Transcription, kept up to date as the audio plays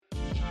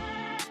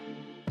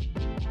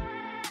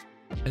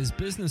As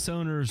business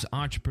owners,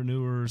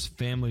 entrepreneurs,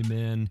 family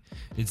men,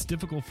 it's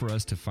difficult for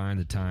us to find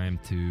the time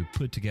to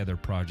put together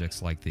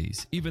projects like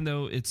these. Even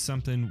though it's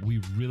something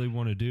we really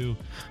want to do,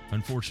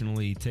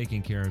 unfortunately,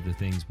 taking care of the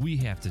things we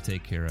have to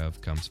take care of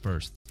comes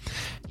first.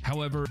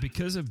 However,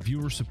 because of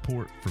viewer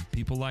support for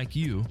people like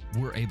you,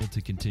 we're able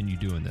to continue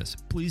doing this.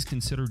 Please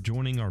consider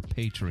joining our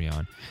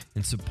Patreon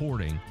and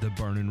supporting the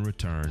Burn and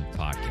Return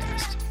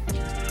podcast.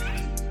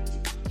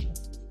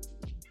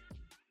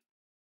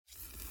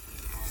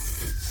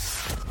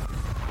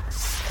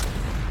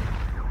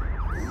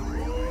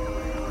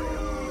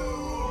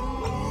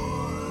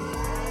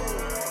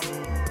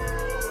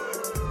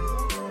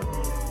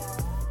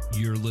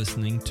 You're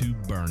listening to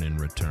Burn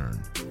and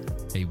Return,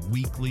 a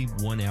weekly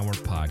 1-hour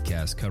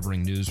podcast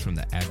covering news from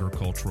the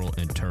agricultural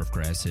and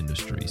turfgrass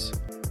industries.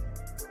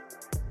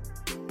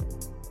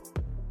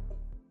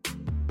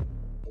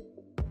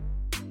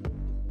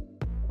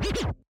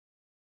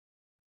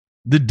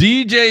 The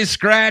DJ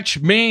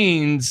Scratch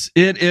means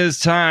it is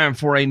time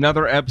for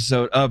another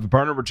episode of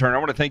Burn and Return. I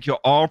want to thank you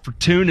all for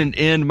tuning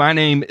in. My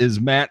name is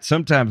Matt.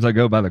 Sometimes I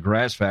go by the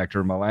Grass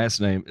Factor. My last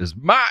name is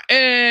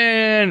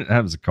Martin. That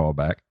was a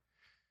callback.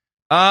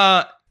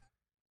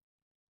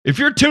 If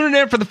you're tuning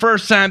in for the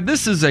first time,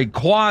 this is a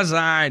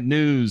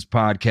quasi-news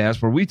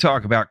podcast where we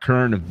talk about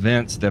current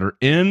events that are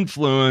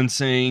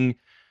influencing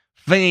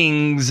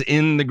things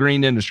in the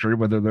green industry,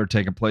 whether they're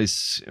taking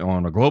place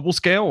on a global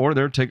scale or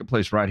they're taking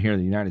place right here in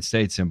the United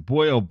States. And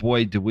boy, oh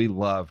boy, do we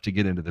love to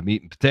get into the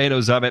meat and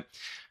potatoes of it.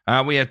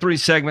 We have 3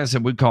 segments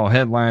that we call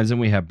headlines,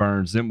 and we have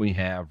burns, then we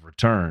have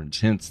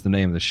returns, hence the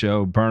name of the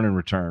show, Burn and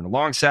Return.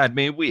 Alongside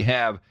me, we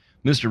have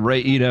Mr. Ray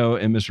Ito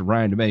and Mr.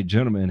 Ryan DeMay.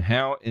 Gentlemen,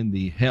 how in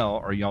the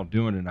hell are y'all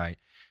doing tonight?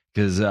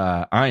 Because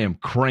I am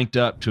cranked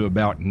up to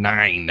about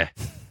 9,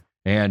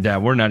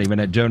 and we're not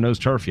even at Joe Knows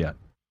Turf yet.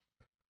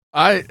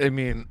 I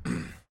mean,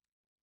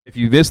 if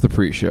you missed the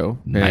pre-show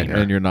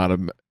and you're not a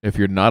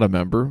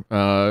member,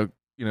 go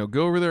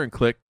over there and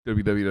click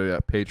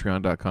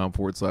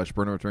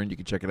www.patreon.com/burn-and-return. You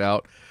can check it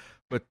out.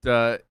 But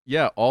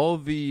all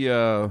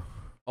the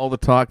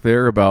talk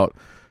there about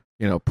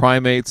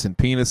primates and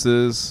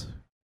penises,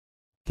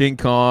 King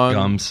Kong,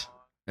 Gums,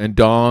 and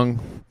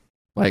Dong,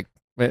 like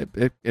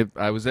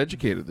I was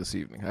educated this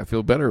evening. I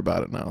feel better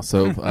about it now.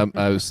 So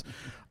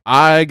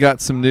I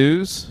got some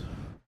news,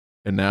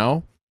 and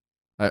now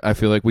I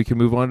feel like we can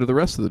move on to the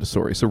rest of the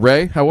story. So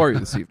Ray, how are you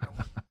this evening?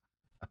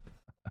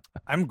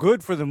 I'm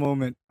good for the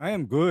moment. I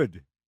am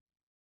good.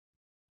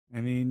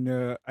 I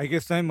mean, I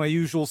guess I'm my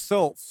usual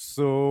self.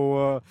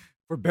 So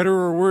for better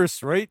or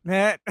worse, right,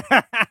 Matt?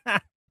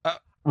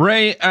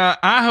 Ray,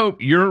 I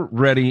hope you're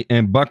ready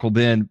and buckled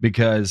in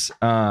because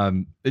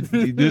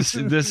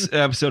this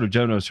episode of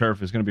Joe Knows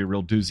Turf is going to be a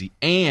real doozy,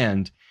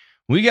 and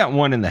we got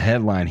one in the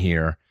headline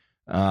here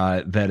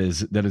that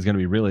is going to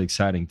be really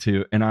exciting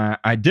too. And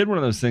I did one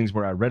of those things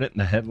where I read it in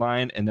the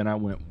headline and then I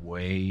went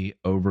way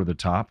over the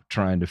top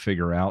trying to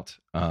figure out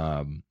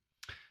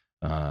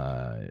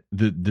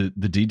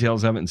the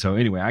details of it. And so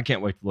anyway, I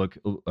can't wait to look.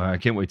 I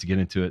can't wait to get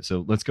into it.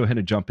 So let's go ahead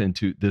and jump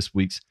into this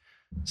week's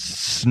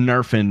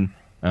Snurfin'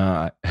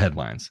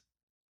 headlines.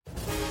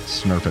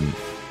 Snurfing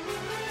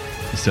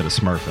instead of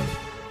smurfing.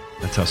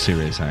 That's how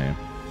serious I am.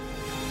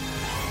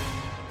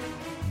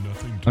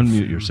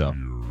 Unmute yourself.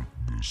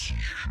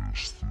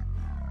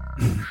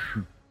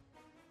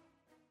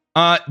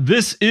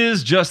 This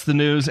is just the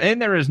news,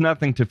 and there is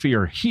nothing to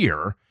fear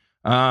here.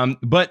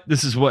 But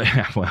this is what,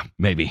 well,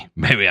 maybe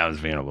I was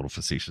being a little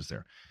facetious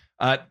there.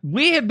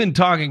 We have been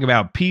talking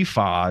about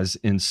PFAS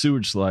in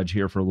sewage sludge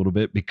here for a little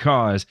bit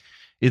because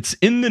it's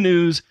in the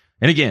news.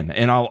 And again,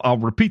 and I'll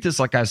repeat this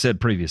like I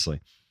said previously.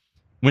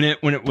 When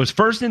it was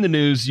first in the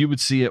news, you would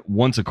see it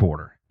once a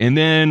quarter. And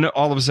then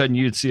all of a sudden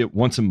you'd see it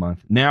once a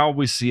month. Now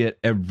we see it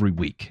every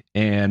week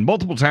and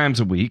multiple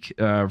times a week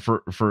to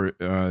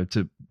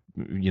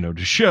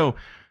show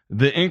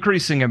the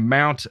increasing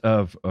amount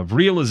of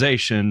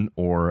realization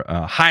or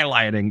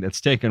highlighting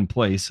that's taken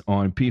place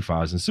on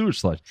PFAS and sewage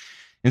sludge.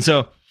 And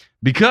so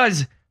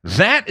because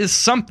that is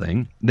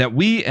something that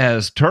we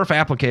as turf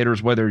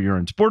applicators, whether you're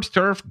in sports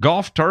turf,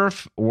 golf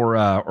turf, or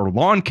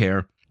lawn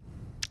care,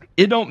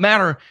 it don't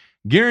matter.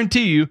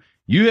 Guarantee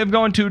you have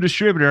gone to a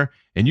distributor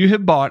and you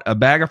have bought a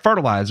bag of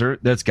fertilizer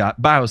that's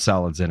got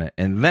biosolids in it.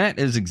 And that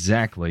is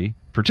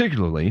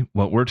particularly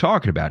what we're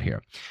talking about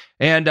here.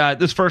 And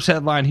this first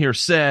headline here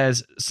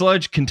says,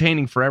 sludge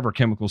containing forever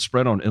chemicals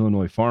spread on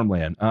Illinois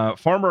farmland.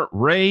 Farmer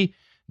Ray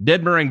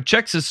Dedmering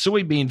checks his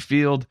soybean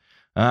field,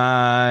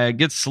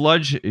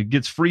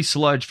 gets free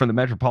sludge from the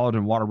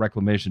Metropolitan Water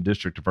Reclamation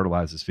District to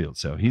fertilize his field.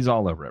 So he's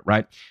all over it,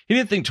 right? He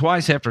didn't think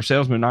twice after a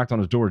salesman knocked on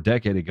his door a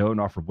decade ago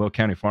and offered Will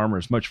County farmer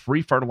as much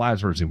free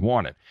fertilizer as he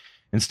wanted.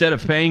 Instead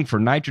of paying for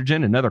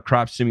nitrogen and other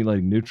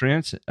crop-stimulating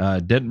nutrients,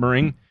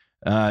 Dedmering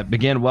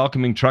began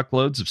welcoming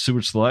truckloads of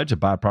sewage sludge, a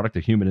byproduct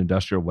of human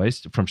industrial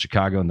waste, from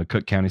Chicago and the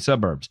Cook County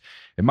suburbs.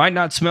 It might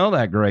not smell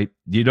that great.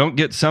 You don't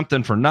get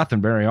something for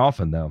nothing very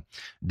often, though.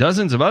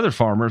 Dozens of other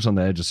farmers on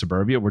the edge of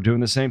suburbia were doing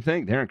the same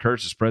thing. They're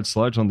encouraged to spread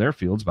sludge on their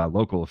fields by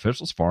local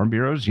officials, farm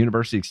bureaus,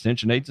 university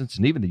extension agents,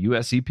 and even the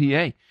U.S.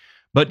 EPA.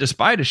 But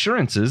despite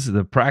assurances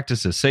the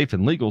practice is safe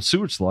and legal,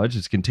 sewage sludge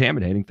is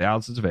contaminating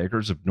thousands of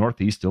acres of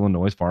Northeast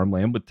Illinois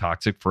farmland with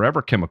toxic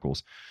forever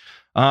chemicals.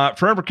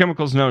 Forever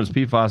chemicals known as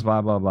PFAS,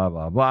 blah, blah, blah,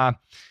 blah, blah.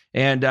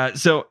 And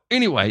so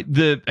anyway,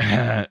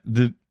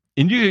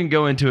 and you can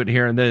go into it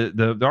here, and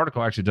the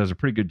article actually does a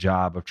pretty good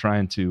job of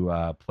trying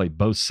to play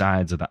both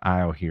sides of the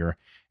aisle here.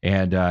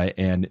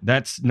 And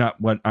that's not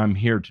what I'm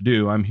here to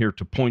do. I'm here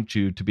to point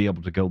you to be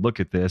able to go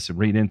look at this and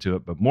read into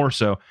it. But more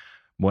so,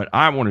 what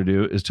I want to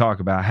do is talk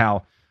about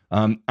how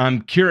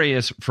I'm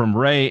curious from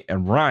Ray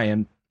and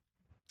Ryan,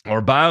 or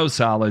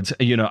biosolids.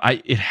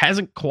 It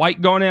hasn't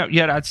quite gone out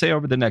yet. I'd say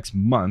over the next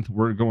month,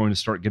 we're going to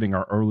start getting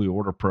our early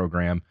order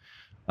program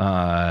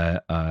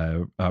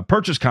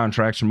purchase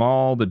contracts from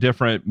all the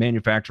different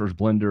manufacturers,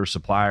 blenders,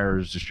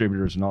 suppliers,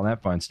 distributors, and all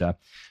that fun stuff.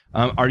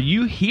 Are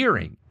you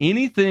hearing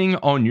anything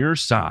on your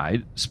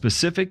side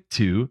specific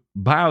to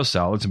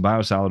biosolids and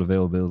biosolid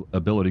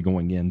availability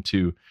going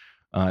into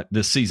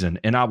this season?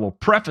 And I will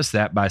preface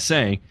that by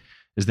saying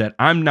is that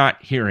I'm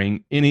not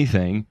hearing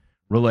anything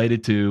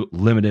related to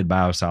limited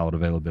biosolid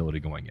availability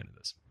going into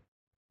this.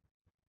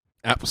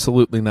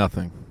 Absolutely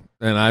nothing.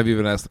 And I've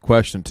even asked the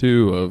question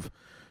too of,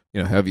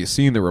 have you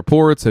seen the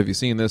reports? Have you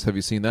seen this? Have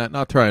you seen that?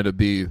 Not trying to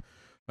be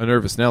a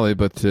nervous Nelly,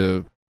 but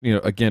to,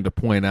 again, to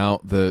point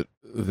out that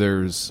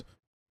there's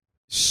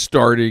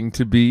starting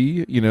to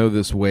be,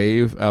 this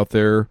wave out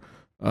there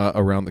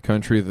around the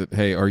country that,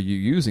 hey, are you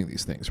using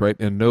these things, right?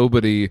 And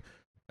nobody,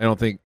 I don't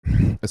think,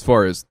 as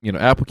far as,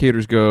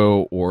 applicators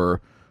go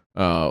or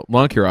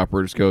lawn care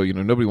operators go,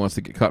 nobody wants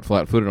to get caught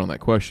flat-footed on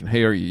that question.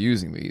 Hey, are you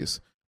using these?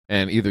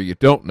 And either you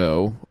don't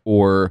know,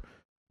 or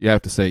you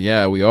have to say,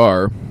 yeah, we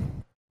are.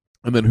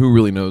 And then who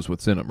really knows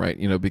what's in them, right?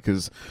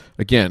 Because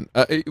again,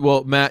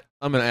 Matt,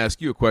 I'm going to ask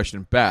you a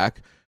question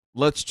back.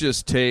 Let's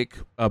just take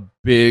a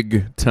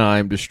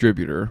big-time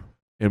distributor,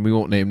 and we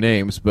won't name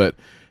names, but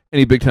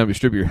any big-time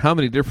distributor. How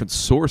many different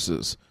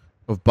sources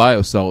of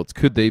biosolids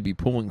could they be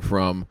pulling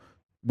from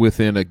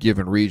within a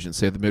given region,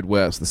 say the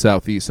Midwest, the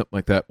Southeast, something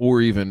like that, or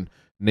even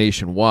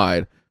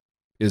nationwide?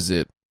 Is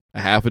it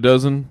a half a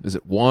dozen? Is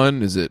it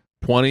one? Is it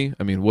 20?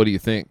 I mean, what do you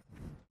think?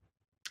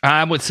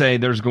 I would say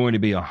there's going to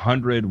be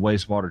 100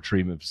 wastewater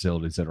treatment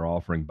facilities that are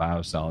offering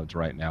biosolids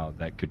right now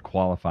that could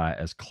qualify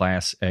as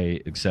Class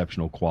A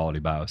exceptional quality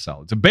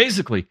biosolids. So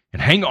basically,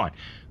 and hang on,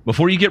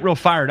 before you get real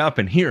fired up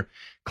and hear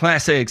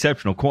Class A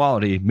exceptional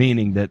quality,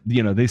 meaning that,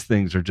 these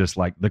things are just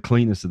like the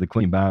cleanest of the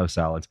clean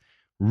biosolids.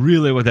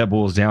 Really what that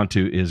boils down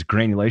to is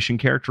granulation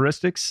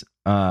characteristics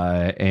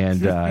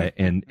and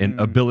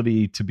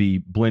ability to be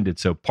blended.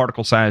 So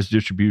particle size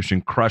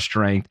distribution, crush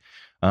strength,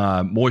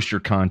 moisture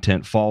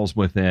content falls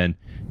within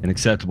an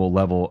acceptable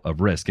level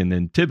of risk. And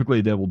then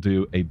typically they will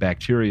do a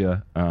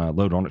bacteria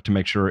load on it to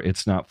make sure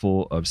it's not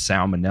full of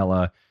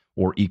salmonella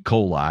or E.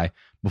 coli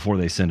before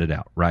they send it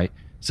out, right?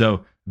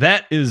 So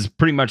that is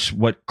pretty much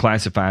what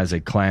classifies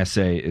a Class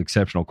A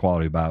exceptional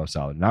quality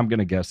biosolid. And I'm going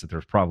to guess that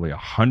there's probably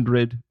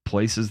 100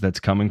 places that's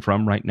coming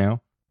from right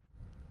now.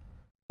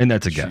 And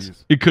that's a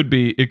guess. It could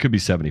be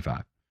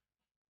 75.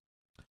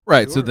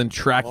 Right. Sure. So then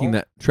tracking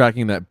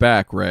that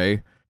back,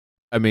 Ray,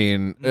 I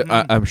mean,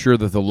 I'm sure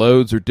that the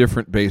loads are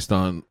different based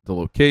on the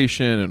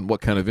location and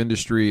what kind of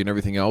industry and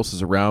everything else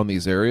is around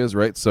these areas,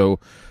 right? So,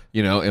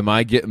 am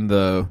I getting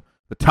the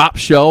top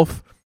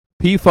shelf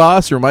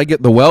PFAS, or am I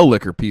getting the well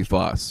liquor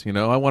PFAS?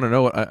 I want to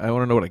know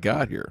what I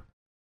got here.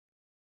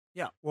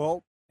 Yeah,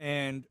 well,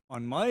 and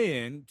on my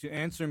end, to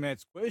answer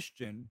Matt's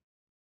question,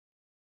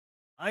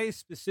 I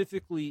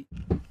specifically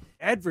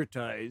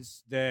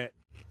advertise that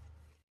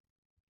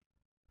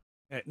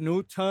at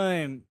no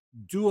time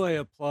do I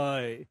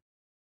apply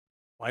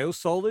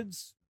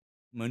biosolids,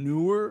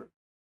 manure,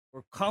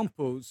 or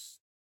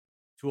compost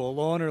to a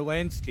lawn or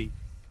landscape.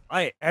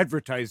 I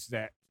advertise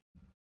that.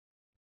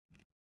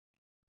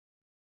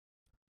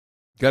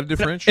 Got to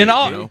differentiate.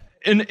 I'll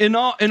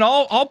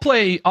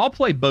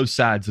play both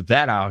sides of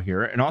that out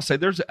here, and I'll say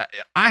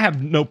I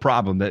have no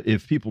problem that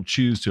if people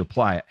choose to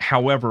apply it.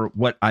 However,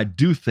 what I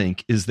do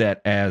think is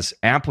that as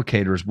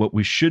applicators, what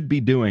we should be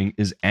doing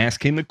is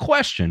asking the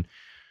question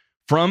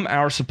from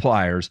our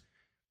suppliers: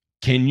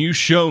 can you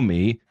show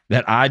me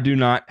that I do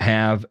not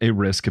have a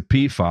risk of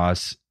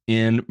PFAS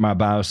in my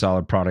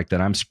biosolid product that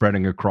I'm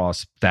spreading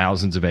across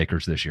thousands of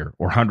acres this year,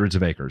 or hundreds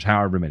of acres,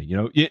 however many,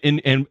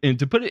 and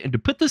to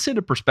put this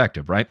into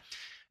perspective, right?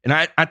 And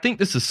I think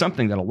this is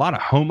something that a lot of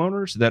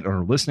homeowners that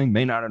are listening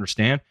may not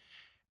understand.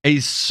 A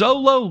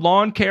solo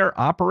lawn care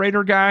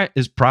operator guy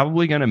is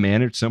probably going to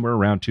manage somewhere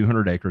around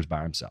 200 acres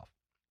by himself.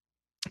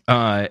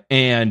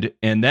 And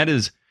that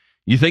is,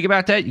 you think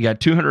about that, you got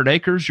 200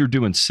 acres, you're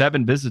doing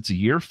 7 visits a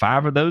year,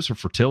 5 of those are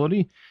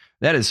fertility.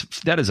 That is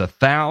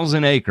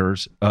 1,000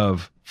 acres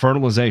of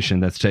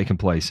fertilization that's taking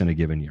place in a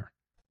given year.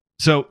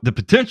 So the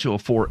potential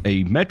for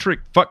a metric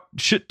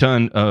shit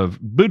ton of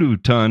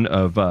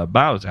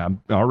bios,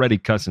 I'm already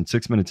cussing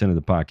 6 minutes into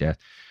the podcast.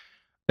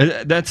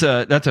 That's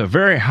a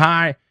very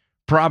high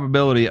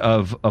probability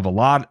of a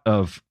lot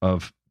of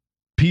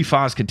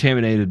PFAS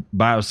contaminated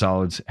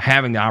biosolids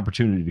having the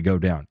opportunity to go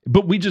down.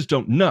 But we just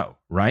don't know,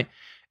 right?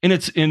 And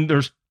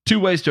there's two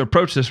ways to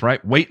approach this,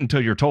 right? Wait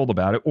until you're told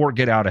about it, or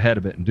get out ahead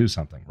of it and do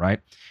something, right?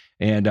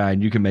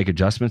 And you can make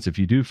adjustments if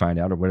you do find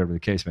out, or whatever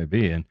the case may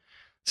be. And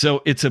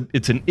so it's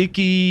an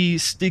icky,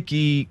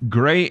 sticky,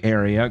 gray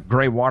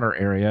water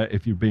area,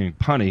 if you're being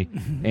punny.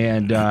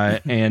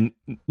 And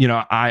you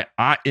know,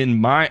 I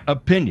in my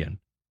opinion,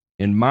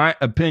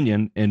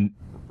 and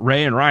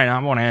Ray and Ryan, I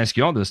want to ask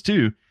you all this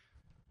too.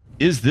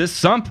 Is this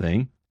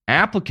something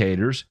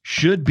applicators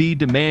should be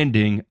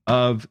demanding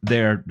of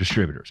their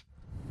distributors?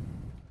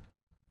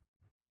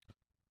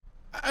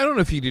 I don't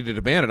know if you need to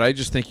demand it. I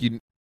just think you.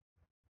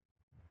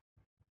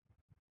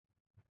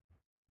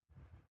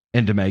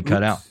 And DeMay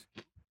cut out.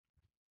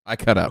 I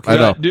cut out. Okay.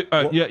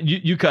 I know. Yeah,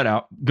 you cut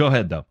out. Go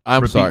ahead, though.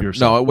 I'm Repeat sorry.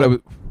 yourself. No,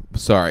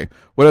 sorry.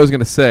 What I was going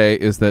to say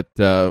is that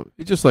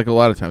just like a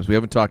lot of times, we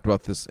haven't talked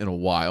about this in a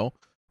while,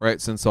 right?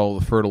 Since all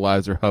the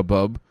fertilizer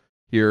hubbub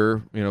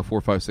here,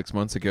 4, 5, 6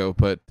 months ago.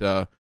 But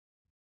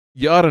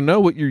you ought to know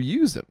what you're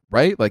using,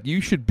 right? Like you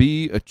should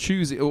be a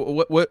choosy.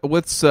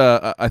 What's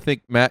I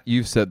think Matt,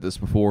 you've said this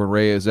before, and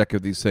Ray has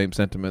echoed these same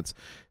sentiments.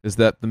 Is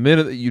that the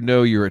minute that you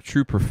know you're a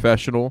true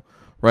professional,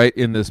 right,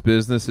 in this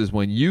business, is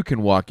when you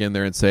can walk in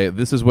there and say,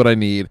 "This is what I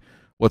need.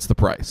 What's the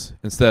price?"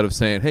 Instead of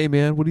saying, "Hey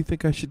man, what do you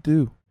think I should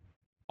do?"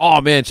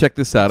 Oh man, check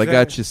this out. Exactly.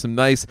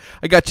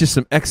 I got you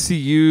some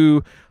XCU,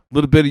 a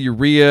little bit of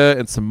urea,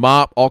 and some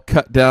mop, all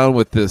cut down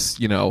with this,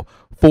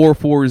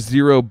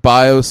 440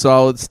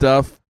 biosolid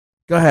stuff.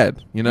 Go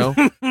ahead.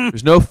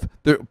 There's no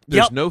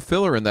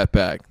filler in that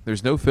bag.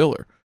 There's no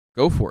filler.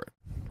 Go for it,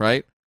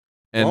 right?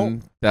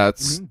 And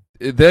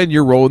then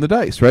you're rolling the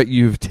dice, right?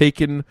 You've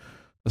taken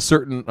a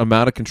certain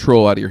amount of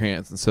control out of your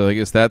hands, and so I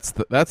guess that's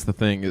the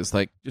thing, is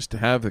like just to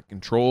have the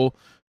control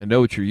and know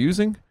what you're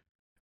using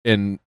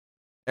and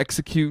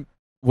execute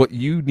what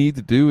you need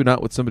to do and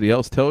not what somebody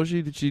else tells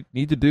you that you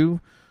need to do.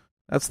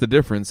 That's the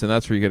difference, and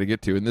that's where you got to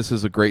get to. And this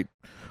is a great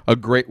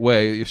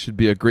way. It should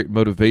be a great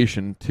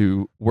motivation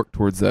to work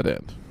towards that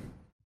end.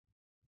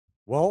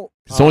 Well,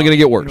 it's only going to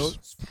get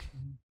worse.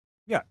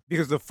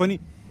 Because the funny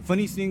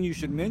thing you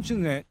should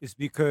mention that is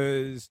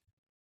because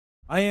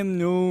I am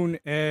known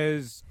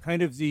as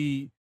kind of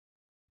the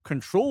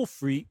control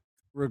freak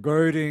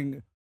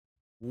regarding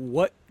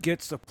what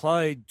gets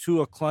applied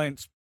to a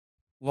client's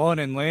lawn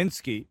and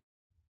landscape.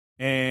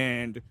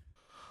 And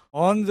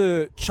on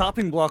the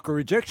chopping block or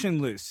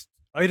rejection list,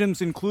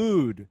 items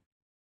include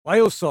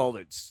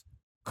biosolids,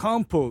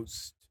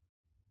 compost,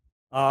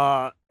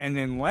 and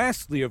then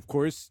lastly, of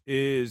course,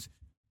 is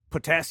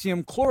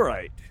potassium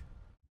chloride.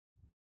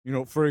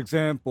 For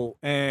example,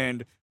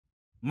 and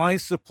my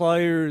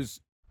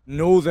suppliers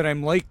know that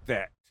I'm like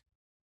that.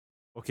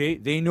 Okay,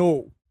 they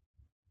know.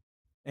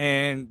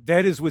 And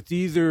that is with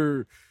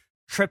either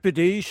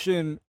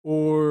trepidation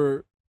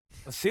or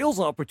a sales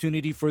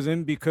opportunity for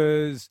them,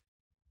 because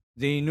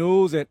they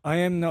know that I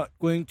am not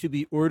going to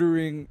be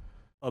ordering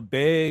a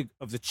bag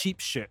of the cheap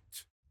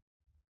shit.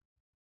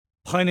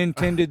 Pun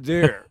intended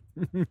there.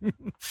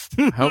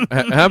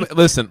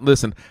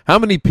 Listen. How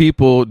many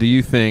people do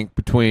you think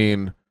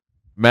between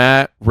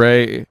Matt,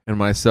 Ray, and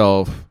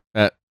myself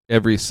at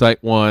every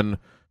Site One,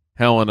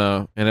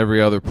 Helena, and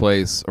every other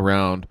place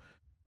around,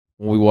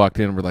 when we walked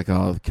in, we're like,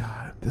 "Oh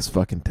God, this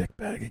fucking dick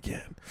bag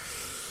again."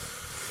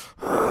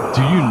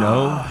 Do you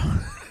know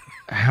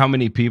how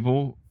many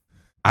people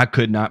I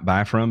could not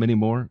buy from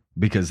anymore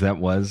because that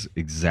was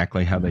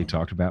exactly how they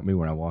talked about me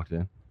when I walked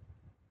in?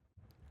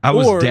 I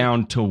was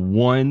down to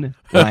one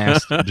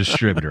last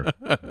distributor.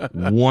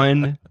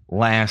 One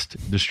last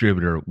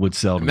distributor would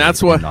sell to me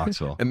in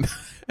Knoxville.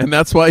 And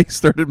that's why he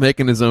started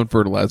making his own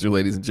fertilizer,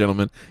 ladies and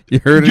gentlemen. You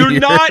heard it. You're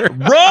not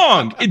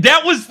wrong.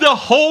 That was the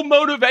whole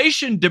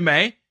motivation,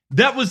 DeMay.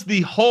 That was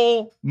the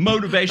whole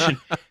motivation.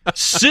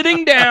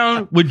 Sitting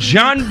down with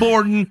John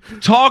Borden,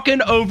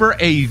 talking over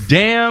a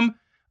damn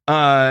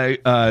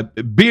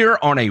beer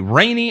on a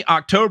rainy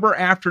October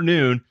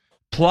afternoon,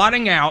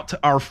 plotting out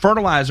our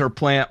fertilizer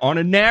plant on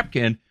a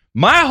napkin.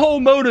 My whole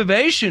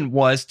motivation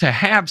was to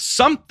have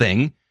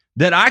something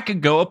that I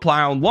could go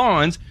apply on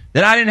lawns,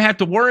 that I didn't have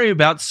to worry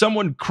about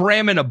someone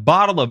cramming a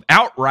bottle of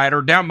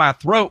Outrider down my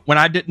throat when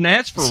I didn't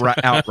ask for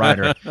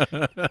Outrider.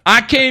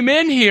 I came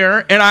in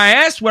here and I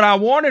asked what I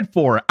wanted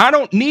for it. I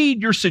don't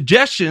need your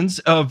suggestions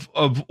of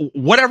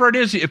whatever it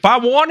is. If I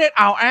want it,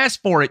 I'll ask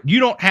for it.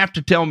 You don't have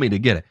to tell me to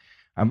get it.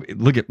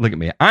 Look at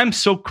me. I'm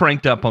so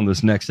cranked up on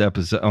this next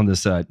episode, on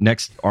this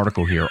next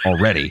article here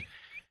already,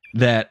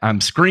 that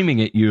I'm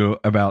screaming at you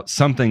about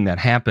something that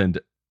happened,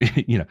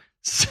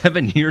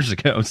 7 years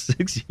ago,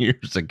 6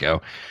 years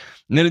ago.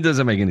 And then it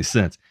doesn't make any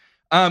sense.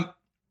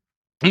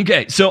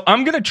 Okay, so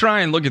I'm going to try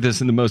and look at this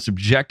in the most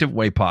objective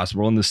way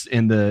possible. And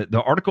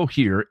the article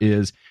here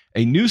is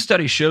a new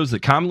study shows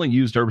that commonly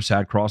used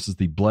herbicide crosses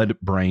the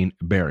blood-brain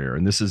barrier,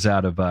 and this is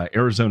out of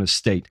Arizona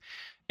State.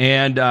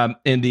 And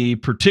in the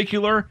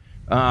particular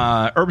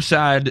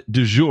herbicide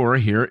du jour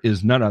here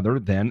is none other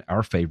than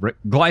our favorite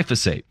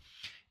glyphosate.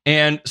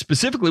 And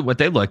specifically what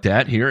they looked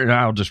at here, and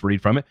I'll just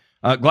read from it.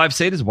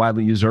 Glyphosate is a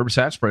widely used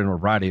herbicide sprayed on a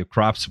variety of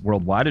crops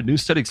worldwide. A new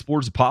study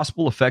explores the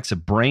possible effects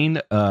of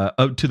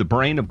to the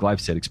brain of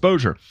glyphosate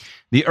exposure.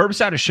 The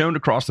herbicide is shown to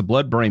cross the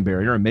blood-brain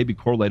barrier and may be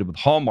correlated with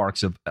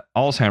hallmarks of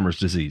Alzheimer's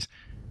disease.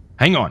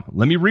 Hang on.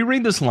 Let me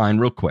reread this line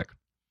real quick.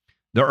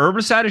 The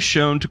herbicide is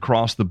shown to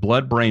cross the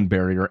blood-brain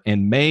barrier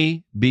and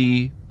may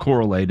be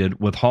correlated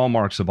with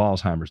hallmarks of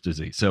Alzheimer's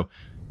disease. So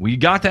we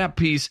got that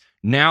piece.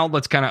 Now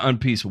let's kind of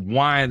unpiece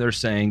why they're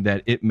saying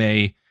that it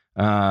may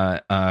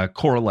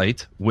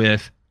correlate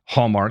with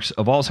hallmarks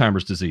of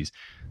Alzheimer's disease.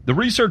 The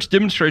research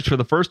demonstrates for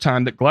the first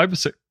time that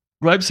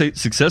glyphosate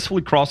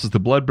successfully crosses the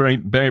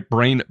blood-brain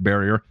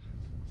barrier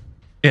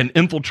and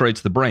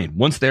infiltrates the brain.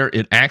 Once there,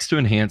 it acts to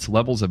enhance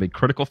levels of a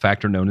critical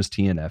factor known as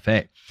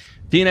TNF-A.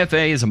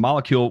 TNF-A is a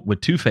molecule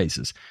with two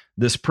phases.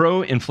 This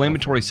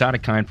pro-inflammatory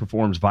cytokine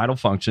performs vital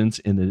functions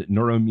in the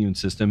neuroimmune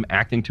system,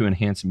 acting to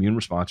enhance immune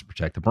response and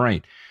protect the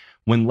brain.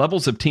 When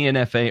levels of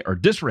TNF-A are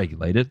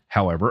dysregulated,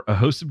 however, a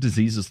host of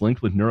diseases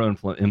linked with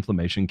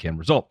neuroinflammation can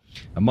result.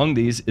 Among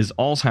these is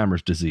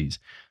Alzheimer's disease.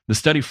 The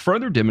study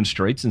further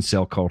demonstrates in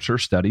cell culture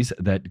studies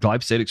that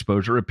glyphosate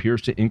exposure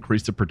appears to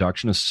increase the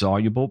production of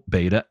soluble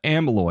beta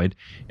amyloid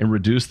and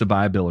reduce the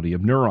viability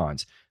of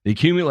neurons. The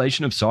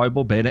accumulation of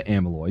soluble beta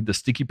amyloid, the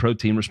sticky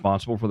protein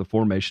responsible for the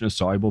formation of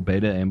soluble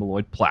beta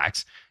amyloid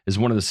plaques, is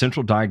one of the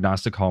central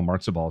diagnostic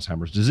hallmarks of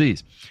Alzheimer's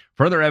disease.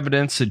 Further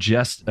evidence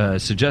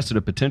suggested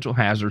a potential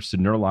hazards to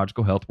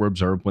neurological health were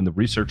observed when the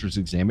researchers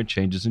examined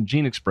changes in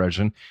gene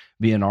expression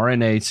via an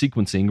RNA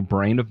sequencing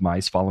brain of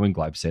mice following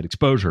glyphosate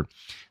exposure.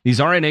 These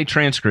RNA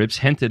transcripts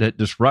hinted at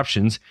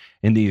disruptions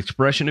in the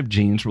expression of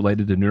genes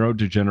related to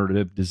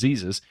neurodegenerative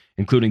diseases,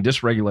 including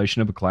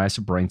dysregulation of a class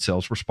of brain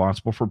cells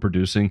responsible for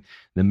producing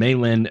the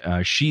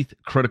myelin sheath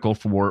critical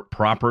for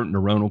proper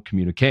neuronal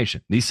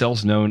communication. These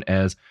cells, known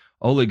as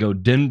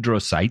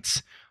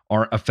oligodendrocytes,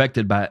 are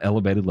affected by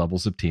elevated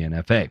levels of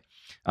TNF-A.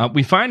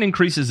 We find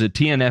increases of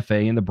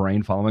TNF-A in the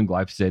brain following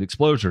glyphosate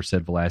exposure,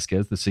 said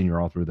Velasquez, the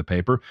senior author of the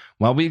paper.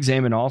 While we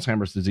examine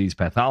Alzheimer's disease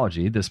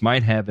pathology, this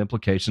might have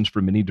implications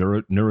for many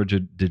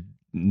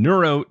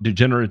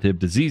neurodegenerative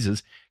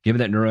diseases, given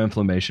that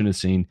neuroinflammation is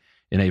seen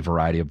in a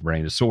variety of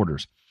brain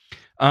disorders.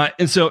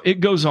 And so it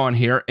goes on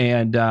here,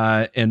 and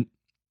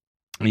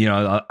you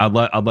know, I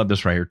love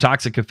this right here.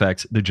 Toxic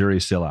effects, the jury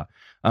is still out.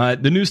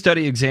 The new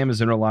study examines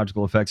the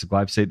neurological effects of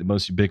glyphosate, the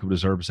most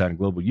ubiquitous herbicide in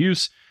global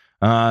use.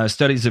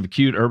 Studies of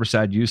acute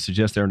herbicide use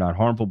suggest they are not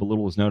harmful, but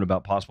little is known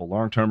about possible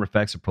long-term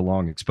effects of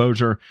prolonged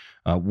exposure.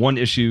 One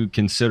issue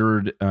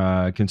considered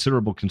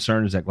considerable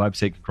concern is that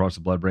glyphosate can cross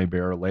the blood-brain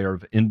barrier, a layer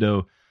of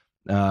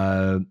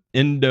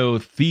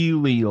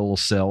endothelial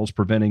cells,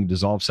 preventing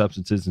dissolved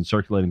substances in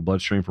circulating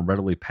bloodstream from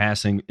readily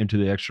passing into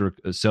the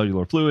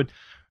extracellular fluid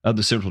of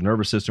the central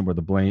nervous system where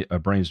the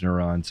brain's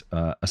neurons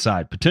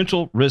aside.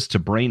 Potential risks to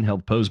brain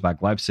health posed by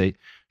glyphosate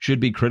should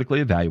be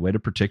critically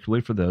evaluated, particularly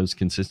for those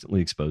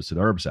consistently exposed to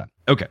the herbicide.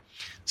 Okay,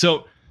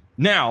 so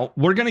now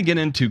we're going to get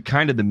into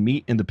kind of the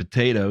meat and the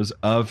potatoes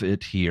of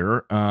it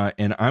here,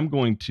 and I'm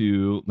going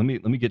to let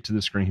me get to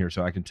the screen here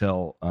so I can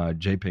tell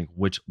JPink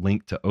which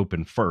link to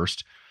open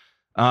first.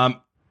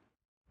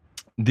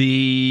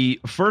 The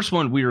first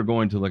one we are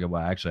going to look at.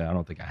 Well, actually, I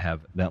don't think I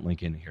have that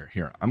link in here.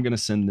 Here, I'm going to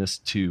send this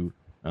to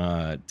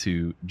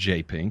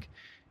JPink,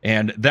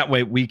 and that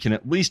way we can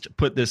at least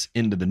put this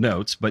into the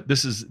notes. But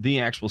this is the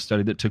actual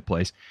study that took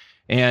place,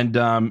 and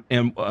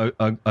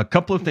a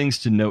couple of things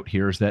to note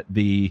here is that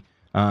they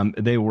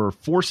were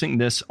forcing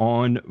this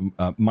on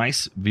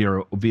mice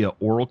via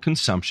oral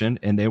consumption,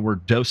 and they were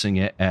dosing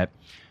it at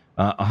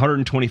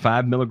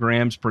 125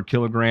 milligrams per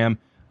kilogram,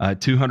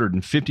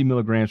 250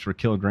 milligrams per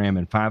kilogram,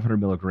 and 500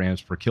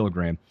 milligrams per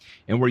kilogram.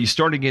 And where you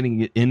started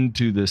getting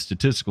into the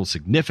statistical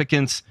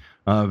significance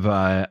of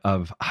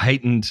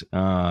heightened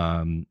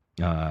ABs,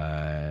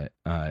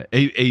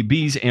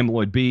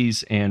 amyloid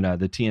Bs, and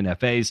the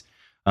TNF-As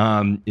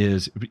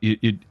is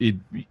it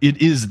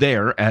is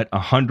there at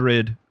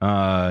 100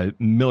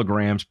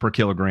 milligrams per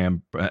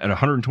kilogram, at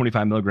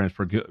 125 milligrams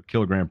per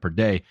kilogram per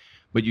day,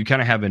 but you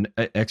kind of have an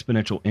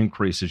exponential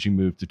increase as you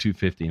move to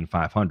 250 and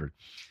 500.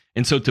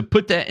 And so to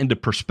put that into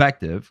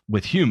perspective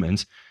with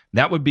humans,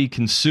 that would be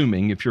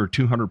consuming, if you're a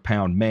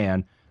 200-pound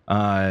man,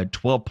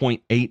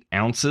 12.8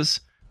 ounces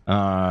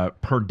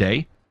per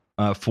day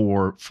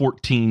for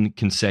 14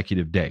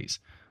 consecutive days.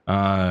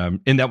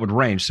 And that would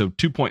range, so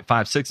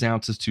 2.56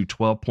 ounces to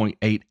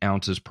 12.8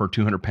 ounces per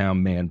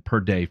 200-pound man per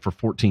day for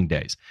 14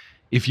 days.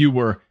 If you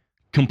were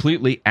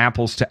completely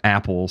apples to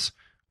apples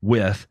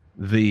with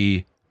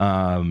the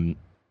study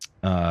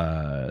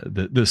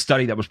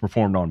that was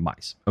performed on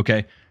mice,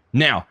 okay?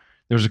 Now,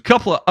 there's a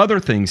couple of other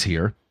things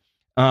here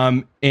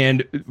And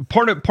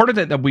part of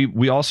that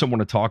we also want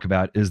to talk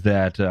about is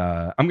that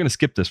I'm going to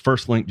skip this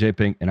first link,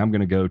 JPing, and I'm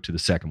going to go to the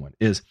second one.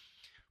 Is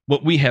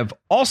what we have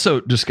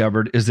also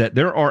discovered is that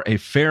there are a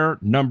fair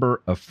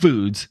number of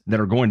foods that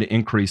are going to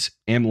increase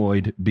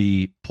amyloid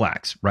B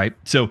plaques, right?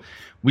 So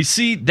we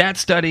see that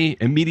study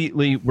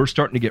immediately. We're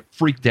starting to get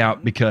freaked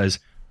out because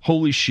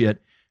holy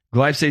shit,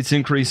 glyphosate's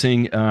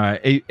increasing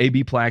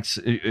AB plaques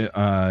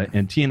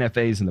and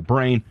TNFAs in the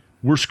brain.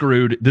 We're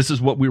screwed. This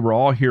is what we were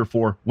all here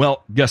for.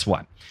 Well, guess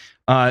what?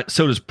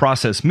 So does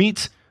processed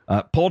meats,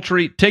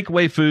 poultry,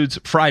 takeaway foods,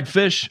 fried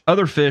fish,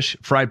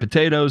 fried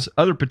potatoes,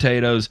 other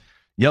potatoes,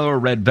 yellow or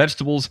red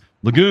vegetables,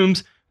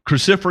 legumes,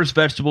 cruciferous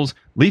vegetables,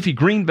 leafy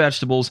green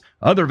vegetables,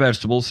 other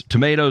vegetables,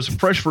 tomatoes,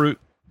 fresh fruit,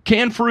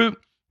 canned fruit,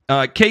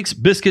 cakes,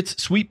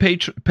 biscuits, sweet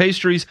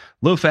pastries,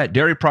 low-fat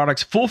dairy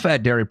products,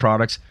 full-fat dairy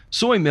products,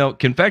 soy milk,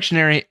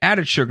 confectionery,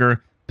 added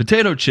sugar,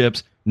 potato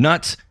chips,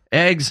 nuts,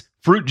 eggs,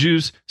 fruit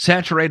juice,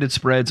 saturated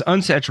spreads,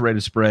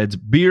 unsaturated spreads,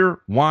 beer,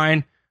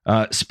 wine,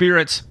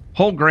 spirits,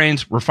 whole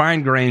grains,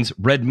 refined grains,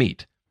 red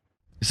meat.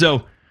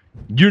 So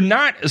you're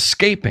not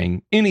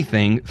escaping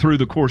anything through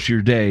the course of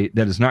your day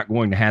that is not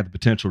going to have the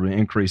potential to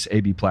increase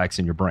AB plaques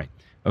in your brain.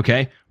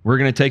 Okay, we're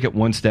going to take it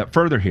one step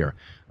further here.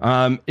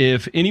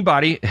 If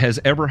anybody has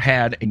ever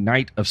had a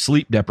night of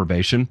sleep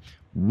deprivation,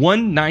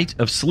 one night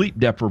of sleep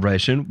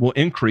deprivation will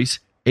increase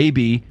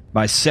AB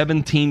by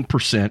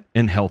 17%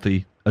 in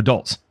healthy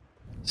adults.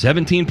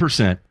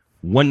 17%,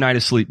 one night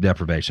of sleep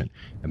deprivation.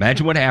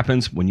 Imagine what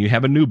happens when you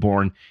have a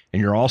newborn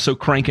and you're also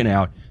cranking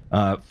out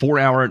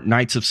 4-hour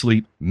nights of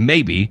sleep,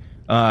 maybe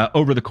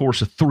over the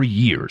course of 3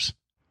 years.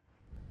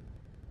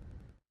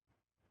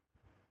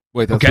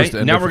 Wait, that's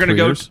okay. Now we're going to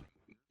go.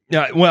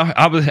 Well,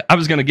 I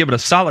was going to give it a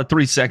solid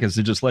 3 seconds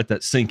to just let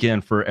that sink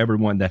in for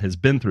everyone that has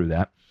been through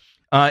that.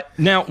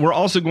 Now we're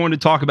also going to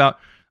talk about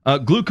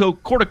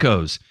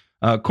glucocorticoids.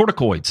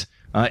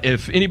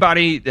 If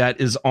anybody that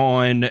is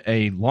on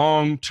a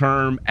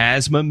long-term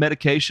asthma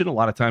medication, a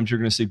lot of times you're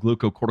going to see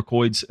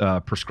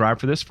glucocorticoids prescribed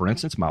for this. For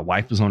instance, my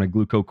wife is on a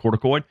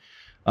glucocorticoid.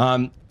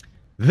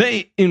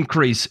 They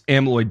increase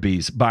amyloid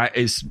Bs by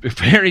a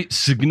very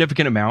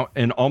significant amount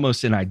and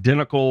almost an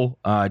identical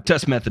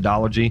test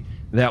methodology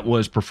that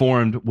was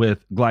performed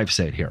with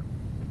glyphosate here.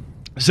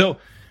 So,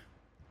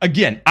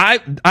 again,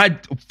 I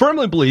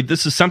firmly believe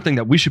this is something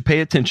that we should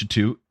pay attention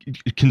to.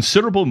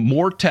 Considerable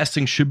more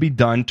testing should be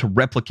done to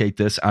replicate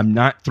this. I'm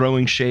not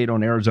throwing shade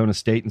on Arizona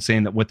State and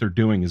saying that what they're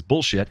doing is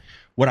bullshit.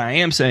 What I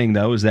am saying,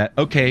 though, is that,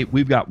 okay,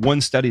 we've got one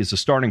study as a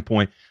starting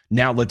point.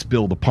 Now let's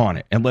build upon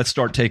it, and let's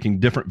start taking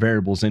different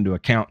variables into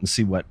account and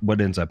see what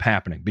ends up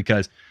happening.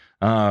 Because,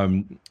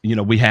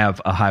 we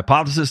have a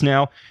hypothesis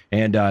now,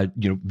 and,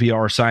 via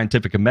our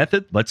scientific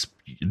method, let's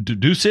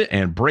deduce it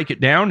and break it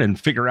down and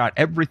figure out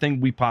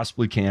everything we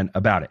possibly can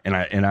about it. And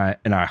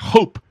I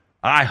hope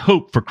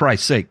for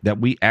Christ's sake that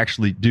we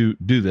actually do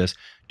this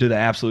to the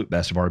absolute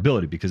best of our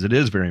ability, because it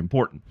is very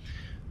important.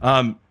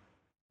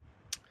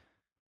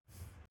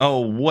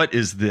 What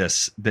is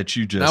this that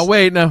you just... Now,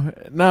 wait,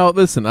 now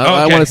listen,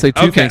 I want to say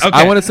two things. Okay.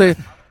 I want to say,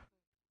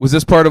 was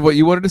this part of what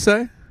you wanted to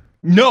say?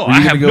 No, I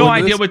have no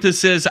idea what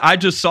this is. I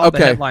just saw the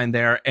headline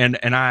there, and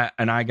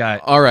I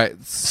got all right.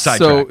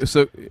 Sidetracked.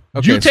 So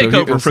you take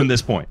over from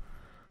this point.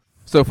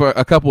 So for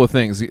a couple of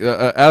things,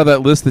 out of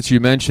that list that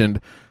you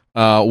mentioned,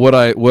 what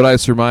I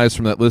surmise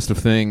from that list of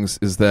things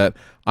is that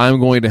I'm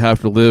going to have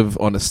to live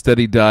on a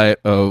steady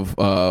diet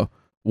of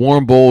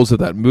warm bowls of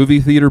that movie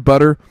theater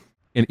butter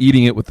and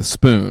eating it with a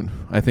spoon.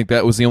 I think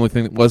that was the only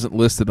thing that wasn't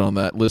listed on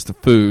that list of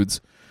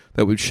foods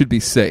that should be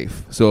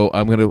safe. So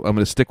I'm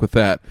gonna stick with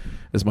that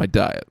as my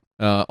diet.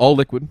 All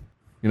liquid,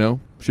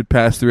 should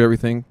pass through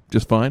everything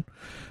just fine.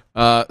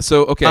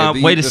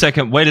 Wait a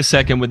second.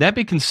 Would that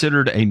be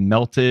considered a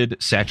melted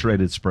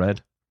saturated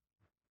spread?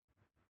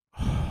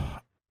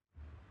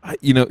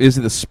 Is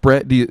it a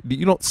spread? You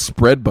don't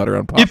spread butter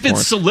on popcorn. If it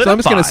solidifies, so I'm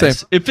just gonna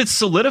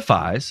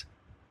say,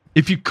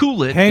 if you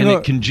cool it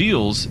it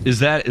congeals, is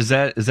that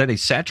a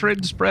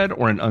saturated spread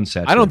or an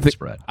unsaturated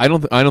spread? I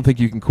don't think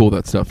you can cool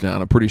that stuff down.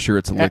 I'm pretty sure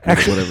it's a liquid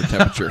at whatever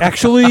temperature.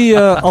 Actually,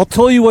 I'll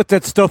tell you what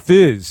that stuff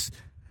is.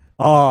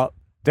 That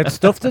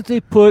stuff that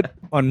they put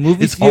on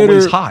movie theater,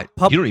 always hot.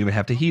 You don't even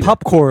have to heat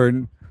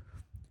popcorn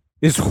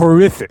is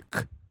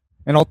horrific,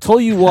 and I'll tell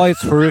you why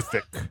it's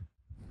horrific.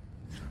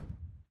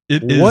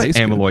 It is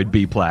amyloid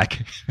B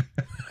plaque.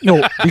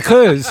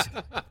 Because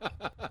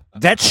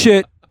that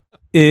shit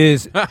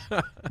is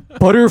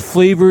butter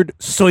flavored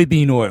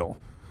soybean oil.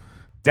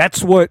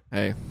 That's what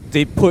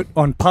they put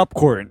on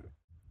popcorn,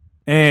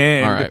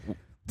 and all right.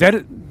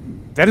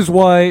 That is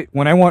why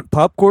when I want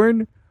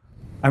popcorn,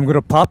 I'm going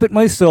to pop it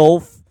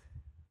myself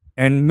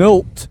and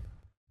melt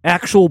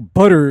actual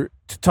butter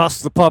to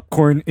toss the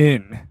popcorn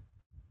in.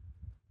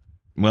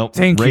 Well,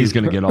 Ray's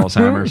going to get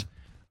Alzheimer's.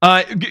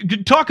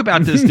 Talk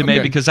about this to me,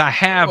 because I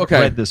have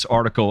read this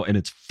article and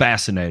it's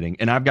fascinating,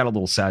 and I've got a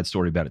little side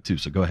story about it too,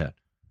 so go ahead.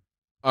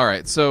 All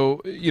right,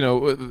 so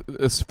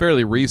it's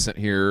fairly recent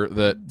here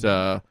that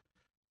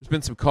there's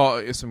been some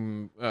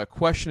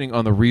questioning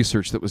on the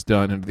research that was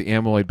done into the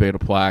amyloid beta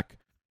plaque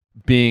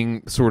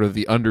being sort of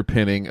the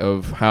underpinning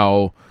of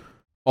how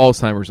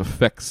Alzheimer's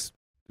affects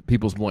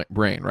people's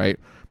brain, right?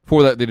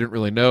 Before that, they didn't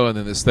really know, and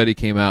then this study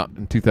came out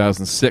in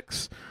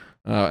 2006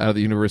 out of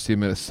the University of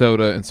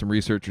Minnesota and some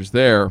researchers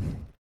there.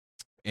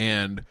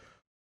 And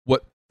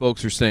what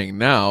folks are saying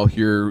now,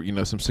 here,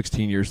 some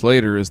 16 years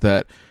later, is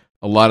that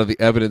a lot of the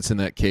evidence in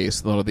that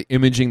case, a lot of the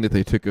imaging that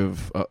they took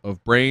of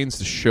brains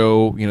to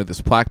show,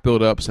 this plaque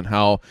buildups and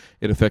how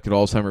it affected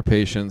Alzheimer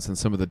patients, and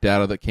some of the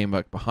data that came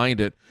back behind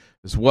it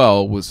as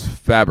well, was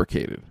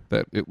fabricated,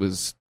 that it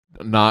was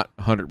not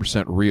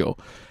 100% real.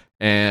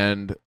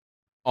 And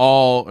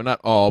not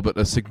all, but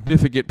a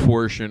significant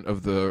portion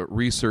of the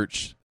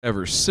research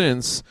ever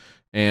since,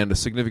 and a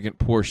significant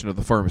portion of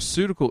the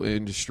pharmaceutical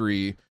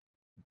industry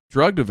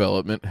drug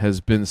development,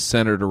 has been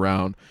centered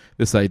around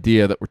this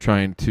idea that we're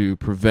trying to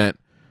prevent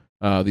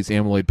these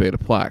amyloid beta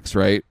plaques,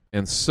 right?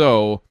 And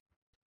so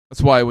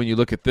that's why when you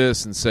look at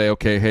this and say,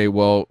 okay, hey,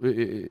 well,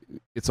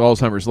 it's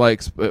Alzheimer's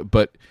likes,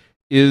 but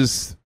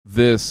is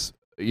this,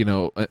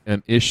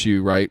 an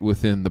issue, right,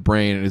 within the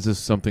brain? And is this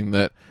something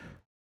that,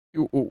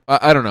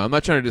 I don't know. I'm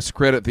not trying to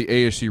discredit the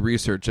ASU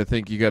research. I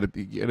think you got to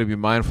be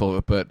mindful of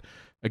it. But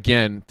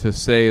again, to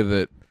say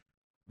that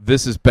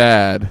this is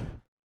bad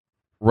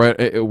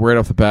right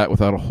off the bat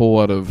without a whole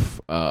lot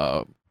of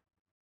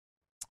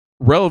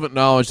relevant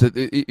knowledge, that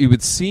it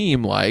would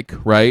seem like,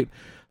 right,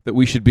 that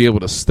we should be able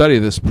to study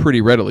this pretty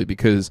readily,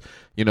 because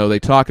they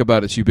talk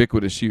about its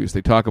ubiquitous use.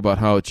 They talk about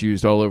how it's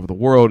used all over the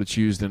world. It's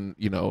used in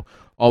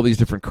all these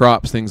different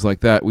crops, things like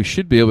that. We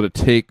should be able to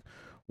take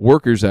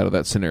workers out of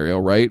that scenario,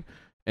 right?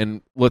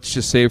 And let's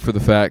just say, for the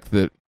fact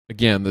that,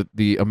 again,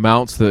 the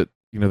amounts that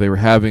they were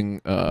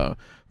having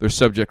their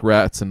subject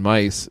rats and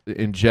mice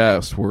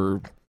ingest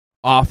were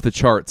off the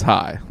charts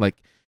high. Like,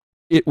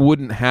 it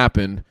wouldn't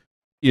happen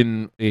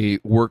in a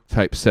work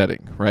type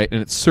setting, right?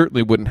 And it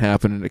certainly wouldn't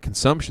happen in a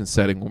consumption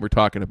setting when we're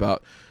talking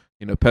about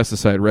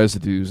pesticide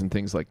residues and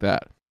things like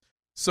that.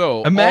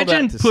 So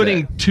imagine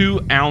putting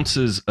 2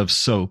 ounces of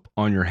soap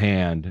on your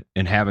hand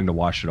and having to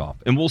wash it off.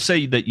 And we'll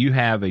say that you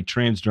have a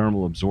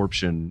transdermal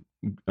absorption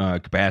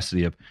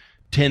capacity of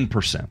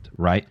 10%,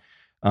 right?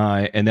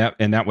 And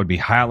that would be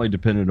highly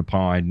dependent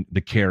upon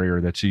the carrier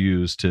that's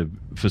used to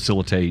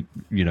facilitate,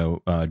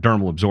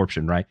 dermal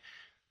absorption, right?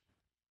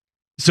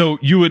 So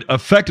you would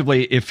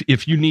effectively,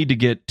 if you need to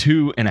get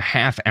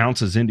 2.5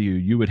 ounces into you,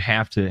 you would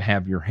have to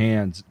have your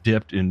hands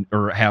dipped in,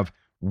 or have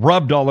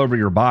rubbed all over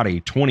your body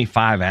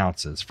 25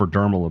 ounces for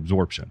dermal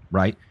absorption,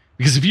 right?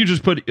 Because if you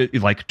just put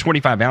like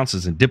 25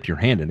 ounces and dipped your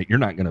hand in it, you're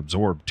not going to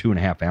absorb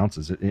 2.5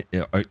 ounces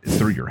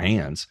through your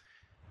hands.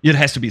 It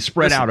has to be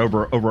spread out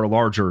over a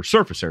larger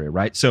surface area,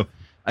 right? So,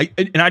 I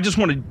just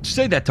want to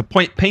say that to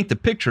paint the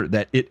picture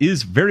that it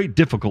is very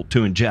difficult to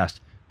ingest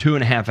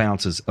 2.5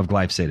 ounces of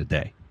glyphosate a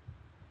day.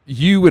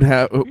 You would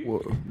have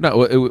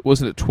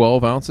wasn't it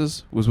 12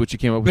 ounces? Was what you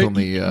came up with on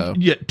the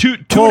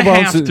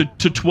 2.5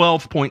 to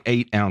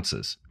 12.8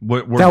 ounces.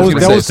 That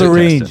was the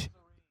range.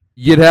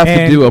 You'd have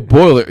to do a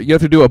boiler. You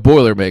have to do a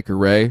Boilermaker,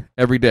 Ray,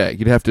 every day.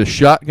 You'd have to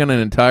shotgun an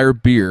entire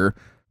beer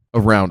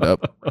of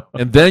Roundup,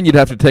 and then you'd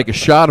have to take a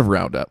shot of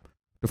Roundup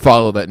to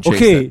follow that and chase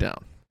that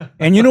down.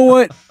 And you know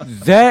what?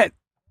 That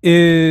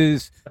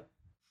is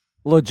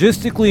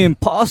logistically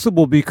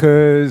impossible,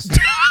 because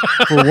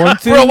for one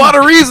thing, for a lot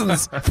of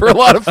reasons, for a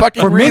lot of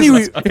fucking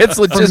reasons, it's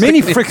logistically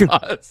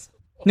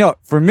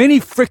for many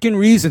freaking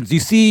reasons. You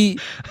see,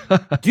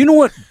 do you know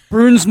what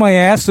burns my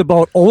ass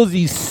about all of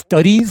these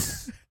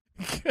studies?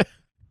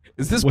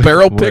 Is this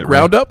barrel pick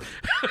Roundup?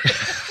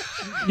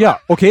 Yeah,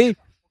 okay.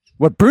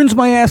 What burns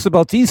my ass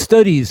about these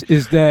studies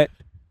is that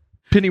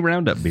penny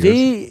Roundup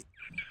beers.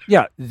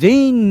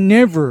 They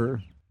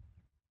never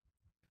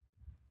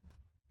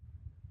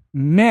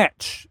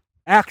match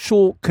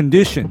actual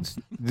conditions.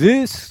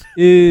 This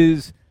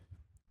is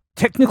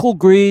technical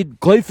grade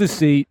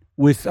glyphosate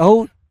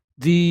without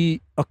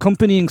the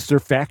accompanying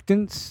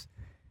surfactants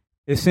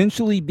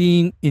essentially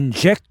being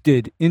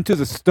injected into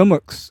the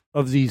stomachs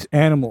of these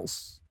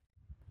animals.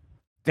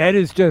 That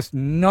is just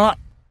not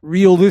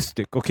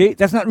realistic, okay?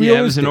 That's not realistic. Yeah,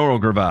 it was an oral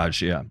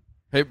garbage, yeah.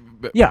 Hey,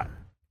 yeah.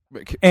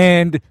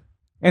 And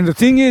the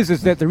thing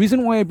is that the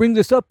reason why I bring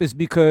this up is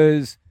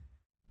because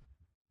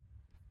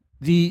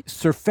the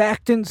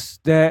surfactants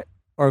that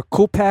are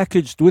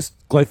co-packaged with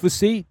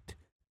glyphosate,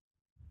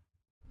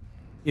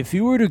 if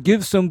you were to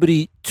give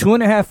somebody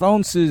 2.5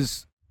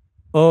 ounces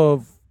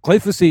of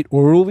glyphosate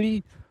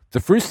orally,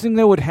 the first thing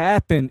that would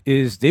happen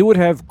is they would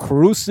have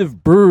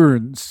corrosive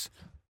burns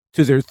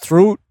to their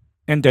throat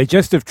and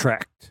digestive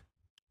tract.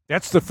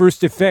 That's the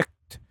first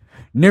effect.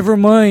 Never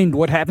mind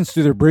what happens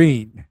to their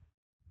brain.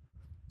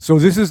 So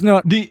this is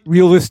not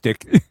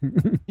realistic.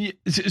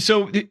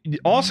 So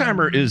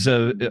Alzheimer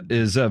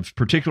is of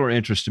particular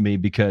interest to me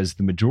because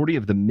the majority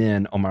of the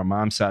men on my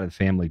mom's side of the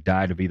family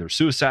died of either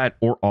suicide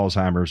or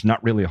Alzheimer's,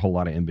 not really a whole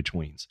lot of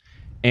in-betweens.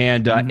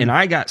 And and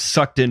I got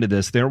sucked into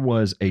this. There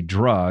was a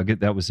drug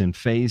that was in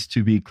phase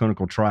 2B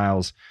clinical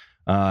trials,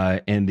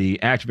 and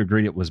the active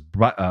ingredient was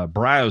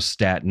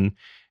bryostatin.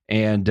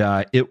 and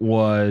it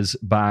was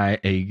by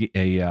a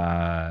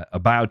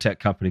biotech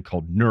company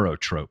called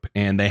Neurotrope,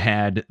 and they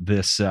had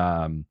this.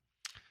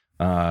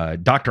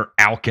 Dr.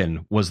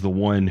 Alkin was the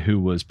one who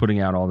was putting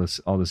out all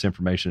this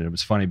information. And it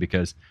was funny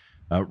because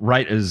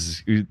right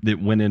as it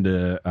went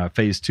into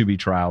phase 2B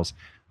trials,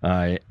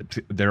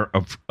 there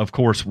of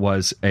course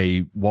was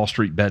a Wall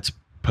Street Bets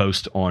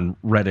post on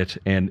Reddit,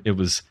 and it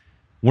was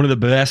one of the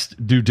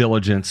best due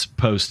diligence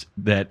posts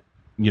that,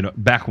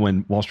 back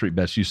when Wall Street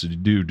Bets used to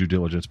do due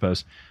diligence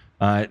posts.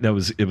 It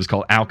was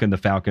called Alkin the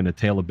Falcon: A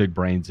Tale of Big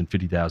Brains and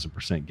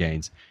 50,000%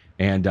 Gains.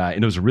 And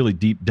it was a really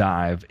deep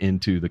dive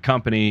into the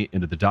company,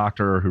 into the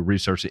doctor who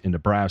researched it, into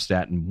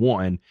Bryostatin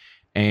 1,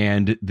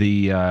 and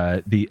the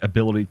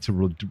ability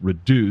to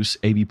reduce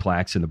AB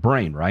plaques in the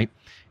brain, right?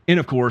 And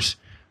of course,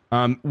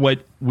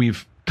 what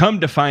we've come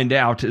to find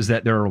out is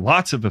that there are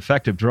lots of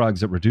effective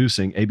drugs at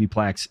reducing AB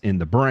plaques in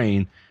the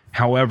brain.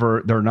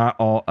 However, they're not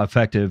all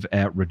effective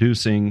at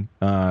reducing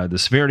the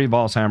severity of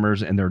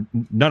Alzheimer's, and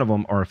none of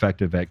them are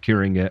effective at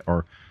curing it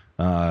or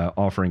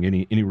offering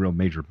any real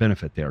major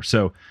benefit there.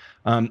 So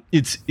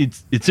it's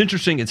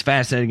interesting, it's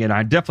fascinating, and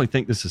I definitely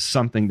think this is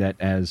something that,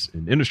 as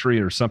an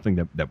industry, or something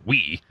that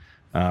we,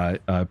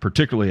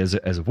 particularly as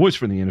a voice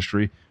for the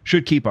industry,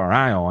 should keep our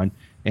eye on,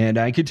 and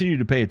I continue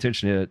to pay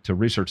attention to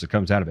research that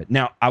comes out of it.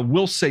 Now, I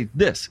will say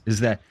this, is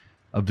that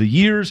of the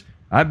years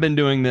I've been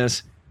doing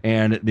this,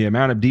 and the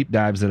amount of deep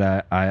dives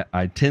that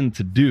I tend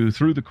to do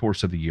through the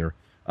course of the year,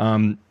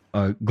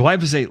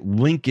 glyphosate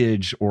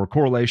linkage or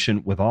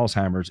correlation with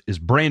Alzheimer's is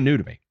brand new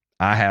to me.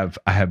 I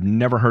have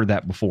never heard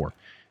that before,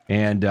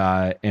 and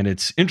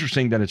it's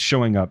interesting that it's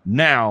showing up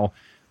now,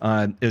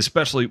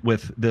 especially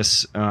with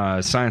this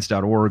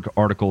Science.org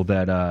article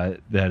that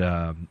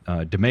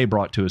DeMay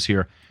brought to us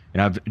here,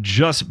 and I've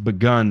just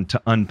begun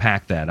to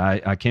unpack that.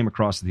 I came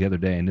across it the other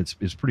day, and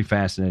it's pretty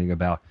fascinating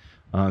about.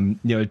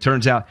 It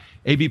turns out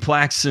AB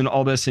plaques and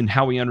all this and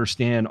how we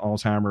understand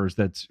Alzheimer's,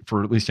 that's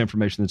for at least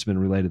information that's been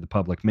relayed to the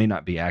public, may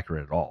not be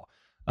accurate at all.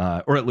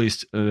 Or at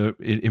least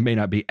it may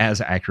not be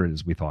as accurate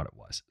as we thought it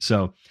was.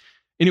 So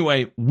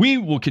anyway, we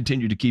will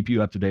continue to keep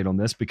you up to date on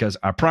this, because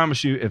I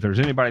promise you, if there's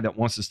anybody that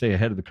wants to stay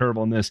ahead of the curve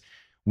on this,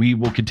 we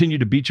will continue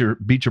to beat your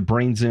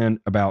brains in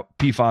about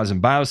PFAS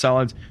and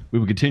biosolids. We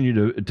will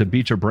continue to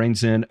beat your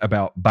brains in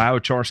about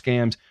biochar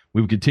scams.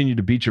 We will continue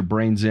to beat your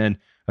brains in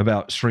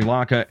about Sri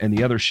Lanka and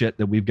the other shit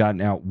that we've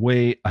gotten out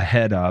way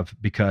ahead of,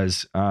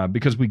 because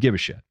we give a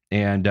shit,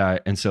 and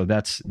so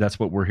that's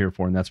what we're here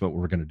for, and that's what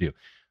we're going to do.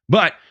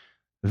 But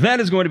that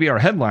is going to be our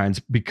headlines,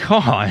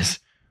 because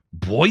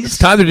boys, it's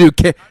time to do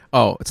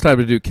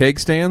keg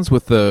stands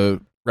with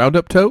the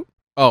Roundup tote.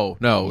 Oh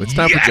no, it's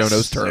time for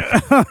Jono's turf.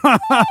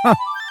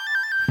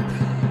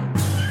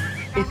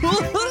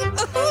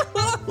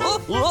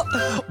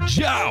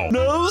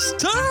 Jono's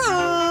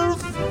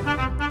turf.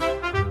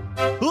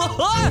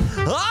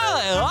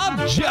 Hi,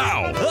 I'm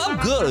Joe. I'm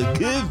gonna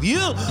give you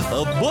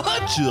a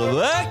bunch of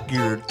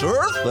accurate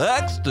turf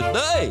facts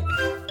today,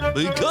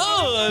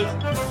 because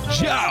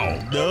Joe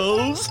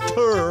knows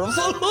turf.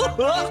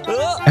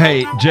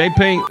 Hey, J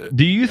Pink,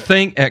 do you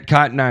think at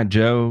Cotton Eye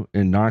Joe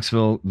in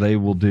Knoxville they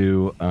will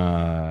do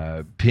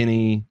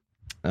penny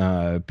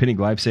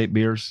glyphosate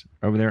beers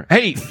over there?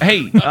 Hey,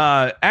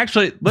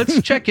 actually,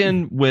 let's check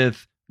in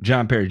with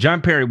John Perry.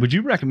 John Perry, would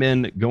you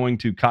recommend going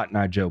to Cotton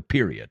Eye Joe,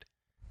 period?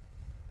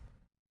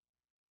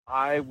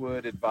 I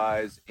would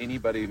advise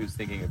anybody who's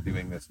thinking of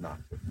doing this not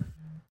to.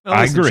 No,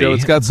 I agree. Joe,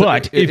 it's got some,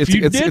 but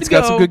it's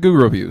got some good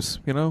Google reviews.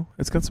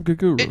 It's got some good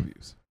Google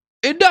reviews.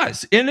 It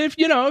does, and if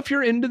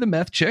you're into the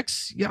meth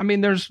chicks, yeah, I mean,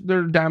 they're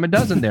a dime a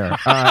dozen there.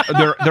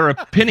 They're a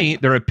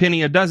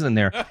penny a dozen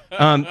there.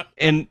 Even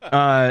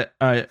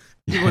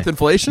with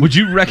inflation, would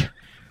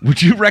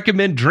you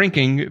recommend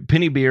drinking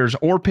penny beers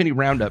or penny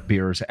Roundup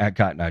beers at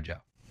Cotton Eye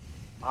Joe?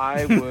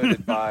 I would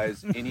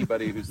advise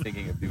anybody who's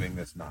thinking of doing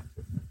this not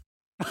to.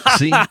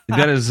 See,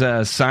 that is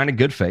a sign of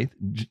good faith.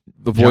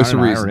 The voice John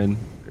of and I reason. are in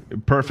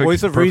perfect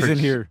Voice of reason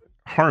here.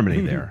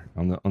 Harmony there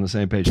on the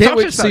same page. Can't Talk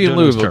wait to us to see you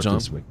about in Jono's Louisville, turf John.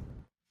 this week.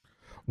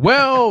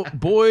 Well,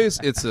 boys,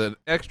 it's an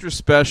extra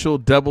special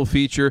double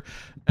feature,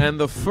 and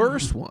the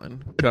first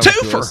one comes to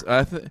twofer.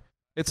 us,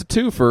 it's a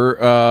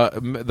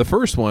twofer. The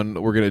first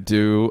one we're gonna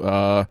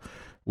do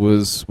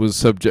was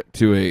subject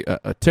to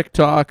a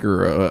TikTok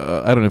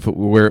or I don't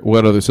know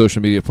what other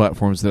social media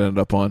platforms that ended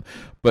up on,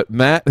 but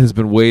Matt has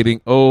been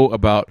waiting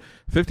about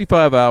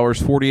 55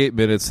 hours, 48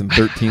 minutes, and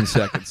 13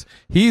 seconds.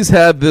 He's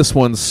had this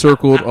one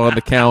circled on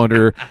the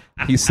calendar.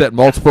 He's set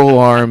multiple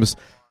alarms.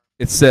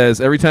 It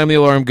says every time the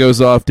alarm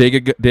goes off,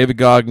 David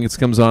Goggins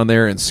comes on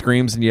there and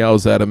screams and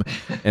yells at him,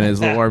 and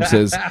his alarm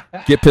says,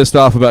 "Get pissed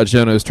off about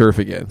Jono's turf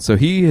again." So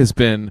he has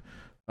been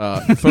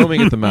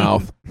foaming at the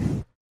mouth.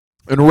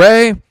 And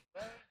Ray,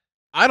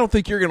 I don't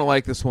think you're going to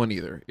like this one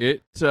either.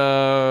 There's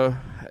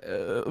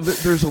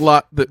a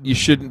lot that you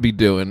shouldn't be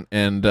doing,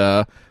 and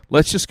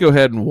let's just go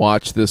ahead and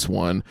watch this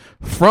one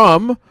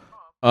from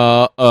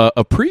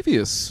a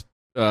previous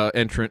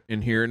entrant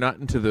in here, not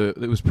into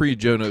it was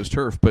pre-Jono's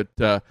turf, but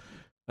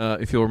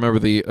if you'll remember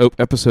the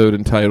episode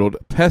entitled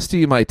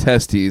 "Pesty My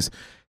Testes,"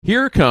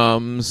 Here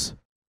comes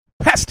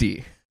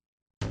Pesty.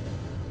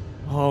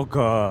 Oh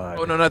God.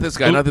 Oh no, not this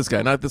guy, Oh. not this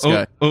guy, not this Oh,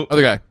 guy. oh.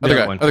 Other guy, other The guy,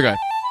 other one. other guy,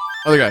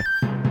 other guy.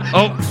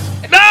 Oh,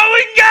 no,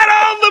 we got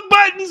all the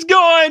buttons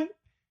going.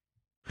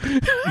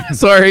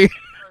 Sorry.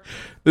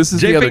 This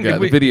is the other J-Ping, guy,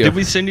 the video. Did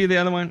we send you the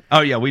other one?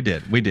 Oh, yeah, we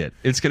did.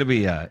 It's going to be,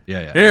 yeah.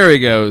 Here he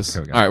goes.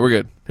 Here we go. All right, we're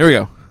good. Here we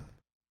go.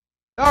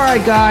 All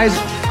right, guys,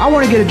 I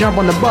want to get a jump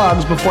on the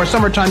bugs before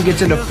summertime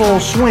gets into full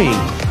swing,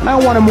 and I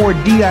want a more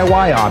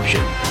DIY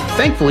option.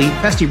 Thankfully,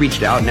 Pesty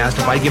reached out and asked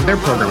if I'd give their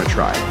program a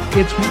try.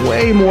 It's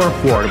way more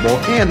affordable,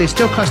 and they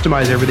still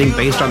customize everything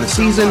based on the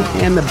season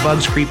and the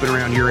bugs creeping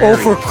around your area. Oh,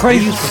 for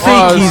Christ's They use sake,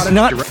 Pause. he's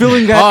not direct-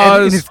 filling that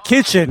Pause. in his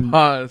kitchen.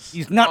 Pause.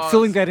 He's not Pause.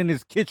 filling that in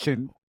his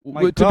kitchen.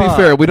 My To be God.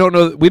 fair, we don't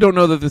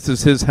know that this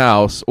is his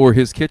house or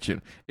his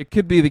kitchen. It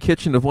could be the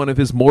kitchen of one of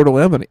his mortal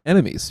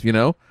enemies. You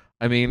know,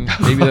 I mean,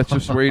 maybe that's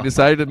just where he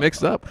decided to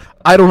mix up.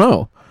 I don't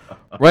know,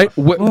 right?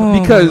 Oh,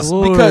 because my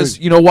Lord. because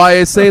you know why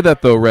I say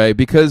that though, Ray?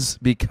 Because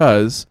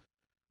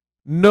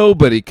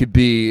nobody could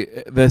be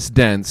this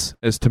dense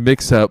as to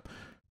mix up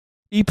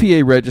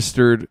EPA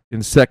registered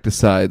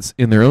insecticides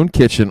in their own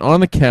kitchen on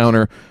the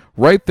counter,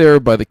 right there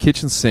by the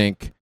kitchen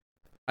sink.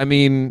 I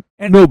mean,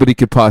 And- nobody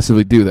could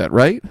possibly do that,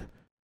 right?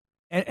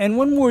 And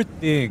one more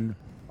thing,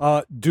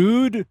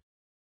 dude,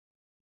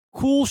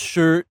 cool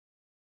shirt,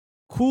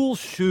 cool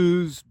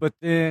shoes, but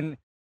then,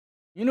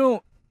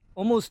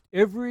 almost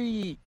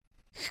every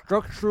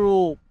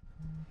structural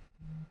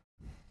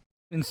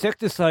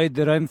insecticide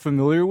that I'm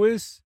familiar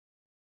with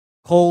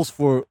calls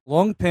for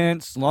long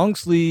pants, long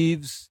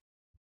sleeves,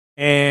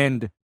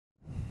 and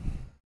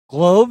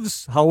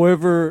gloves.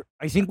 However,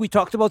 I think we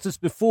talked about this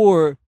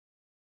before.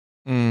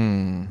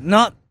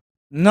 Not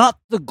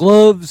the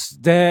gloves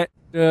that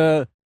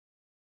the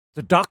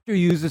doctor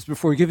uses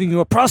before giving you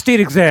a prostate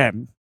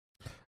exam.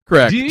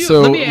 Correct.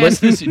 So let me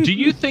ask this. Do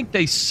you think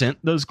they sent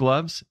those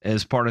gloves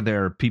as part of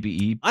their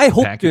PPE I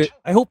hope package?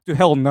 to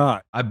hell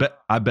not. I bet.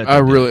 I they did.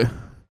 really,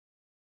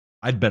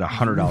 I'd bet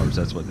 $100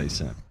 that's what they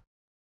sent.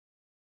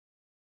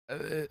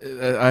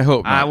 I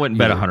hope. I not, wouldn't you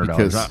bet know, $100.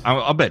 because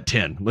I'll bet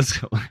 10. Let's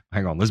go.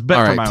 Hang on. Let's bet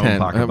All for right, my 10. own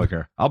pocketbook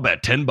here. I'll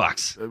bet $10.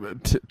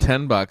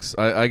 $10.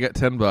 I get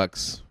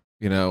 $10.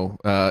 You know,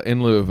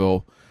 in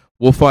Louisville,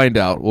 we'll find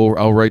out.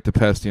 I'll write to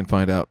Pesty and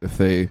find out if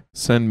they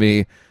send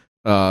me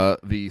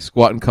the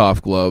squat and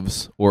cough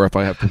gloves or if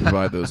I have to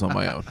provide those on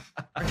my own.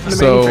 The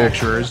So-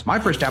 manufacturers, my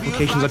first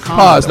application's a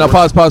combo. Pause. Now,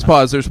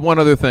 pause. There's one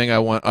other thing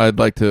I'd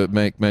like to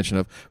make mention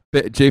of.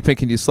 J-Pink,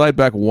 can you slide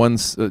back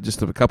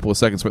just a couple of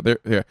seconds right there?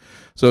 Here.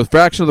 So, a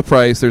fraction of the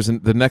price. There's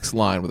the next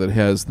line where it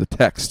has the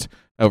text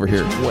over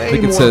here. Way I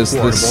think it more says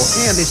affordable,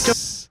 this. and they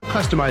still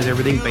customize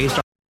everything based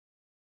on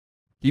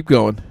Keep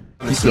going.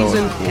 the Keep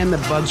season going. and the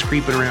bugs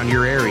creeping around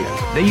your area.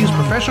 They use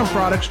professional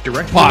products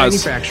direct from the Pause.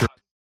 manufacturer.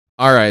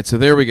 All right, so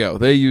there we go.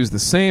 They use the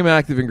same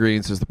active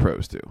ingredients as the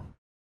pros do.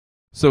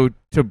 So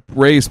to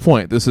Ray's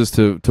point, this is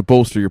to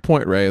bolster your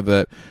point, Ray,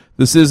 that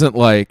this isn't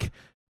like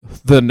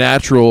the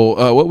natural.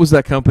 What was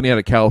that company out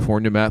of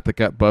California, Matt, that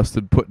got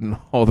busted putting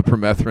all the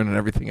permethrin and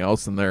everything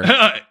else in there?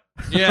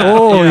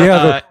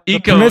 The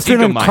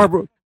permethrin and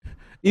Ecomine.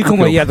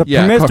 Ecomine, yeah, the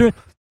yeah, permethrin,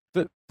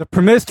 the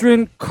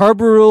permethrin,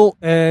 carbaryl,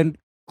 and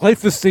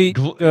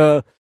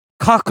glyphosate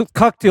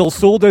cocktail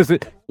sold as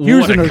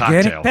here's What an a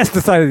organic cocktail.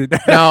 pesticide.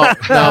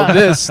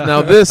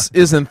 Now this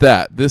isn't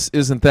that. This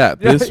isn't that.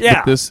 This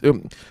Yeah. this.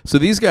 So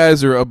these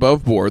guys are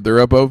above board. They're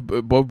above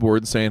board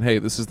and saying, hey,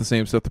 this is the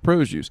same stuff the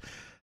pros use.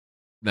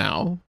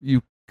 Now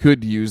you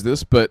could use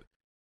this, but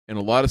in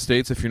a lot of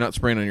states, if you're not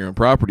spraying on your own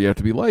property, you have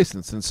to be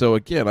licensed. And so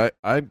again,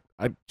 I'd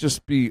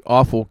just be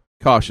awful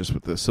cautious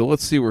with this. So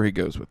let's see where he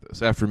goes with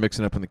this after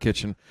mixing up in the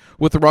kitchen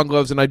with the wrong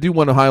gloves. And I do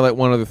want to highlight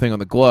one other thing on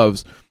the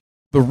gloves.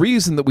 The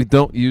reason that we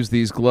don't use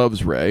these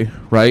gloves, Ray,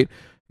 right,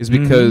 is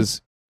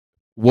because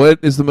what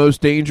is the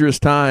most dangerous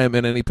time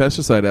in any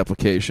pesticide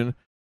application?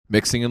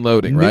 Mixing and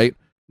loading, right?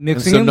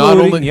 Mixing so and not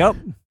loading, only- yep.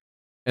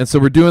 And so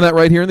we're doing that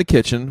right here in the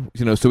kitchen,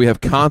 so we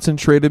have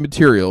concentrated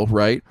material,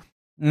 right,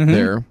 Mhm.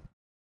 there.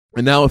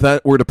 And now if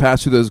that were to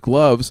pass through those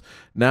gloves,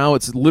 now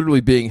it's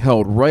literally being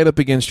held right up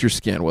against your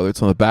skin, whether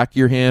it's on the back of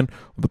your hand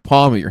or the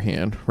palm of your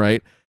hand,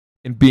 right,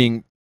 and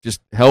being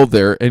just held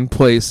there in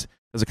place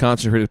as a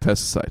concentrated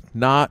pesticide.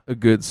 Not a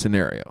good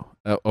scenario.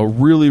 A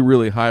really,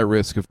 really high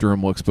risk of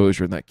dermal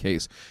exposure in that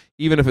case.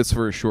 Even if it's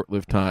for a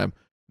short-lived time,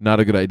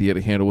 not a good idea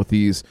to handle with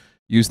these.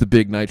 Use the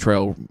big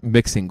nitrile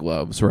mixing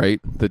gloves,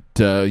 right, that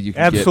you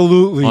can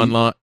Absolutely.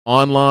 get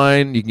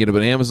online. You can get them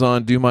at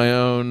Amazon, Do My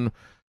Own,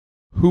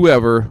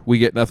 whoever. We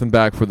get nothing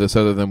back for this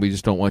other than we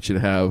just don't want you to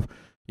have,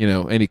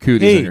 any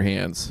cooties Hey. in your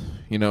hands.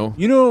 You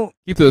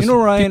Keep those,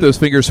 know, Ryan, keep those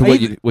fingers for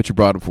I what you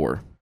brought them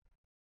for.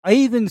 I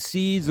even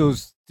see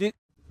those thick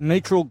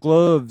nitrile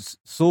gloves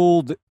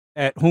sold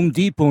at Home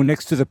Depot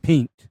next to the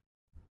paint.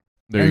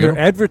 There and you they're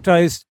go.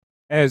 advertised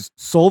as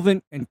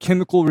solvent and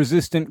chemical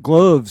resistant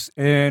gloves,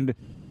 and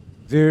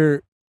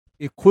they're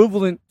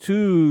equivalent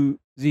to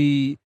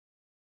the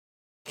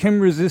chem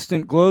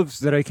resistant gloves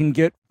that I can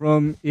get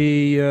from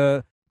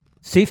a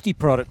safety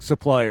product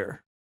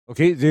supplier.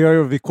 Okay, they are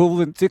of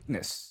equivalent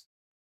thickness.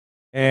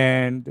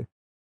 And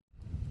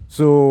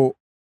so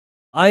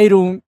I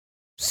don't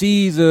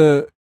see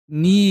the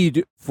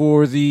need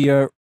for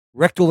the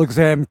rectal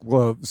exam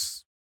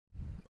gloves.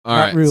 All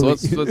Not right, really.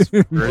 so let's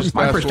My fast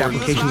first forward.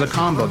 application is a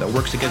combo that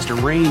works against a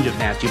range of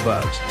nasty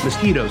bugs.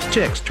 Mosquitoes,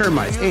 ticks,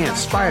 termites,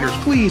 ants, spiders,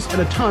 fleas,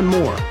 and a ton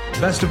more.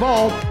 Best of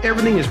all,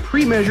 everything is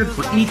pre-measured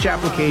for each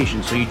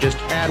application, so you just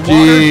add water,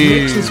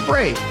 mix, and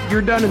spray.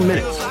 You're done in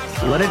minutes.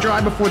 Let it dry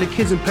before the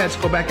kids and pets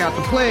go back out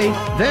to play.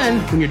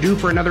 Then, when you're due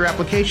for another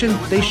application,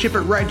 they ship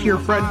it right to your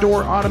front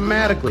door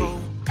automatically.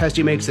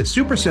 Pesty makes it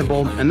super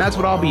simple, and that's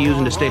what I'll be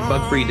using to stay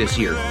bug-free this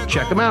year.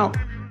 Check them out.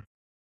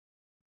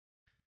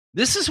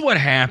 This is what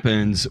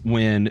happens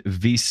when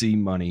VC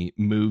money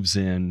moves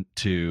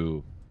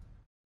into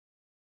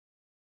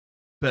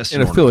best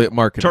In and affiliate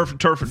marketing.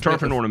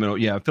 turf and ornamental.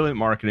 Yeah, affiliate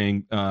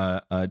marketing,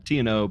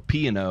 T&O,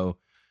 P&O.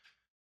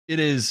 It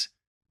is,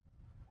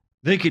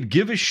 they could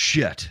give a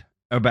shit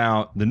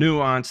about the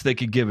nuance. They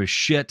could give a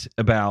shit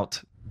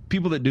about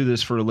people that do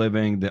this for a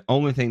living. The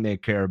only thing they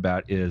care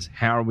about is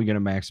how are we going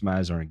to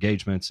maximize our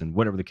engagements and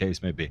whatever the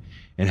case may be.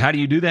 And how do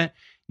you do that?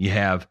 You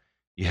have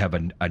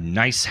a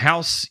nice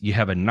house, you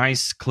have a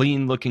nice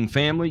clean looking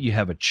family, you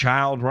have a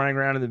child running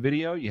around in the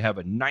video, you have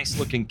a nice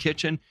looking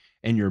kitchen,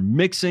 and you're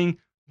mixing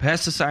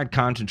pesticide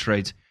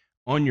concentrates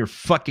on your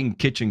fucking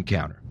kitchen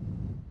counter.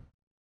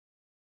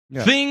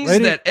 Yeah. Things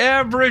that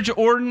average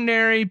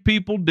ordinary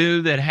people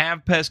do that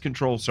have pest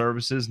control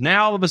services.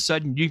 Now all of a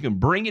sudden you can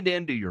bring it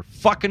into your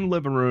fucking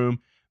living room,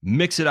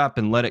 mix it up,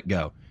 and let it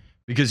go.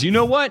 Because you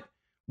know what?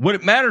 What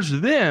it matters to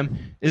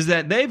them is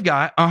that they've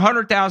got a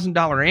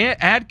 $100,000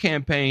 ad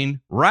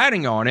campaign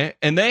riding on it,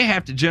 and they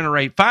have to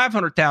generate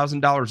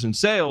 $500,000 in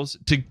sales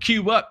to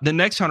queue up the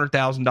next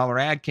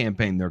 $100,000 ad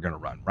campaign they're going to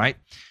run, right?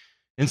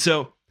 And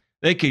so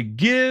they could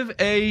give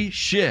a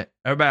shit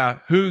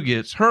about who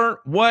gets hurt,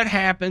 what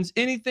happens,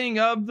 anything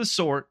of the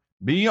sort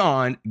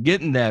beyond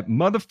getting that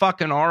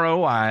motherfucking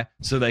ROI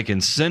so they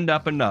can send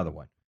up another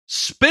one.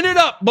 Spin it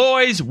up,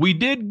 boys. We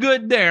did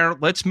good there.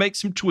 Let's make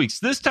some tweaks.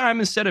 This time,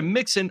 instead of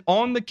mixing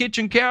on the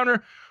kitchen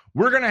counter,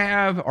 we're going to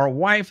have our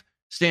wife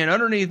stand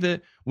underneath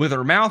it with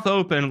her mouth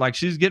open like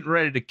she's getting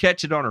ready to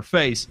catch it on her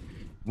face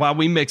while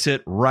we mix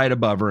it right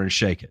above her and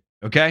shake it.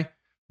 Okay?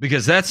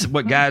 Because that's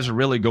what guys are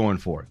really going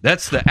for.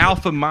 That's the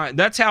alpha mind.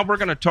 That's how we're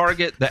going to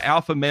target the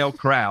alpha male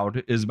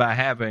crowd, is by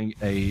having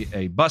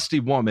a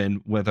busty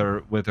woman with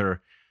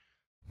her.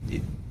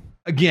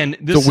 Again,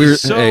 this It's a weird,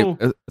 is so...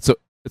 hey,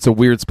 it's a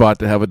weird spot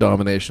to have a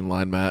domination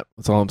line, Matt.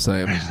 That's all I'm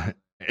saying.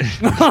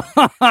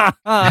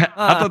 I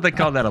thought they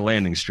called that a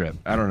landing strip.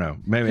 I don't know.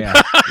 Maybe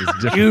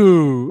it's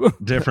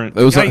different. Different.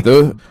 Those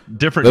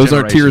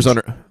aren't tears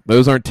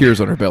generations.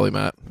 on her belly,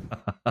 Matt.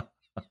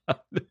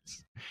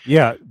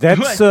 Yeah,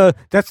 that's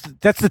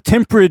the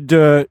tempered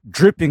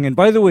dripping. And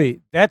by the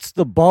way, that's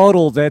the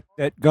bottle that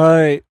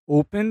guy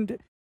opened.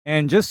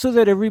 And just so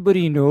that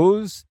everybody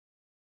knows,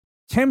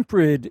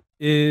 tempered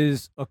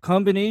is a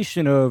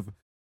combination of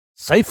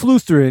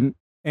cyfluthrine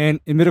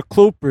and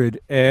imidacloprid.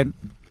 And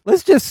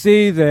let's just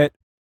say that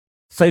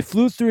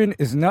cyfluthrine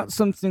is not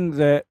something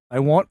that I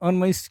want on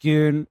my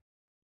skin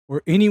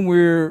or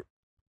anywhere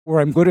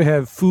where I'm going to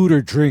have food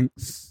or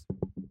drinks.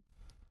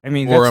 I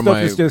mean, that stuff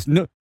is just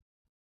no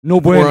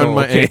bueno. Or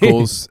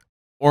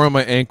on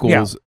my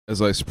ankles, Yeah.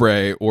 as I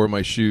spray, or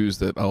my shoes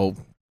that I'll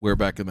wear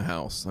back in the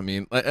house. I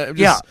mean,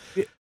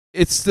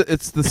 it's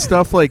the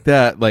stuff like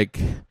that. Like,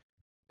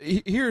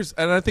 here's,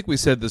 and I think we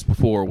said this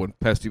before when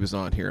Pesty was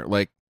on here.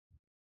 Like,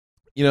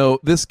 you know,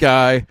 this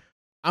guy,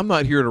 I'm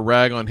not here to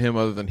rag on him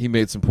other than he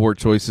made some poor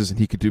choices and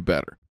he could do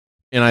better.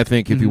 And I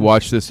think if he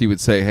watched this, he would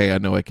say, "Hey, I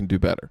know I can do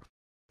better."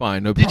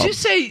 Fine, no problem. Did you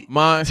say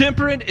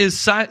temperate is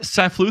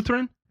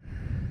cyfluthrine?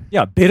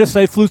 Yeah,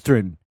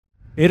 beta-cyfluthrine.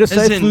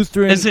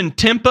 Beta-cyfluthrine. As in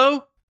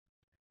tempo?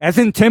 As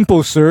in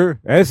tempo, sir.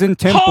 As in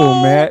tempo,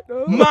 Oh, Matt.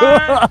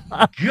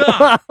 my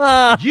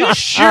God. You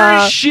sure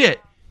as shit.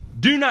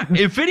 Do not,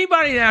 if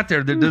anybody out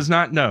there that does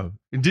not know,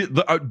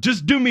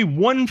 just do me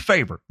one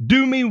favor.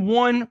 Do me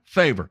one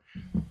favor.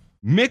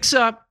 Mix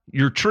up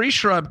your tree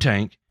shrub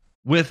tank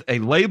with a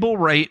label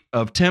rate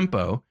of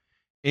tempo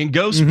and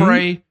go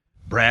spray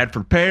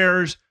Bradford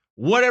pears,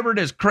 whatever it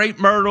is, crepe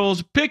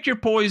myrtles, pick your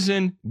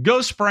poison,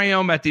 go spray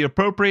them at the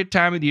appropriate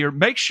time of the year.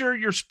 Make sure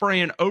you're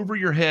spraying over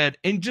your head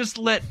and just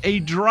let a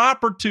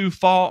drop or two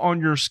fall on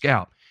your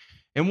scalp.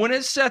 And when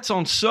it sets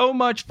on so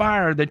much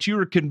fire that you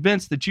are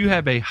convinced that you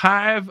have a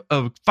hive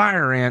of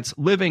fire ants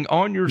living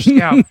on your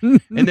scalp, and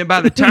then by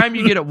the time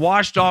you get it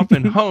washed off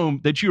and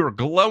home, that you are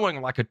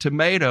glowing like a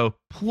tomato,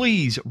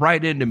 please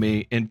write into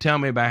me and tell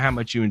me about how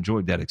much you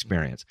enjoyed that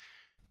experience.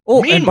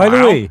 Oh, and by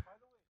the way,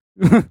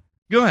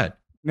 go ahead,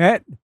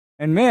 Matt,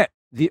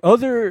 the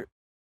other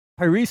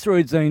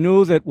pyrethroids I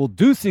know that will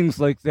do things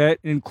like that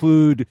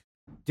include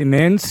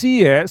Demand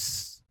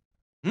CS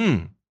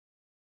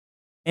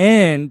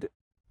and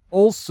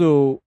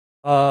also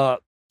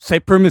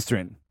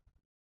cypermethrin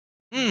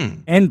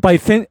and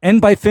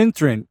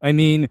bifenthrin. I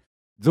mean,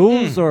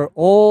 those are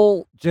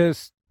all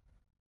just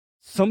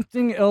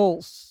something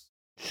else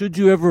should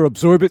you ever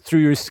absorb it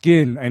through your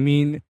skin. I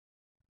mean,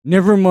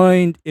 Never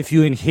mind if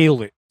you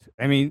inhale it.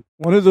 I mean,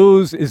 one of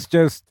those is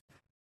just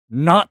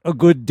not a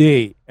good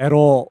day at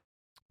all.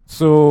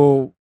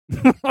 So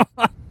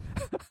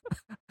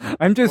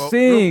I'm just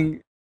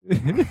saying.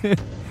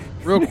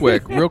 Real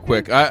quick,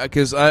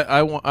 because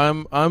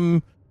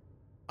I'm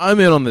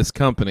in on this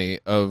company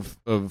of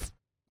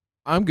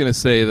I'm going to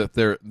say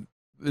that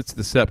it's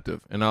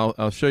deceptive, and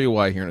I'll show you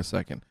why here in a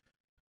second.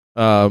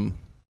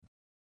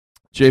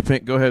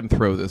 J-Pink, go ahead and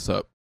throw this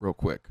up real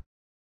quick,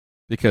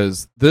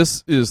 because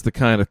this is the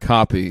kind of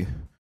copy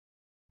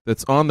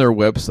that's on their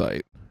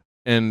website,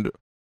 and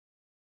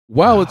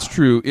while it's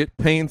true, it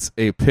paints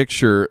a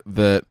picture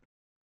that,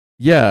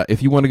 yeah,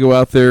 if you want to go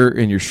out there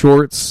in your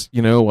shorts,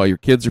 while your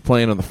kids are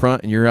playing on the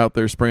front and you're out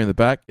there spraying the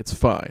back, it's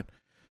fine.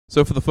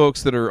 So for the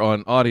folks that are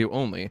on audio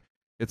only,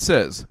 it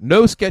says,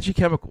 no sketchy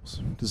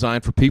chemicals,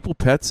 designed for people,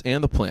 pets,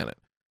 and the planet.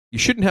 You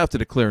shouldn't have to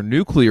declare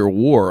nuclear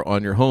war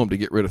on your home to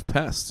get rid of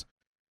pests.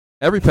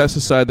 Every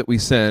pesticide that we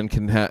send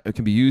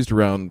can be used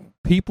around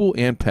people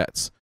and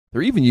pets.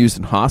 They're even used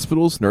in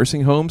hospitals,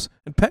 nursing homes,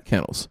 and pet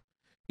kennels.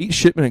 Each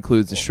shipment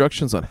includes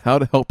instructions on how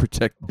to help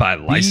protect by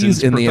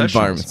licensed bees in the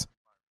professionals.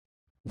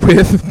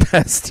 environment. With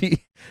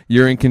Pesty,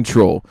 you're in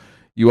control.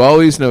 You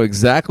always know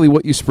exactly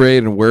what you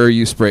sprayed and where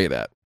you sprayed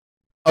at.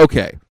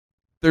 Okay,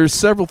 there's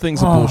several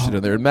things of bullshit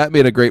in there, and Matt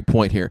made a great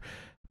point here.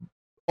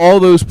 All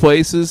those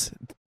places,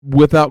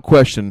 without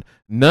question,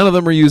 none of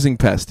them are using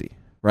Pesty,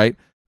 right?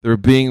 They're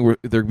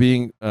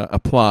being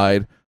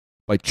applied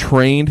by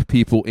trained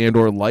people and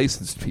or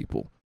licensed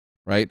people,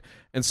 right?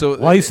 And so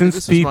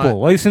licensed people,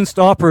 licensed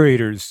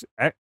operators.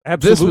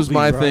 Absolutely, this was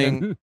my Ryan.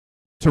 thing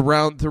to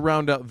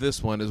round out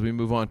this one as we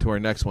move on to our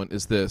next one.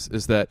 Is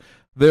that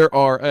there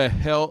are a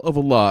hell of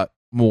a lot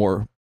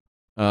more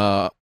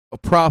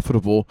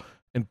profitable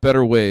and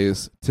better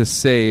ways to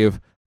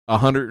save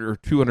 $100 or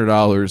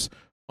 $200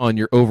 on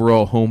your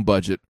overall home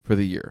budget for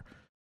the year.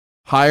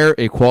 Hire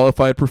a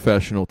qualified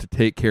professional to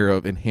take care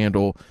of and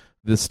handle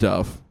this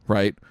stuff,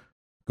 right?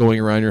 Going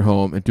around your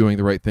home and doing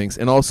the right things,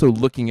 and also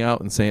looking out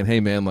and saying, hey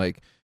man,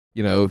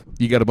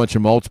 you got a bunch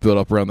of mulch built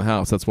up around the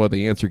house, that's why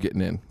the ants are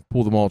getting in,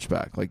 pull the mulch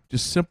back.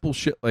 Just simple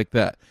shit like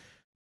that.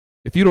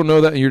 If you don't know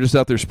that and you're just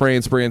out there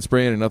spraying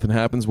and nothing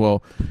happens,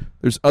 well,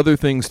 there's other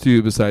things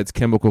too besides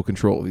chemical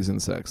control of these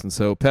insects. And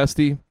so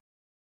Pesty,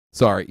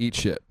 sorry, eat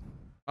shit.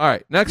 All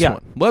right, next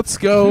one. Let's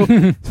go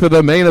to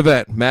the main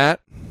event. Matt,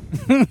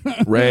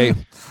 Ray,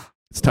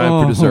 it's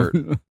time for dessert.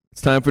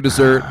 It's time for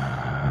dessert.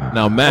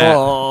 Now,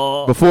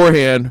 Matt,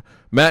 beforehand,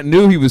 Matt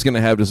knew he was going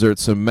to have dessert,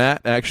 so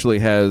Matt actually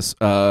has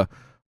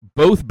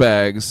both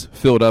bags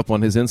filled up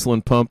on his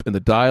insulin pump, and the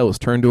dial is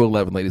turned to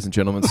 11, ladies and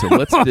gentlemen. So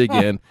let's dig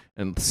in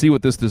and see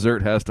what this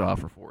dessert has to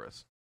offer for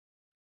us.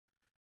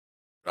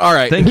 All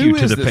right. Thank you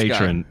to the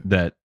patron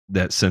that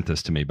sent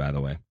this to me, by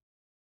the way.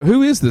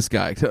 Who is this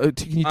guy? Can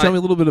you tell me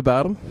a little bit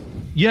about him?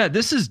 Yeah,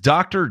 this is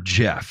Dr.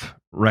 Jeff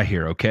right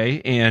here,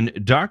 okay?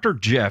 And Dr.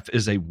 Jeff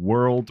is a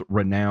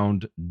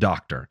world-renowned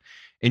doctor.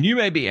 And you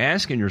may be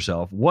asking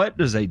yourself, what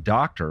does a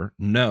doctor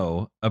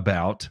know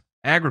about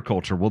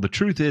agriculture? Well, the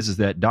truth is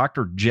that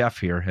Dr. Jeff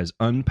here has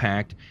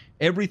unpacked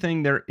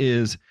everything there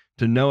is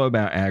to know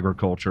about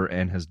agriculture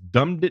and has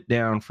dumbed it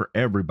down for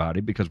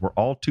everybody because we're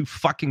all too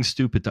fucking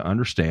stupid to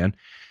understand.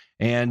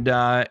 And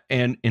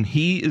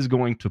he is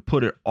going to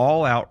put it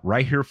all out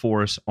right here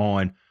for us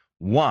on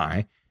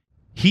why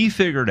he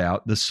figured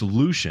out the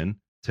solution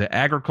to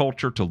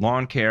agriculture, to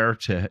lawn care,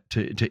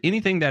 to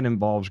anything that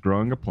involves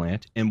growing a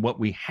plant. And what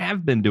we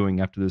have been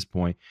doing up to this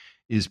point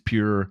is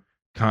pure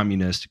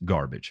communist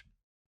garbage.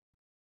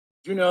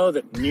 Do you know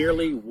that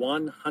nearly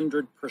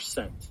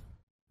 100%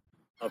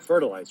 of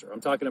fertilizer, I'm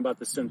talking about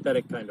the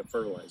synthetic kind of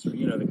fertilizer, the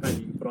kind that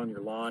you can put on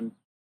your lawn,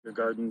 your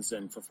gardens,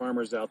 and for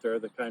farmers out there,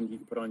 the kind you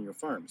can put on your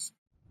farms.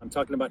 I'm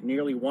talking about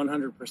nearly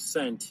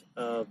 100%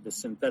 of the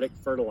synthetic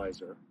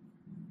fertilizer,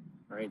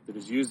 right, that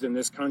is used in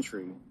this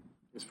country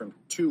is from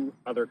 2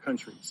 other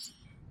countries.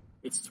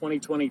 It's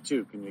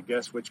 2022. Can you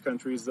guess which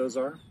countries those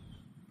are?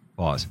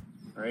 Pause.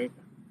 All right.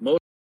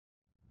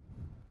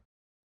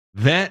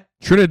 That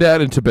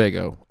Trinidad and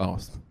Tobago. Oh,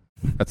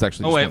 that's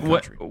actually just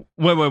one country.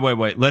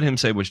 Wait. Let him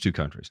say which 2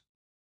 countries.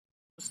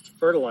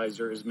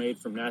 Fertilizer is made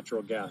from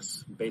natural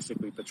gas,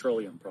 basically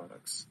petroleum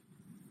products.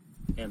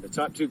 And the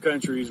top 2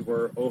 countries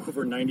where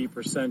over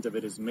 90% of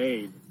it is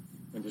made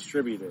and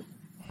distributed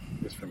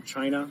is from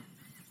China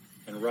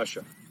and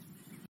Russia.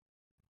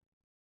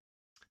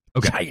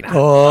 Okay.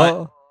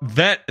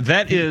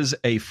 That is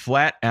a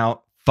flat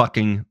out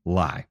fucking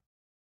lie.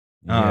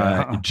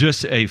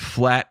 Just a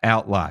flat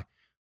out lie.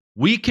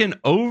 We can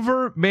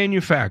over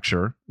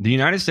manufacture. The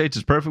United States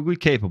is perfectly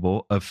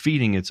capable of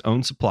feeding its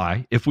own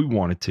supply if we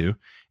wanted to.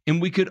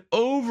 And we could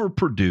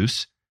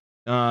overproduce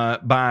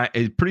by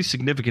a pretty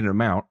significant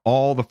amount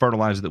all the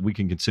fertilizer that we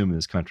can consume in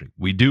this country.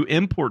 We do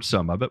import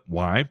some of it.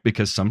 Why?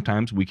 Because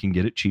sometimes we can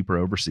get it cheaper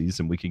overseas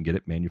and we can get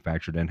it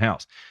manufactured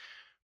in-house.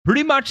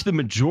 Pretty much the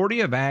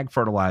majority of ag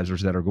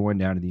fertilizers that are going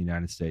down to the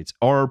United States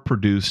are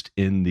produced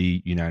in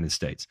the United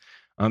States.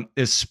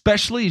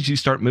 especially as you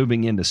start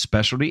moving into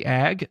specialty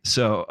ag,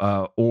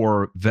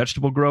 or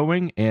vegetable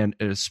growing, and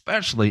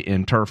especially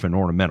in turf and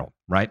ornamental,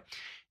 right?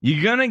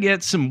 You're going to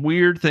get some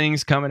weird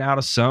things coming out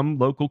of some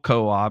local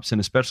co-ops, and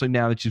especially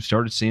now that you've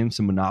started seeing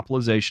some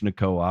monopolization of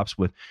co-ops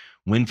with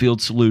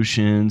Winfield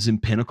Solutions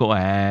and Pinnacle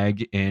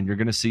Ag, and you're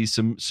going to see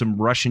some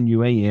Russian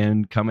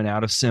UAN coming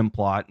out of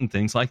Simplot and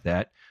things like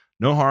that.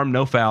 No harm,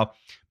 no foul.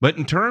 But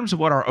in terms of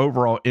what our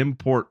overall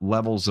import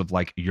levels of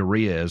like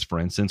urea is, for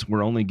instance,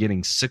 we're only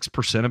getting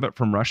 6% of it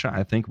from Russia.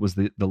 I think was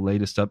the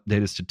latest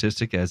updated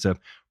statistic as of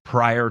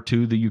prior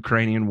to the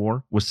Ukrainian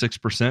war was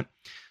 6%.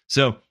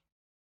 So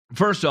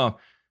first off,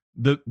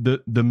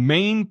 the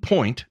main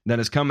point that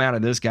has come out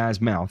of this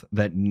guy's mouth,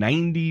 that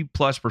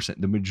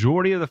 90+%, the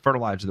majority of the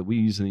fertilizer that we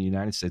use in the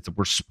United States, that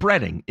we're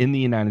spreading in the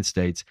United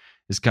States,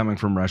 is coming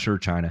from Russia or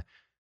China,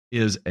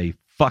 is a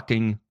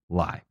fucking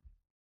lie.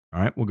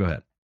 All right, we'll go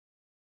ahead.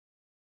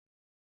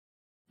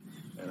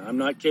 And I'm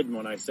not kidding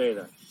when I say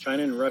that.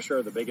 China and Russia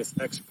are the biggest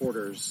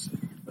exporters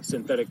of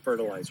synthetic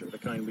fertilizer, the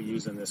kind we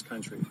use in this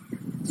country.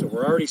 So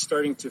we're already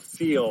starting to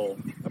feel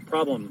a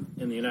problem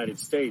in the United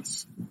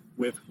States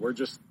we're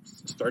just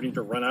starting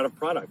to run out of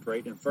product,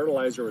 right? And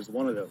fertilizer is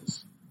one of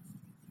those.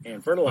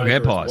 And fertilizer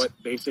is what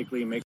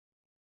basically makes...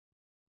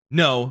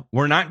 No,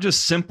 we're not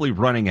just simply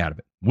running out of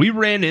it. We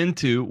ran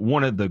into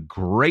one of the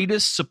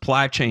greatest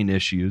supply chain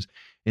issues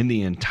in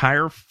the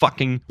entire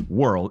fucking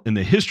world, in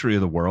the history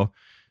of the world,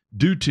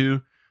 due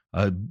to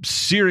a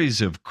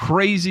series of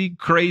crazy,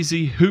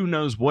 who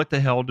knows what the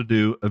hell to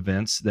do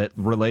events that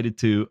related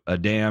to a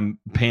damn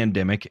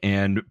pandemic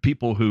and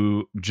people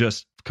who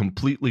just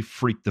completely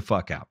freaked the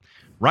fuck out.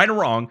 Right or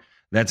wrong,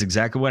 that's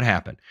exactly what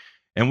happened.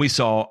 And we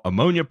saw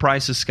ammonia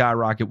prices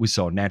skyrocket. We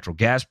saw natural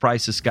gas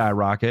prices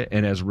skyrocket.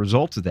 And as a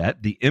result of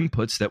that, the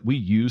inputs that we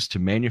use to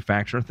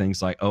manufacture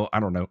things like,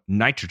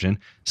 nitrogen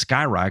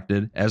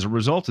skyrocketed as a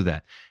result of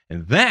that.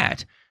 And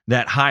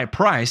that high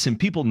price and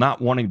people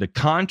not wanting to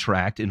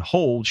contract and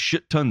hold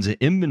shit tons of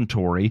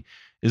inventory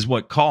is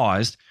what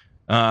caused.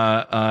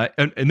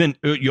 And then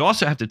you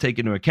also have to take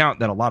into account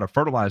that a lot of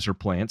fertilizer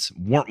plants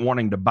weren't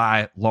wanting to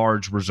buy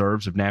large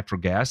reserves of natural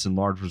gas and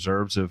large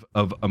reserves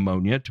of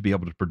ammonia to be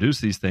able to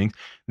produce these things.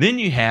 Then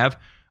you have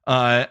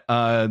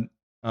a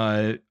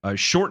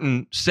short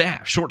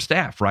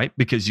staff, right?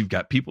 Because you've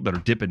got people that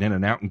are dipping in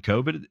and out with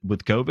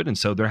COVID, and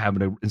so they're having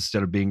to,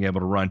 instead of being able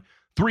to run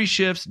 3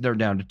 shifts, they're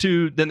down to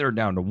 2, then they're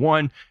down to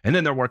 1, and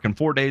then they're working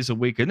 4 days a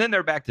week, and then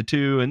they're back to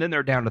 2, and then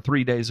they're down to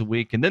 3 days a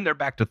week, and then they're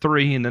back to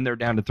 3, and then they're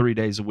down to 3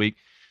 days a week.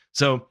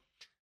 So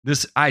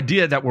this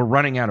idea that we're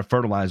running out of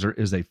fertilizer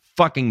is a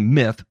fucking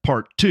myth,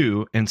 part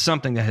 2, and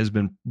something that has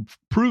been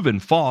proven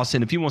false.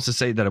 And if he wants to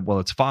say that, well,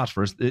 it's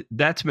phosphorus,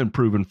 that's been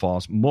proven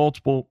false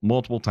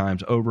multiple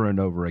times over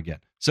and over again.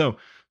 So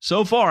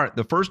far,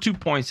 the first 2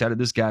 points out of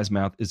this guy's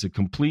mouth is a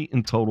complete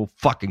and total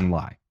fucking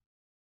lie.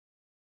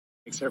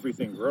 Makes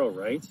everything grow,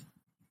 right?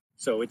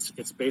 So it's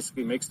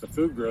basically makes the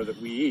food grow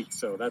that we eat.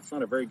 So that's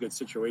not a very good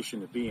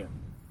situation to be in.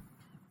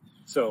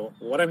 So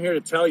what I'm here to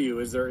tell you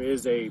is there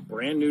is a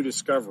brand new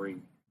discovery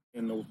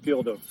in the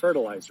field of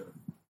fertilizer.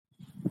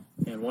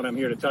 And what I'm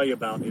here to tell you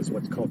about is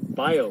what's called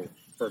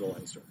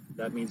biofertilizer.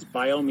 That means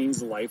bio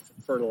means life,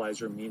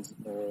 fertilizer means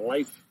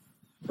life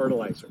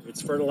fertilizer.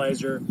 It's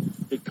fertilizer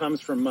that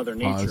comes from Mother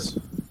Nature. Pause.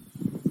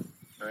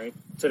 All right.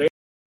 Today.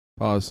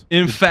 Pause.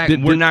 In fact,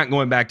 we're not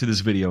going back to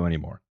this video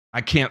anymore. I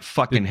can't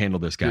fucking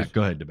handle this guy.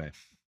 Go ahead, Debate.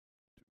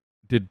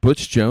 Did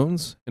Butch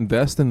Jones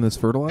invest in this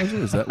fertilizer?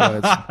 Is that why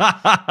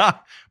it's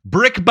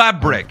brick by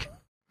brick?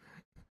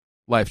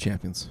 Life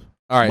champions.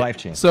 All right. Life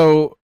champions.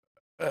 So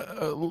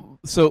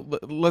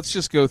let's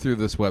just go through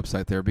this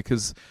website there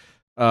because,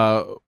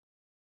 Matt,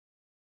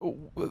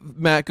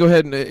 go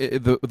ahead and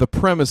the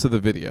premise of the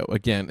video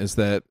again is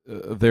that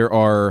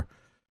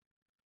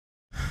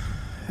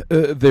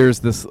there's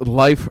this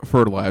life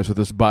fertilizer,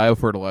 this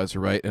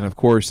biofertilizer, right? And of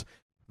course,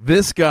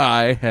 this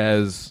guy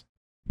has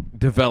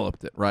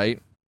developed it,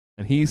 right?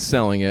 And he's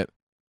selling it.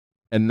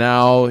 And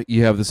now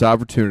you have this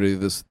opportunity,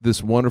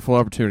 this wonderful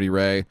opportunity,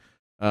 Ray,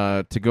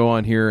 to go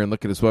on here and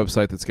look at his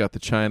website that's got the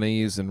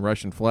Chinese and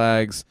Russian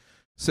flags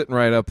sitting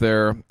right up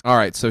there. All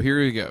right, so here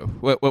you go.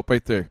 What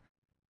right there?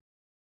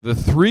 The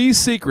 3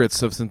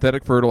 secrets of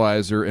synthetic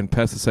fertilizer and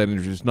pesticide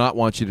industry does not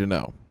want you to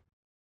know.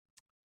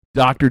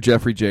 Dr.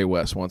 Jeffrey J.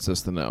 West wants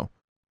us to know.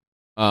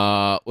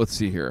 Let's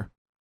see here.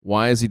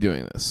 Why is he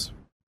doing this?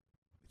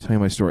 Tell you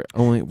my story.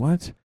 Only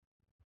what?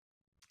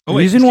 Oh,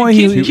 wait, reason why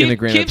keep he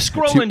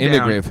scrolling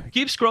down.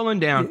 Keep scrolling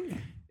down.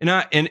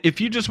 And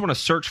if you just want to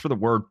search for the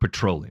word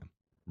petroleum,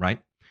 right?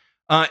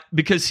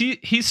 Because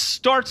he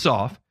starts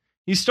off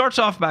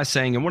by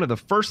saying, and one of the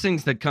first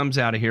things that comes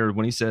out of here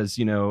when he says,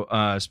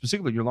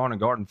 specifically your lawn and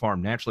garden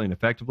farm naturally and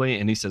effectively,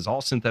 and he says all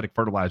synthetic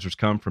fertilizers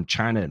come from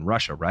China and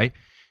Russia, right?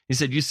 He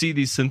said, you see,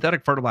 these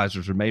synthetic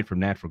fertilizers are made from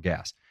natural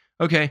gas.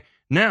 Okay,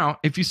 now,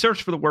 if you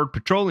search for the word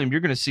petroleum,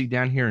 you're going to see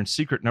down here in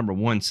secret number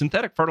 1,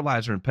 synthetic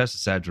fertilizer and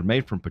pesticides are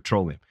made from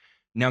petroleum.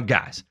 Now,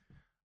 guys,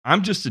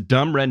 I'm just a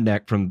dumb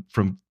redneck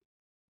from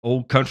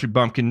old country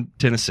bumpkin,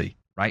 Tennessee,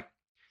 right?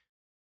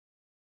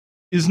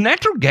 Is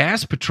natural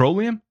gas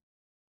petroleum?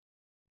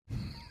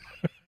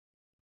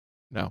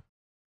 No,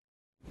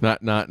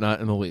 not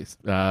in the least.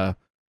 I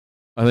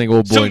think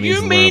old boy. So needs you to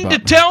learn mean to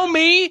about- tell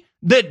me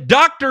that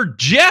Dr.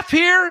 Jeff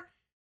here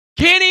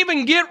can't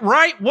even get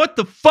right what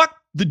the fuck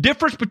the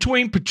difference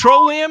between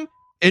petroleum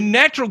and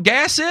natural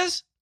gas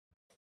is?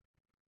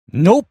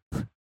 Nope.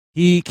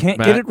 He can't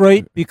Matt? get it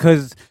right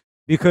because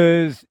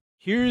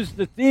here's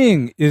the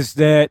thing is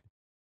that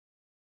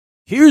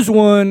here's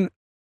one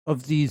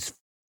of these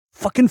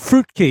fucking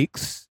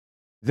fruitcakes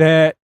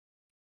that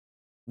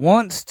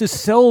wants to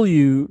sell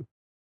you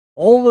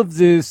all of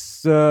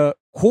this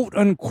quote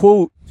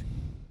unquote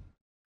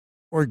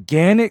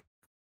organic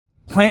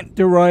plant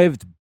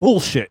derived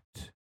bullshit.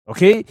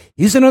 Okay?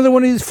 He's another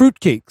one of these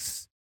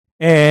fruitcakes.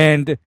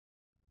 And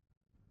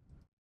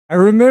I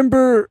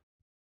remember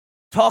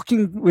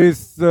talking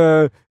with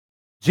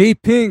Jay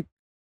Pink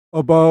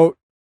about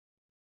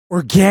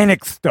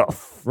organic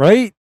stuff,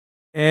 right?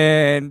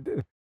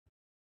 And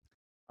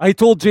I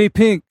told Jay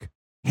Pink,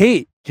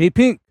 hey, Jay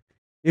Pink,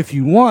 if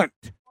you want,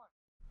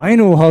 I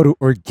know how to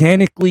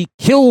organically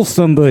kill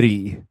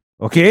somebody.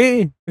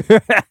 Okay?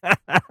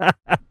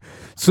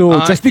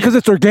 So just because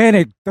it's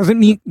organic doesn't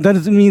mean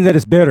that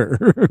it's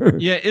better.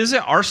 Yeah, is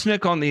it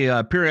arsenic on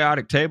the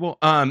periodic table?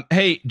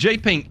 Hey, J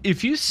Pink,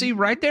 if you see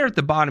right there at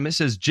the bottom, it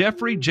says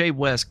Jeffrey J.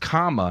 West,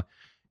 comma,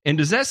 and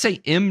does that say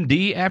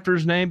MD after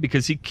his name?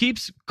 Because he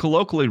keeps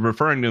colloquially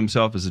referring to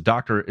himself as a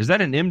doctor. Is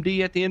that an MD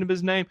at the end of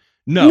his name?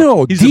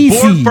 No, he's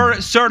DC. a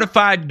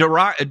board-certified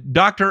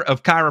doctor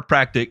of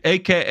chiropractic,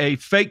 a.k.a.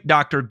 fake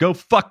doctor. Go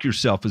fuck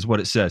yourself is what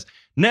it says.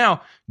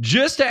 Now,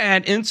 just to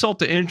add insult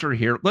to injury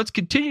here, let's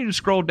continue to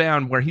scroll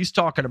down where he's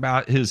talking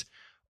about his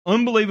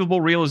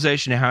unbelievable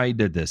realization of how he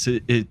did this.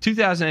 In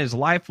 2008, his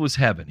life was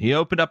heaven. He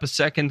opened up a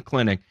second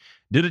clinic,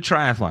 did a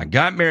triathlon,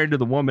 got married to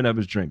the woman of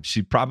his dreams.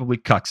 She probably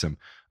cucks him.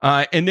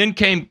 And then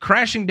came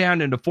crashing down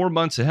into 4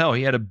 months of hell.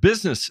 He had a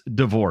business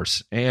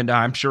divorce, and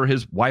I'm sure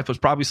his wife was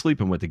probably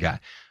sleeping with the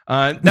guy.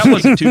 That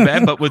wasn't too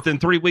bad, but within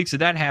 3 weeks of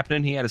that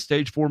happening, he had a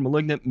stage 4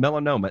 malignant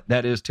melanoma.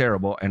 That is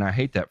terrible, and I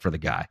hate that for the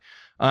guy.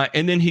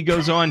 And then he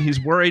goes on, he's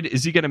worried,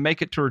 is he going to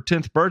make it to her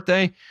 10th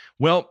birthday?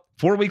 Well,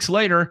 4 weeks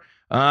later,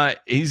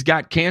 he's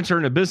got cancer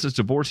and a business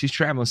divorce. He's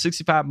traveling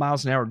 65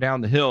 miles an hour down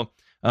the hill,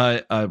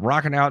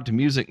 rocking out to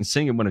music and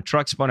singing when a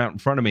truck spun out in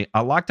front of me. I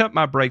locked up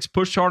my brakes,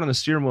 pushed hard on the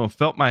steering wheel,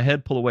 felt my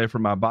head pull away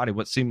from my body,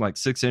 what seemed like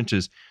 6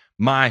 inches.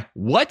 My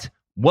what?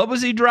 What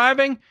was he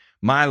driving?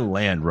 My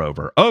Land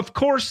Rover. Of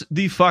course,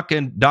 the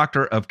fucking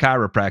doctor of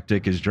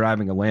chiropractic is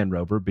driving a Land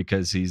Rover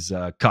because he's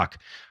cuck.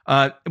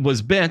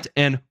 Was bent.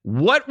 And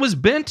what was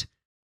bent?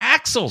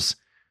 Axles.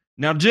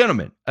 Now,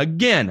 gentlemen,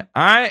 again,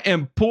 I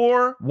am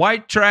poor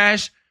white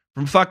trash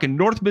from fucking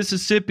North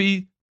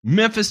Mississippi,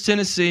 Memphis,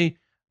 Tennessee.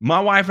 My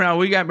wife and I,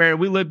 we got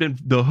married. We lived in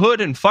the hood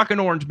in fucking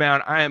Orange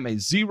Mound. I am a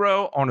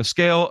 0 on a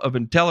scale of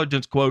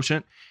intelligence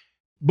quotient.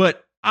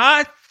 But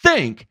I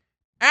think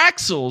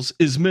Axils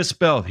is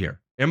misspelled here.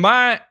 Am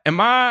I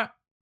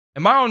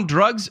on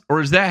drugs,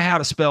 or is that how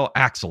to spell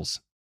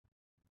Axils?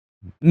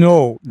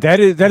 No,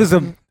 that is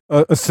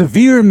a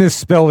severe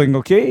misspelling,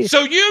 okay?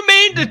 So you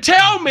mean to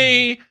tell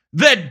me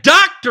that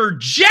Dr.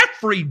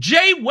 Jeffrey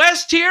J.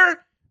 West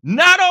here,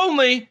 not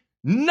only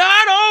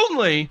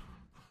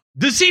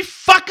does he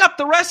fuck up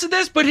the rest of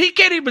this, but he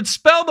can't even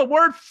spell the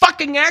word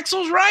fucking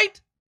axles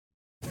right?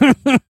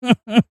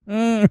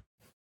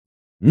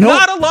 Nope.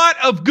 Not a lot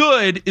of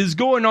good is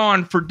going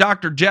on for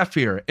Dr. Jeff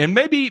here. And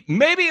maybe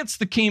it's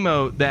the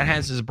chemo that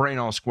has his brain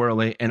all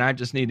squirrely, and I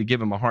just need to give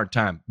him a hard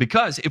time.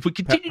 Because if we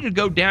continue to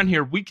go down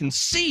here, we can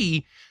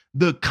see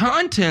the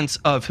contents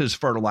of his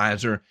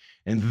fertilizer,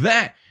 and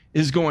that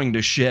is going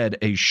to shed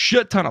a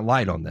shit ton of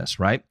light on this,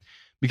 right?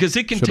 Because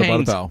it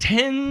contains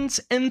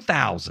tens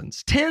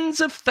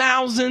of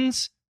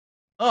thousands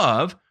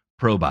of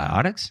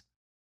probiotics,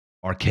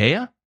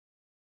 archaea,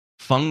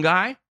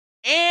 fungi,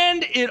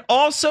 and it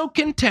also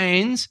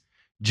contains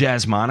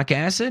jasmonic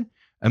acid,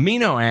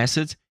 amino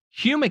acids,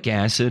 humic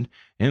acid,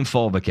 and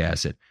fulvic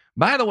acid.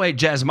 By the way,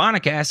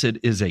 jasmonic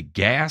acid is a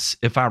gas,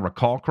 if I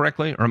recall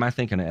correctly, or am I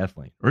thinking of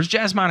ethylene? Or is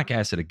jasmonic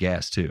acid a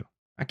gas too?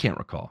 I can't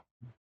recall.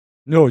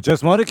 No,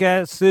 jasmonic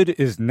acid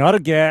is not a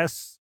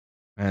gas.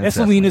 And it's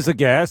Ethylene is a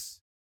gas.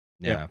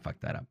 Yeah, I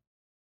fucked that up.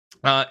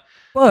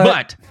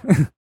 But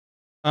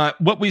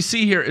what we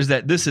see here is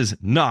that this is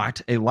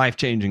not a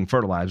life-changing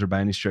fertilizer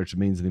by any stretch of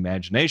means of the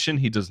imagination.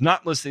 He does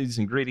not list these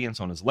ingredients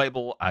on his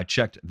label. I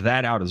checked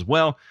that out as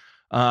well.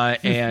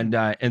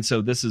 And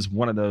so this is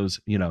one of those,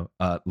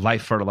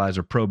 life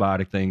fertilizer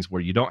probiotic things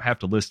where you don't have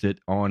to list it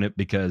on it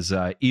because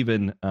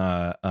even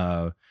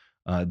the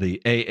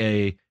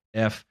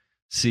AAFCO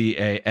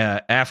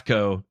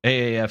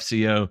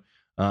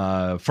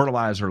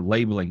fertilizer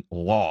labeling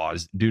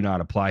laws do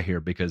not apply here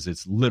because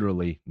it's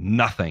literally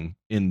nothing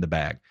in the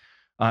bag.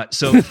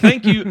 So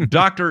thank you,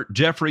 Dr.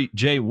 Jeffrey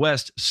J.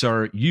 West,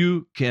 sir.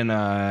 You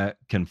can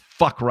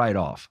fuck right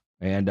off.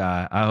 And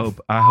I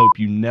hope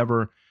you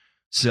never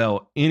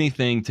sell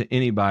anything to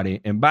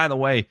anybody. And by the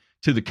way,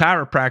 to the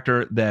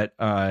chiropractor that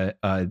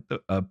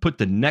put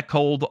the neck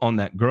hold on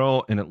that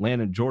girl in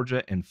Atlanta,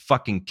 Georgia, and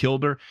fucking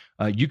killed her,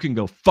 you can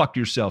go fuck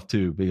yourself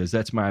too, because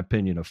that's my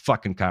opinion of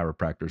fucking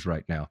chiropractors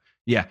right now.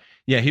 Yeah,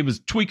 he was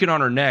tweaking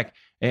on her neck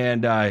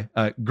and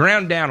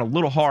ground down a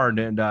little hard,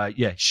 and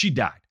she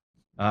died.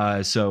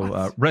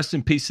 So rest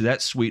in peace to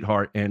that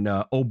sweetheart. And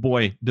old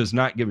boy does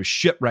not give a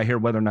shit right here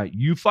whether or not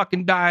you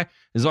fucking die,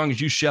 as long as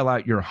you shell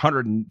out your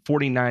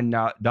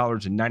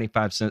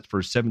 $149.95 for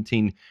a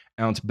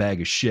 17-ounce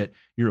bag of shit.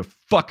 You're a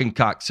fucking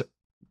cock.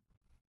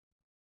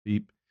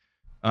 Beep.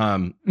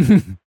 Sorry.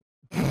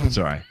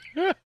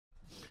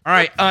 All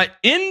right.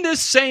 In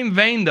this same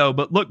vein, though,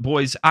 but look,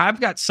 boys,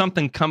 I've got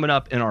something coming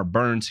up in our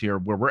burns here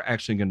where we're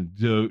actually going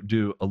to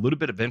do a little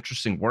bit of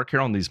interesting work here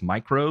on these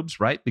microbes,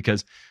 right?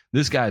 Because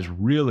this guy's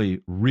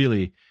really,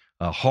 really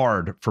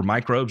hard for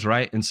microbes,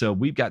 right? And so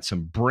we've got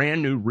some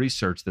brand new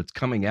research that's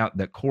coming out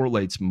that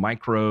correlates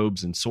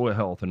microbes and soil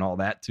health and all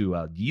that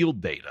to yield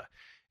data.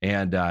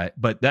 And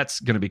but that's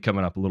going to be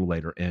coming up a little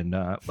later. And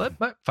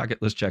but fuck it,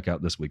 let's check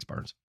out this week's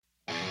burns.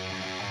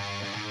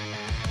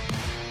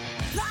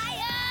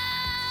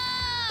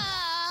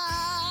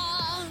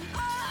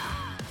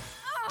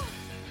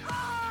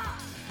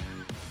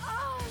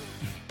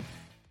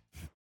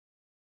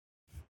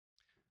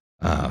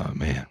 Oh,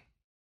 man.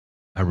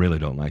 I really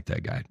don't like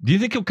that guy. Do you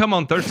think he'll come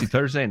on Thirsty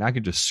Thursday and I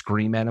could just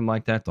scream at him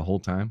like that the whole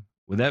time?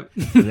 Would that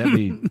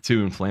be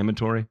too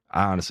inflammatould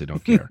I honestly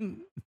don't care.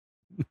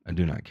 I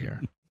do not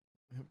care.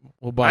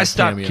 We'll buy I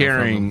stopped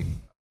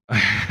caring.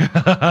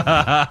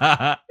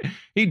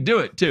 He'd do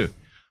it too.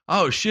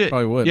 Oh, shit.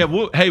 Probably would. Yeah,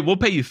 we'll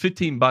pay you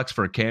 $15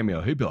 for a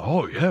cameo. He'd be like,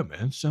 oh, yeah,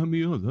 man, sign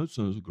me up. That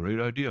sounds a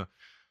great idea.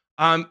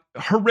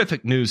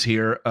 Horrific news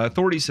here.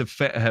 Authorities have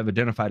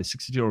identified a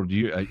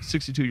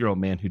 62-year-old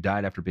man who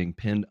died after being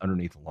pinned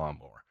underneath a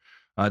lawnmower.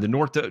 The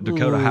North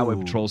Dakota Highway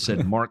Patrol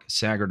said Mark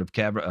Saggart of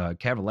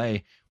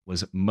Cavalier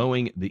was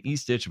mowing the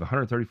east ditch of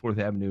 134th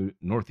Avenue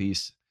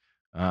Northeast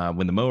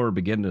when the mower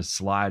began to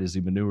slide as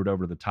he maneuvered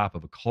over the top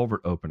of a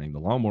culvert opening. The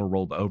lawnmower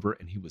rolled over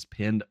and he was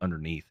pinned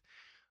underneath.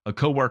 A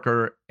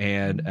coworker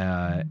and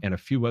a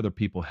few other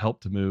people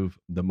helped to move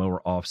the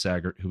mower off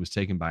Saggart, who was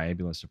taken by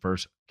ambulance to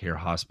First Care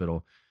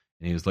Hospital.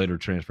 And he was later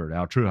transferred to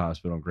Altru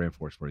Hospital in Grand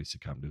Forks, where he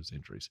succumbed to his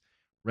injuries.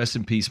 Rest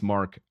in peace,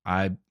 Mark.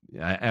 I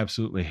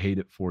absolutely hate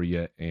it for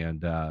you.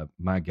 And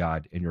my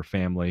God, and your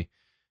family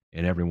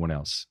and everyone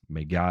else.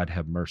 May God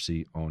have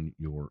mercy on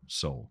your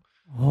soul.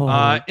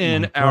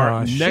 In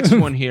our next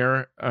one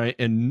here,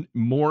 in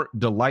more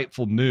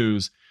delightful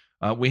news,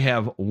 we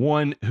have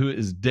one who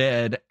is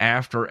dead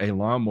after a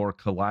lawnmower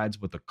collides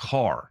with a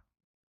car.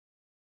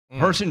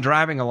 Person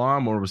driving a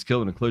lawnmower was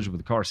killed in a collision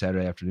with a car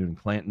Saturday afternoon in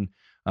Clanton.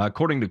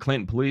 According to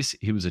Clinton police,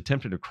 he was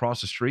attempting to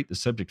cross the street. The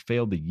subject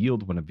failed to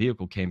yield when a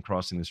vehicle came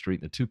crossing the street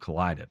and the two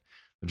collided.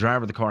 The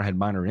driver of the car had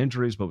minor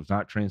injuries but was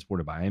not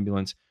transported by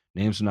ambulance.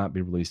 Names will not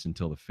be released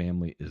until the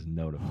family is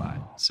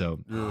notified. So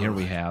here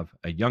we have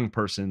a young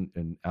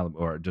person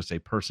or just a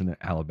person in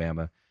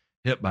Alabama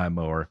hit by a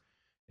mower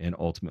and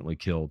ultimately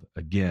killed.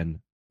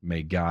 Again,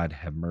 may God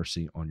have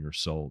mercy on your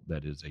soul.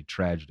 That is a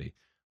tragedy.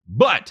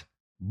 But,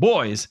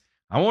 boys,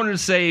 I wanted to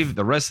save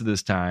the rest of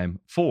this time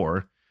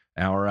for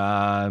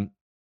our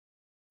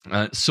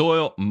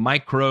soil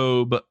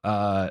microbe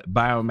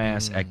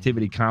biomass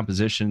activity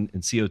composition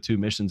and CO2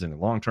 emissions in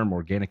long-term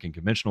organic and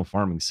conventional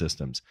farming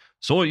systems.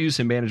 Soil use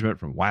and management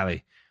from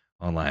Wiley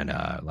online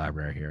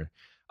library here.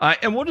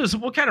 And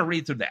we'll kind of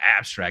read through the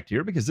abstract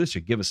here because this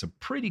should give us some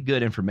pretty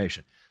good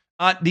information.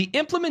 The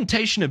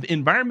implementation of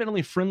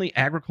environmentally friendly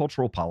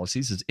agricultural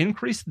policies has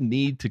increased the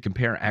need to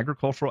compare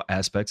agricultural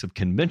aspects of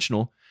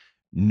conventional,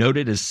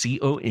 noted as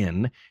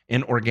CON,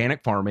 and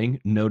organic farming,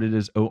 noted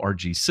as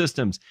ORG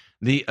systems.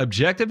 The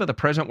objective of the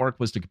present work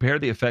was to compare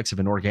the effects of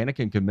an organic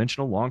and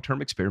conventional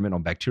long-term experiment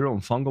on bacterial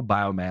and fungal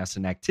biomass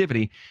and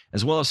activity,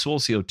 as well as soil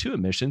CO2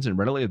 emissions and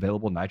readily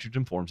available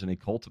nitrogen forms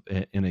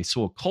in a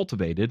soil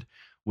cultivated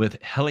with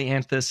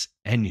Helianthus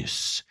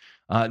annus.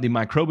 The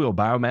microbial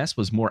biomass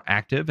was more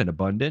active and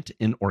abundant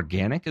in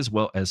organic as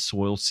well as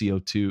soil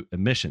CO2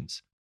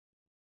 emissions.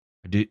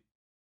 Did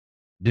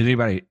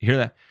anybody hear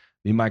that?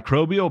 The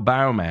microbial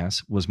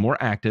biomass was more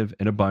active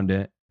and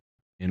abundant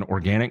in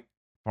organic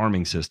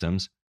farming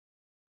systems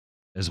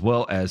as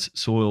well as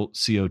soil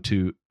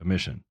CO2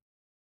 emission.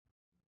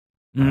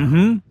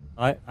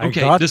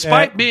 Okay,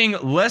 despite being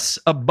less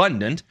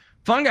abundant,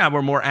 fungi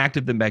were more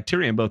active than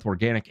bacteria in both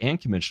organic and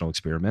conventional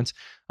experiments.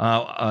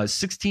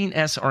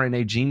 16S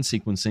RNA gene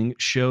sequencing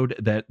showed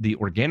that the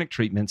organic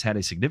treatments had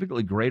a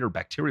significantly greater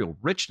bacterial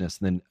richness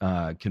than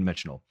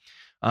conventional.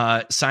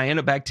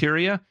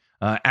 Cyanobacteria,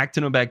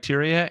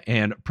 actinobacteria,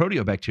 and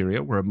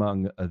proteobacteria were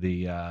among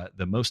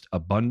the most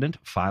abundant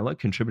phyla,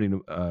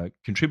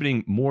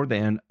 contributing more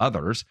than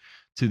others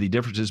to the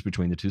differences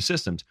between the two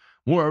systems.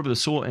 Moreover, the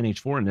soil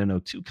NH4 and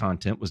NO2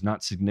 content was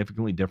not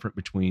significantly different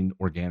between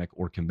organic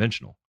or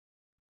conventional.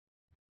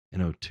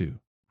 NO2,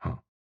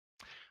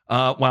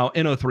 while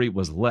NO3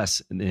 was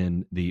less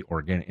than the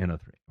organic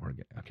NO3.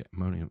 Okay,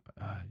 ammonium,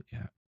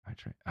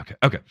 nitrate.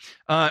 Okay.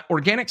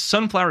 Organic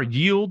sunflower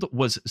yield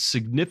was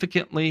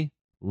significantly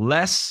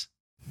less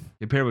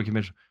compared with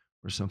conventional,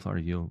 where sunflower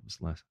yield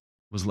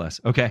was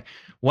less. Okay.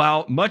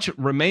 While much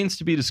remains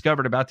to be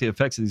discovered about the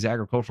effects of these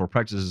agricultural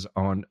practices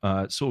on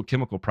soil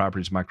chemical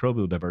properties,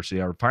 microbial diversity,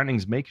 our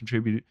findings may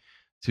contribute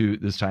to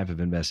this type of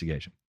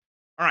investigation.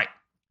 All right.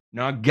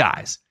 Now,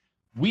 guys,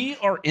 we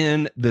are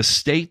in the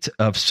state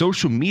of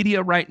social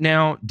media right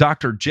now.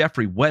 Dr.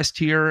 Jeffrey West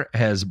here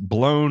has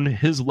blown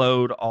his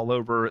load all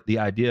over the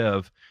idea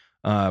of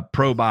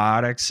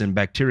probiotics and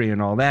bacteria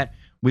and all that.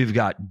 We've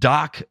got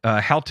Doc,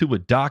 How To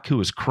with Doc,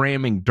 who is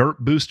cramming Dirt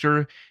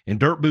Booster. And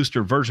Dirt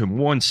Booster version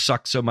 1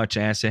 sucked so much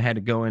ass, it had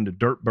to go into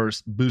Dirt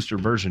Booster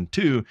version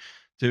 2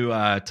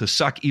 to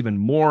suck even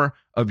more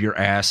of your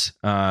ass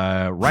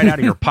right out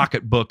of your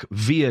pocketbook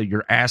via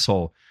your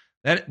asshole.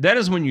 That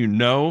is when you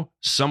know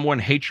someone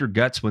hates your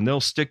guts, when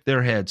they'll stick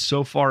their head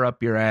so far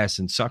up your ass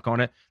and suck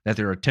on it that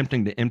they're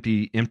attempting to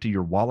empty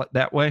your wallet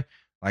that way.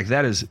 Like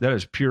that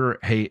is pure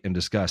hate and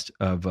disgust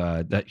of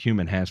that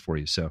human has for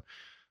you. So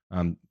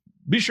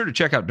be sure to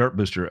check out Dirt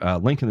Booster,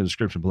 link in the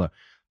description below.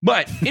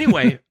 But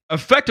anyway,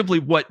 effectively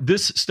what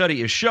this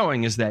study is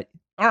showing is that,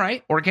 all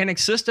right, organic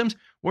systems,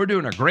 we're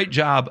doing a great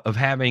job of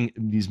having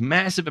these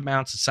massive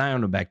amounts of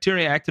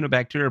cyanobacteria,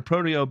 actinobacteria,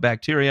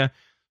 proteobacteria,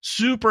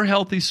 super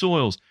healthy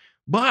soils.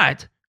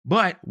 But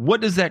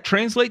what does that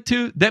translate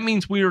to? That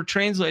means we are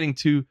translating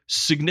to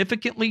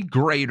significantly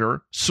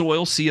greater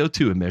soil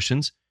CO2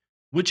 emissions,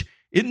 which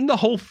isn't the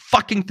whole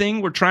fucking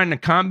thing we're trying to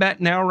combat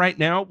right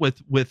now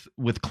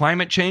with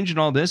climate change and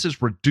all this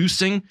is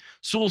reducing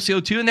soil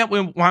CO2. And that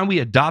why we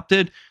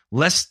adopted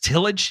less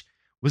tillage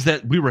was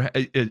that we were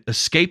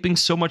escaping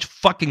so much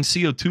fucking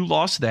CO2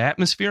 loss to the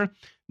atmosphere.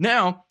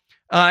 Now,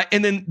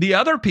 and then the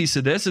other piece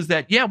of this is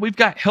that, yeah, we've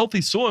got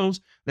healthy soils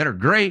that are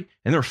great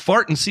and they're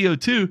farting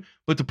CO2.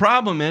 But the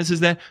problem is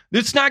that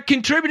it's not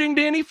contributing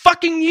to any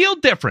fucking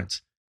yield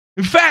difference.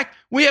 In fact,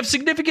 we have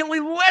significantly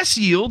less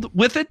yield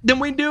with it than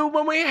we do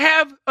when we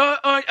have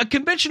a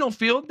conventional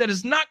field that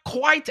is not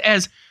quite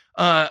as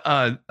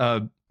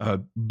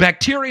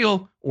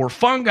bacterial or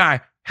fungi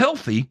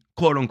healthy,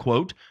 quote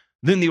unquote,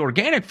 than the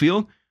organic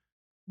field.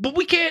 But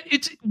we can't.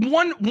 It's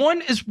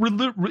one is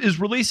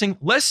releasing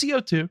less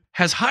CO2,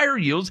 has higher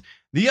yields.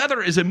 The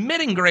other is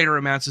emitting greater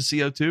amounts of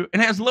CO2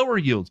 and has lower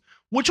yields.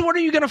 Which one are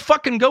you going to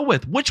fucking go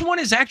with? Which one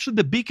is actually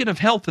the beacon of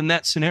health in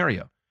that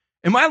scenario?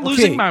 Am I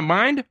losing my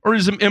mind, or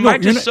am I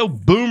just so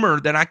boomer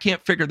that I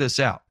can't figure this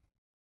out?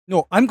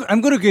 No, I'm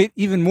going to get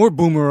even more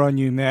boomer on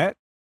you, Matt,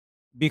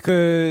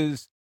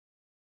 because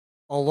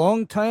a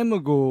long time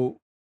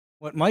ago,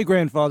 what my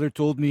grandfather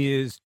told me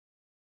is,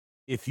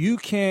 if you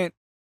can't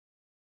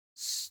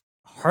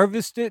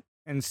harvest it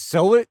and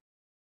sell it,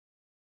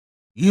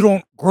 you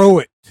don't grow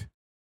it.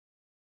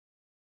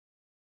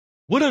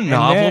 What a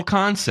novel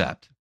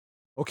concept.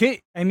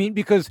 Okay, I mean,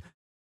 because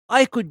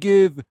I could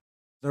give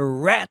the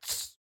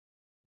rat's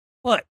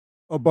butt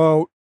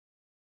about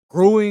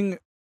growing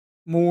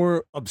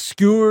more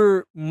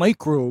obscure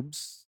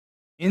microbes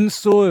in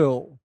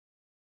soil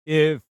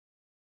if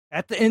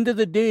at the end of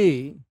the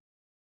day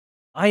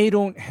I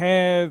don't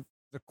have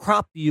the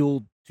crop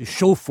yield to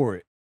show for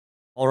it.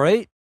 All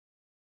right?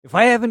 If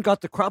I haven't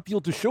got the crop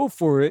yield to show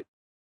for it,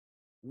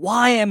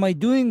 why am I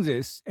doing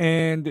this?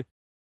 And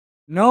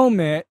no,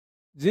 Matt,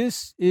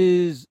 this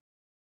is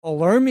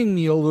alarming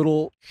me a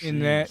little in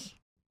that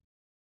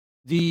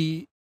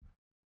the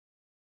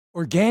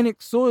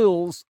organic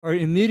soils are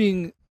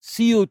emitting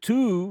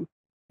CO2,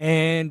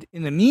 and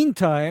in the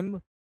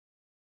meantime,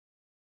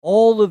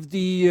 all of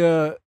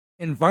the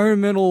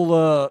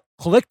environmental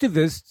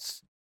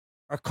collectivists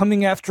are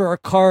coming after our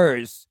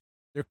cars.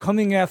 They're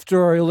coming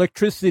after our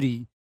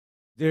electricity.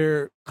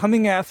 They're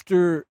coming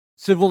after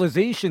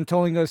civilization,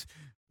 telling us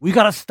we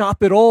got to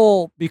stop it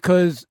all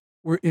because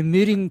we're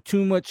emitting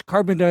too much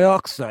carbon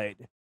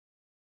dioxide.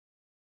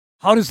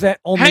 How does that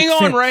all make sense?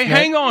 Hang on, Ray. Matt?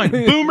 Hang on.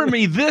 Boomer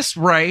me this,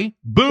 Ray.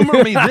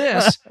 Boomer me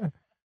this.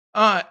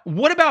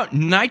 What about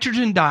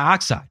nitrogen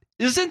dioxide?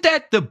 Isn't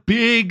that the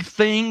big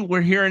thing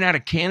we're hearing out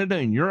of Canada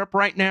and Europe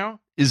right now?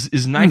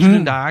 Is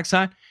nitrogen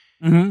dioxide?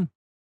 Mm-hmm.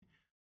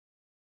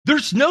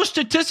 There's no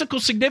statistical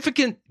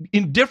significant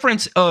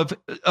difference of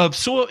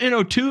soil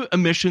NO2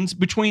 emissions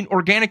between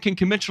organic and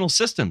conventional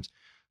systems.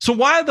 So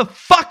why the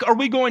fuck are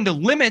we going to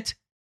limit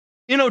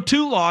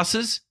NO2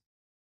 losses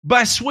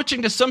by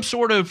switching to some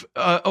sort of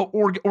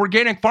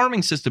organic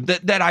farming system?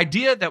 That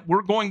idea that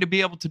we're going to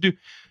be able to do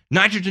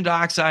nitrogen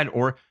dioxide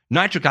or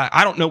nitric oxide.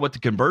 I don't know what the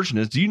conversion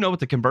is. Do you know what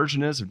the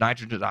conversion is of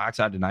nitrogen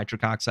dioxide to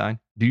nitric oxide?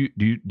 Do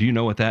you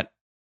know what that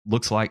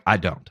looks like? I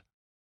don't.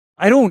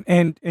 I don't.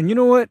 And you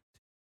know what?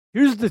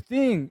 Here's the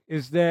thing,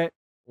 is that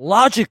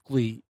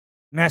logically,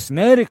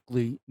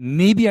 mathematically,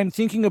 maybe I'm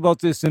thinking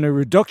about this in a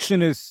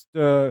reductionist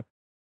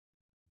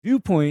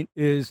viewpoint,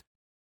 is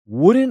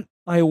wouldn't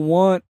I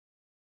want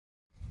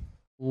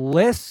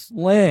less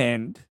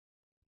land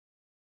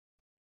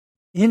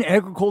in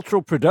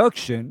agricultural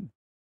production,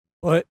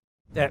 but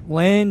that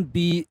land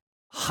be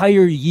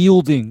higher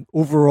yielding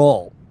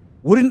overall?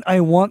 Wouldn't I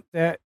want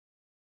that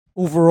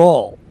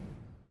overall?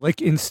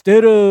 Like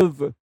instead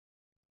of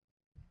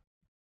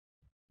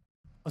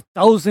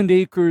 1,000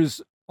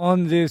 acres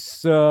on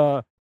this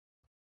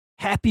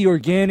happy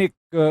organic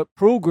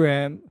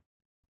program,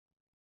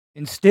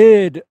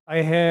 instead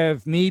I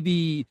have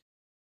maybe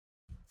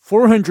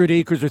 400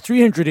 acres or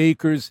 300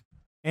 acres,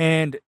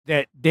 and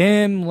that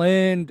damn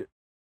land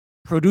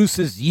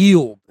produces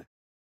yield.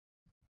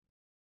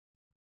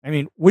 I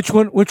mean, which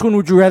one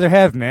would you rather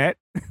have, Matt?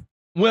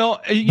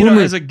 Well, you know,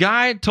 as a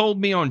guy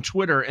told me on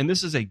Twitter, and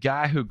this is a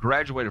guy who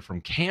graduated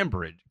from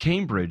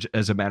Cambridge,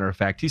 as a matter of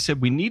fact, he said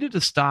we needed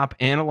to stop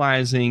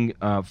analyzing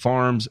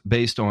farms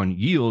based on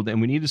yield, and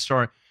we need to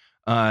start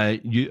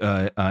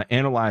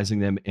analyzing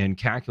them and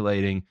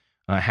calculating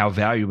how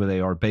valuable they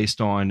are based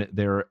on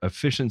their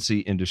efficiency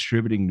in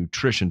distributing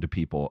nutrition to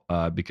people,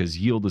 because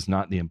yield is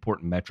not the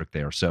important metric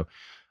there. So,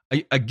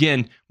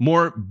 again,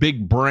 more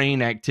big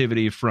brain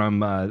activity from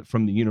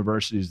the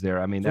universities there.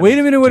 I mean, wait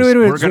a minute.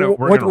 We're gonna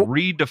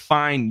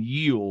redefine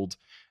yield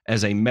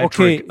as a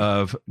metric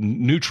of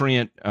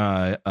nutrient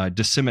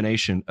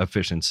dissemination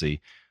efficiency,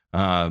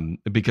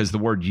 because the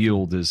word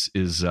yield is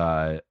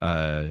not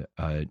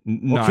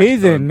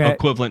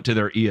equivalent to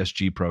their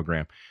ESG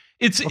program.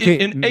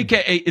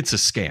 AKA it's a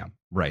scam,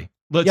 Ray.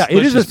 Let's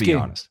just be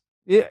honest.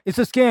 It's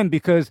a scam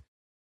because,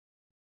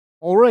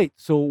 all right,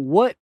 so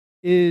what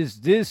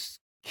is this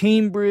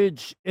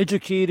Cambridge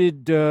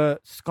educated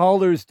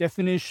scholar's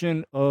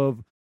definition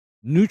of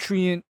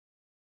nutrient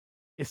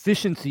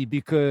efficiency?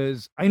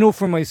 Because I know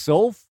for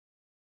myself,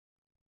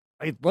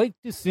 I'd like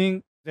to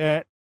think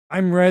that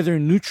I'm rather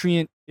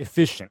nutrient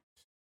efficient.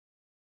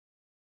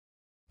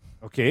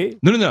 Okay?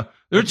 No.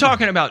 They're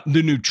talking about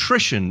the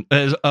nutrition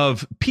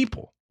of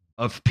people,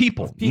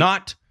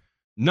 not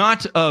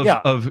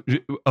of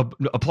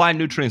applying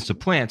nutrients to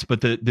plants,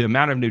 but the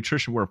amount of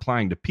nutrition we're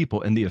applying to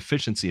people and the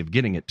efficiency of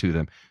getting it to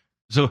them.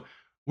 So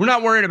we're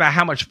not worried about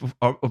how much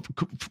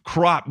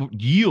crop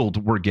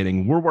yield we're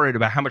getting. We're worried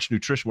about how much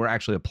nutrition we're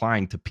actually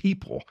applying to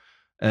people.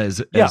 How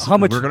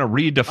much, we're going to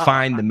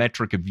redefine the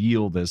metric of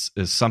yield as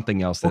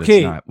something else that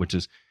it's not, which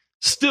is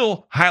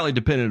still highly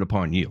dependent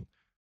upon yield.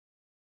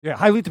 Yeah,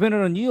 highly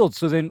dependent on yield.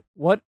 So then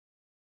what?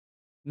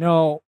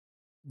 Now,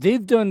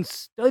 they've done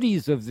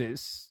studies of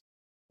this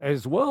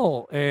as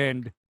well.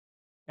 And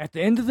at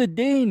the end of the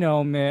day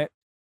now, Matt,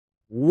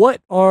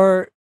 what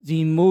are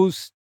the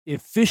most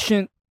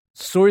efficient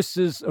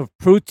sources of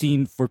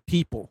protein for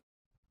people?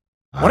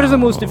 What are the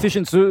most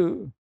efficient?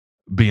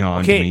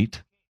 Beyond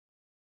Meat.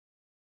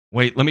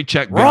 Wait, let me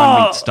check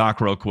Beyond Meat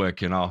stock real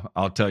quick, and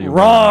I'll tell you.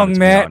 Wrong,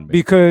 Matt,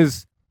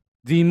 because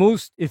the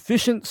most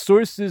efficient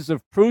sources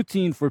of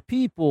protein for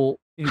people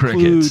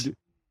include crickets.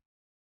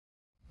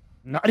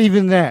 Not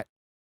even that.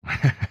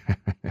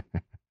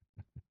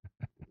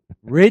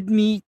 Red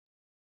meat,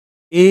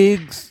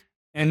 eggs,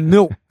 and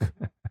milk.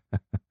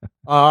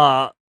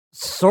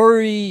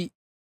 Sorry,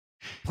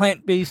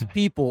 plant-based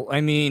people.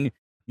 I mean,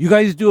 you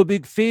guys do a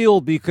big fail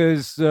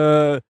because,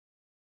 an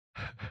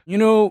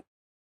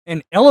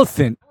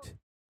elephant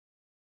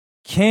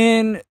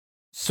can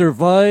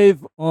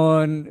survive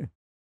on,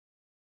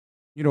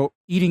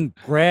 eating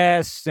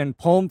grass and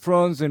palm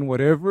fronds and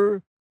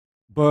whatever.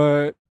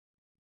 But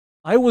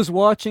I was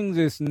watching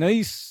this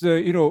nice,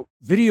 video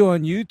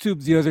on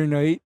YouTube the other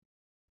night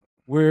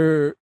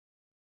where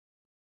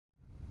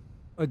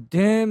a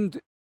damned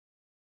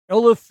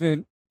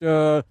elephant, he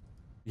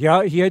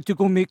had to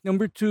go make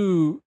number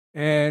 2,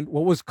 and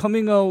what was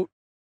coming out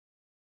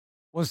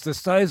was the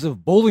size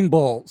of bowling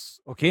balls.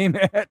 Okay,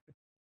 Matt?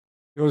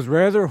 It was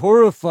rather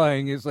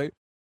horrifying. It's like,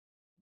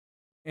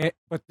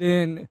 but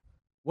then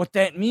what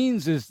that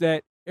means is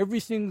that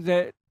everything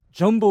that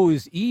Jumbo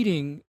is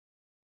eating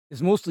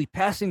is mostly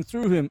passing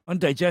through him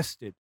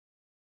undigested.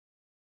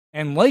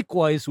 And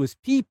likewise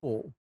with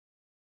people,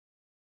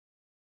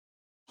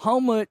 how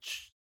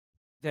much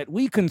that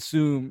we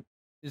consume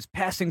is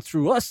passing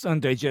through us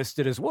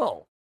undigested as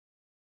well.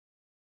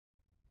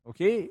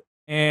 Okay?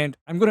 And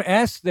I'm going to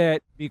ask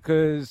that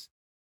because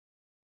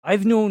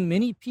I've known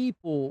many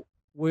people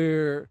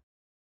where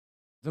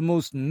the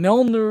most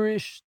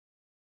malnourished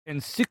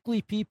and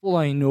sickly people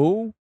I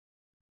know,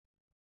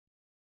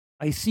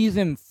 I see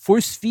them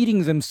force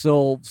feeding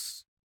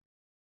themselves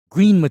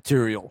green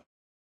material.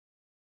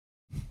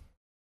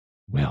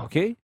 Well,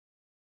 okay.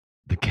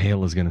 The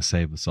kale is going to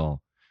save us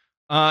all.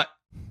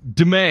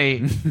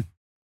 DeMay,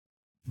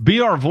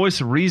 be our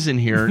voice of reason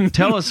here.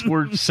 Tell us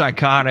we're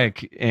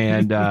psychotic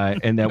and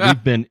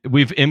that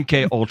we've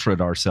MK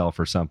Ultra'd ourselves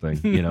or something.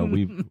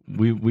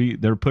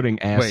 They're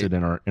putting acid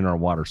in our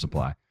water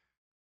supply.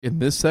 In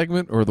this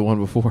segment or the one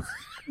before?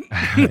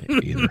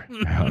 Either.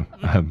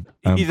 I'm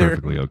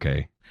perfectly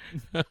okay.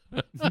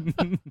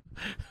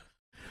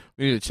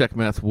 We need to check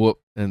Matt's whoop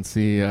and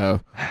see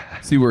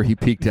where he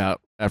peaked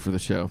out after the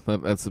show.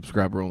 That's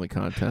subscriber only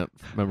content,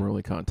 member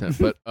only content.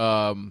 But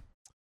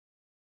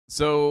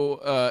so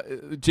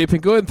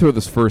JP, go ahead and throw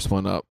this first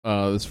one up.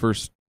 This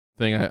first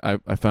thing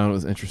I found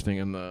was interesting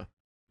in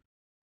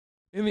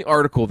the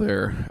article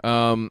there.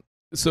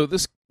 So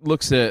this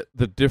looks at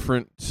the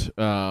different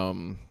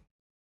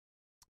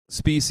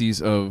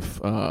species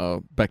of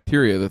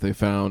bacteria that they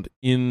found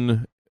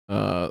in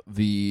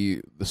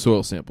the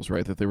soil samples,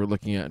 right, that they were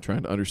looking at and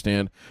trying to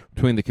understand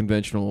between the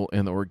conventional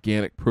and the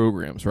organic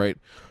programs, right,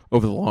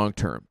 over the long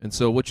term. And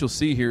so what you'll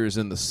see here is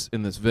in this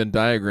Venn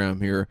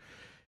diagram here,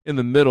 in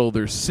the middle,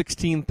 there's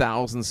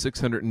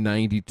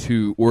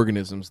 16,692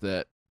 organisms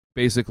that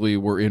basically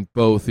were in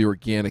both the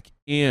organic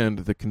and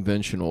the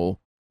conventional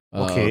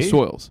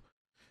soils.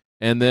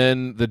 And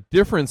then the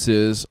difference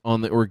is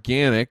on the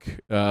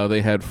organic,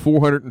 they had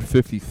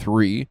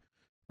 453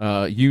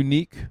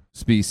 unique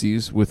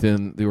species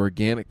within the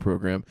organic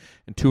program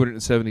and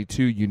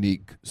 272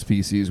 unique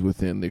species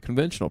within the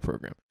conventional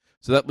program.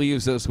 So that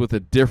leaves us with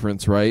a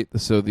difference, right?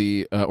 So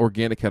the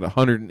organic had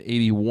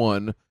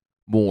 181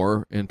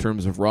 more in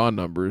terms of raw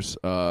numbers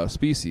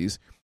species,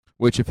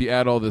 which if you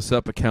add all this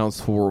up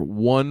accounts for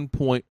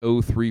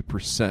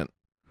 1.03%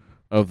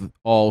 of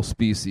all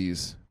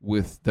species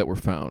that were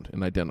found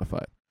and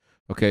identified.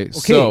 Okay.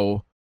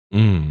 So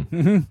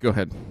go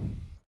ahead.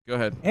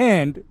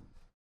 And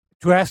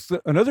to ask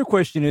another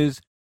question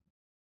is,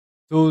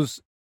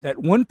 that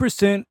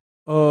 1%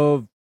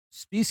 of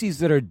species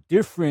that are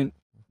different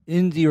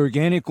in the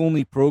organic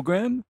only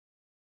program,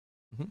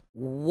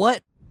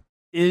 what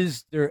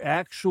is their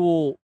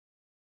actual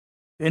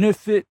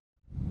benefit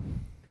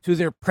to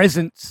their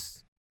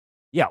presence?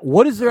 Yeah,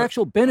 what is their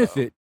actual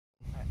benefit?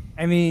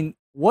 I mean,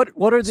 what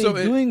are they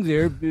doing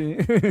there?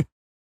 To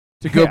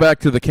go back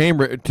to the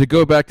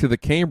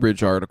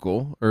Cambridge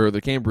article, or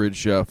the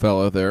Cambridge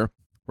fella there,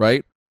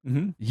 right?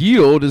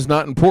 Yield is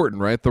not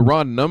important, right? The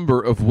raw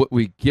number of what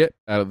we get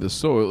out of the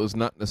soil is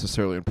not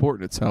necessarily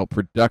important. It's how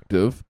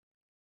productive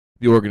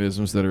the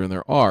organisms that are in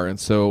there are. And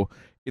so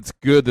it's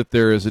good that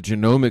there is a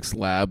genomics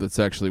lab that's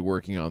actually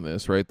working on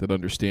this, right? That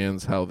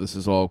understands how this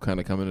is all kind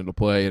of coming into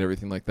play and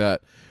everything like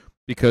that,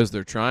 because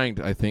they're trying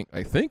to, I think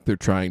they're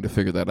trying to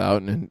figure that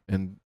out and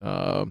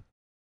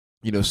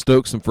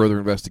stoke some further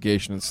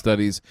investigation and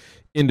studies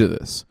into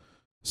this.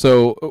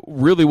 So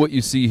really what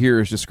you see here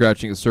is just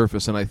scratching the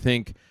surface. And I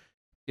think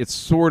it's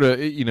sort of,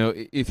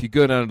 if you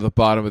go down to the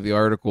bottom of the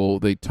article,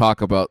 they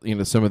talk about,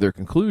 some of their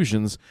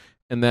conclusions,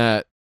 and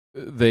that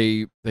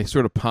they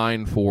sort of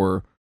pine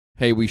for,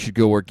 hey, we should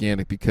go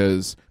organic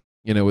because,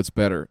 it's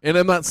better. And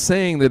I'm not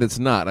saying that it's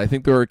not. I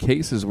think there are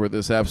cases where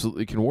this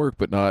absolutely can work,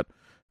 but not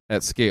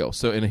at scale.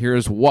 So, and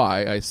here's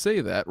why I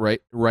say that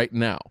right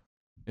now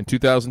in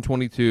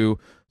 2022.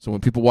 So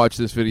when people watch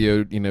this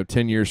video,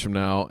 10 years from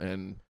now,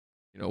 and,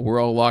 we're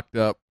all locked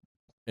up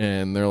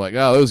and they're like,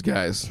 oh, those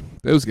guys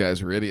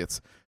are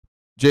idiots.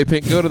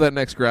 J-Pink, go to that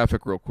next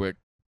graphic real quick.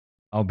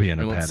 I'll be in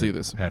a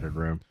padded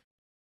room.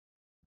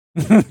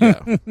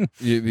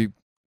 Yeah.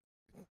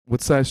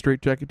 What size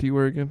straitjacket do you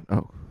wear again?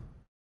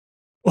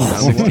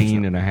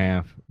 16 and a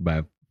half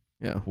by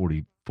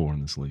 44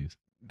 in the sleeves.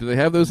 Do they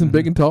have those in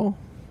big and tall?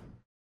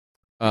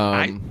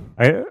 That's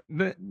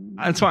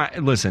why.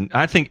 Listen,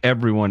 I think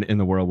everyone in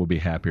the world will be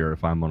happier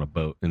if I'm on a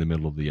boat in the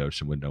middle of the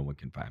ocean when no one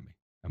can find me.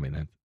 I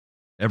mean,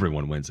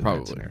 everyone wins in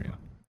that scenario.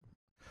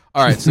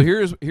 All right, so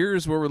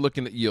here's where we're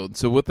looking at yield.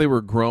 So what they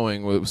were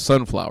growing was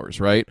sunflowers,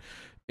 right?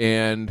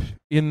 And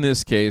in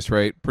this case,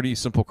 right, pretty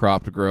simple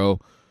crop to grow,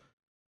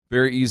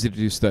 very easy to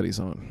do studies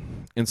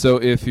on. And so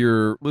if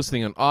you're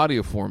listening on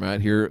audio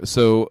format here,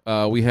 so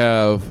we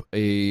have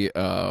a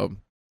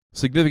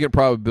significant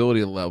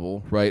probability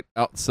level, right,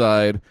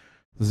 outside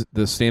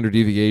the standard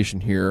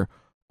deviation here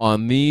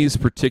on these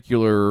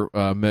particular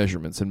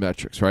measurements and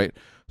metrics, right?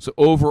 So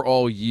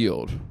overall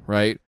yield,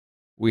 right,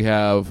 we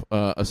have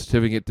a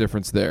significant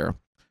difference there.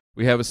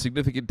 We have a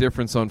significant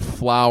difference on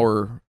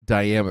flower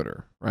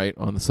diameter, right,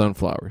 on the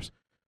sunflowers.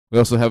 We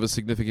also have a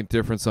significant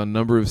difference on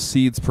number of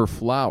seeds per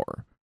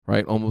flower,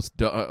 right, almost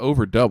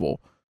over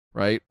double,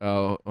 right,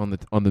 on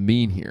the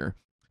mean here.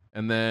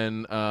 And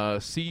then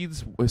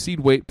seed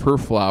weight per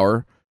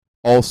flower,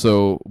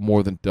 also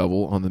more than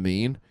double on the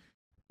mean.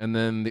 And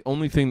then the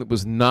only thing that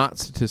was not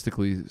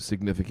statistically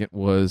significant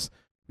was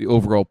the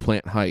overall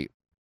plant height.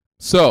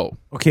 So,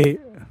 okay,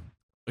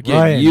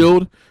 again, Ryan.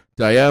 Yield,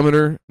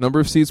 diameter, number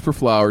of seeds per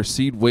flower,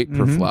 seed weight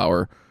per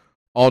flower,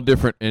 all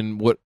different.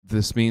 And what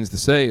this means to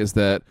say is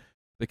that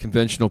the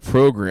conventional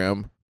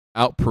program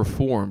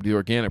outperformed the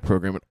organic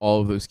program at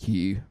all of those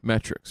key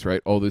metrics,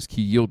 right? All those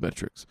key yield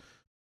metrics.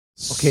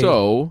 Okay.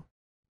 So,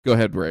 go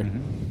ahead, Bray.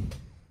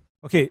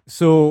 Okay,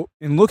 so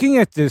in looking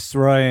at this,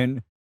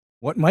 Ryan,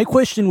 what my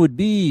question would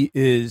be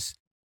is,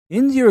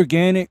 in the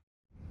organic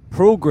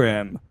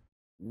program,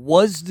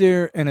 was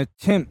there an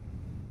attempt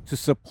to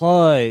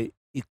supply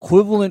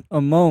equivalent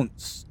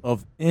amounts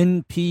of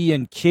N, P,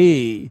 and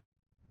K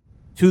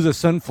to the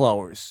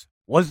sunflowers?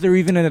 Was there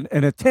even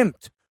an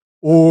attempt?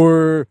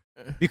 Or,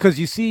 because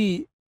you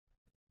see,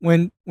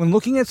 when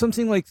looking at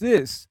something like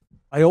this,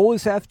 I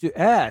always have to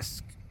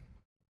ask,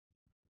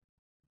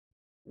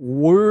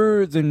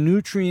 were the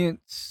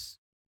nutrients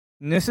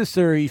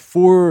necessary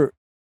for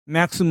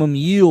maximum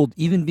yield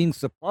even being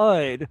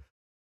supplied?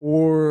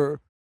 Or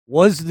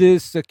was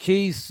this a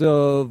case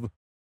of,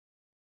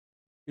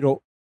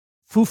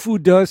 foo-foo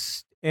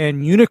dust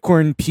and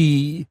unicorn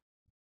pee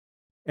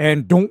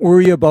and don't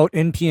worry about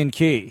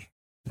NP&K.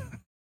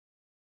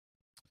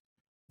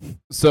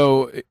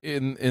 So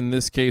in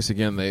this case,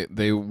 again,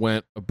 they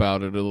went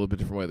about it a little bit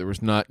different way. There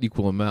was not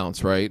equal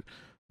amounts, right?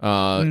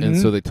 And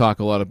so they talk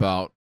a lot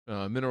about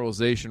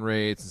mineralization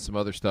rates and some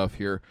other stuff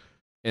here.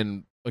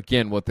 And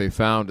again, what they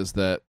found is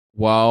that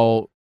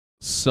while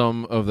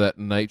some of that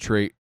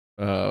nitrate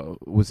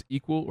was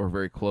equal or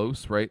very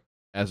close, right,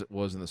 as it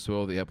was in the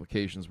soil, the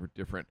applications were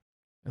different,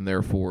 and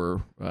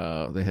therefore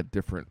they had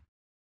different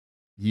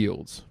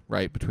yields,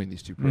 right, between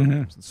these two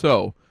programs. And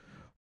so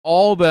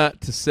all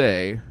that to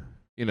say,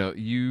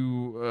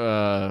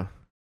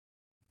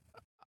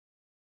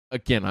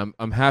 again,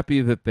 I'm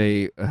happy that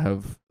they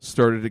have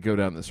started to go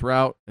down this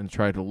route and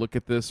try to look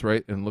at this,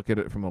 right, and look at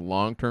it from a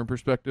long-term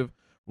perspective.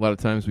 A lot of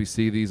times we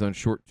see these on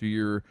short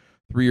 2-year,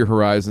 3-year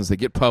horizons. They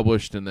get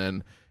published, and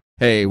then,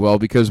 hey, well,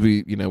 because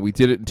we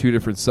did it in 2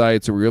 different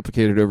sites or we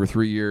replicated it over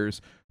 3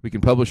 years, we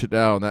can publish it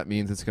now, and that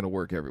means it's going to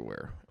work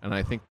everywhere. And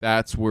I think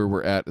that's where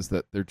we're at, is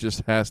that there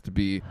just has to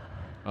be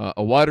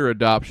a wider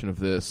adoption of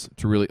this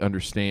to really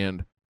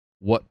understand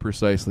what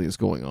precisely is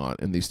going on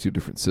in these 2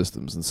 different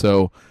systems. And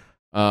so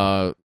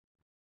a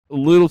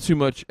little too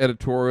much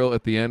editorial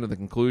at the end of the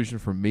conclusion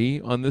from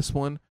me on this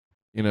one,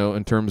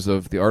 in terms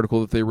of the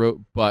article that they wrote.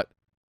 But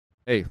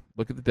hey,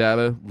 look at the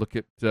data, look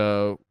at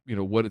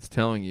what it's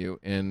telling you.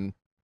 And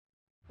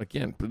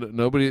again,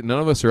 none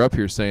of us are up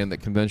here saying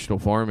that conventional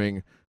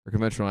farming or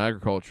conventional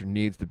agriculture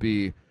needs to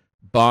be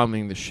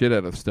bombing the shit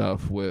out of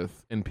stuff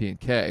with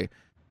NP&K.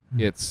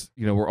 It's,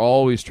 we're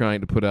always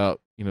trying to put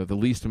out, the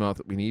least amount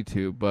that we need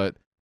to, but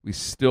we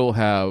still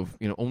have,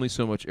 only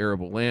so much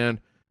arable land.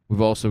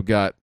 We've also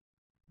got,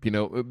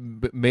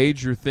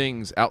 major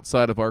things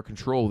outside of our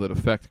control that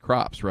affect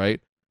crops, right?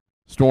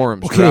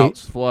 Storms,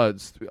 droughts,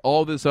 floods,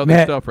 all this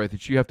other stuff, right,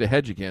 that you have to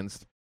hedge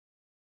against.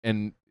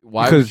 And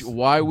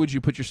why would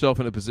you put yourself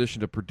in a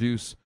position to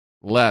produce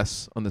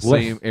less on the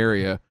same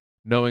area,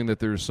 knowing that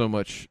there's so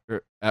much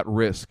at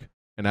risk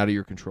and out of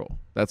your control?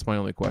 That's my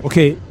only question.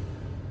 Okay,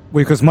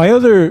 because my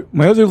other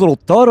little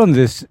thought on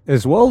this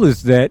as well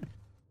is that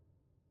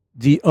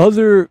the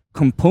other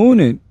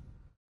component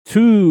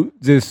to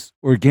this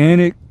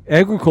organic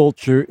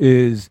agriculture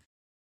is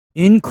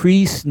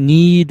increased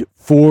need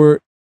for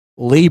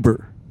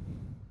labor.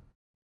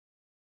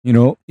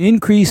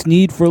 Increased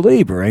need for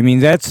labor. I mean,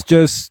 that's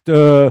just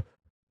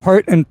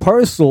part and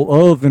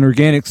parcel of an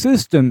organic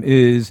system.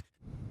 Is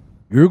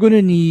you're going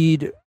to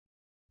need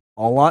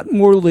a lot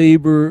more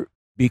labor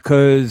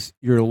because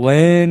your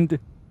land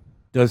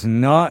does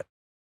not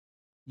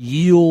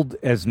yield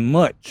as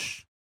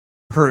much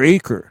per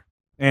acre.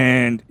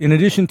 And in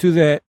addition to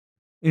that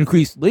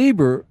increased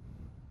labor,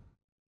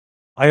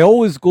 I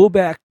always go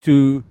back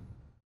to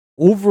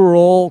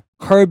overall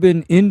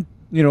carbon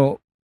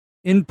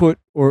input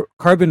or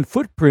carbon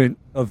footprint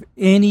of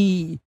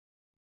any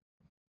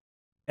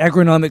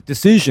agronomic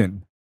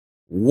decision.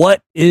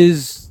 What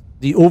is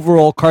the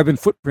overall carbon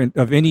footprint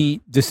of any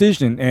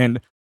decision?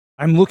 And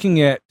I'm looking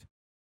at,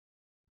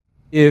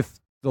 if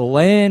the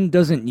land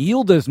doesn't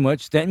yield as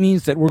much, that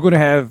means that we're going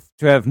to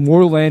have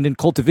more land in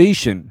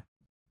cultivation,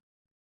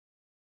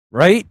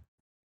 right?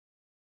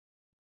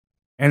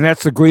 And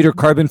that's a greater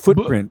carbon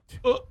footprint.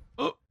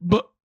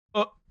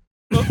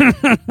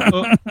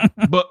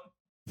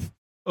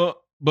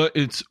 But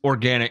it's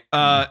organic.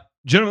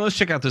 Gentlemen, let's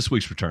check out this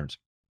week's returns.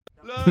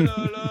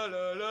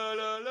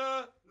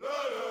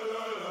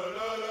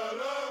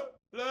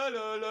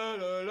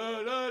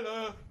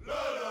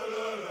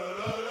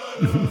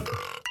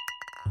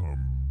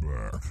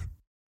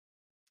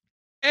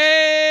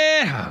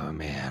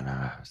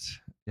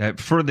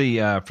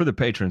 For the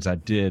patrons, I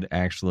did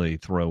actually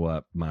throw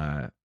up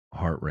my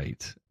heart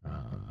rate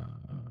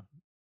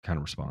kind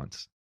of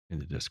response in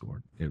the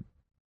Discord.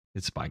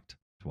 It spiked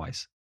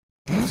twice.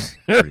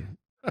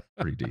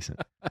 pretty decent.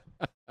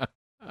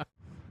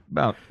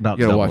 About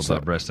double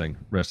the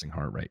resting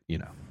heart rate,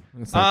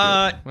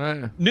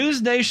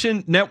 News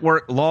Nation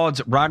Network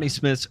lauds Rodney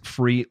Smith's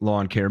free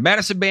lawn care.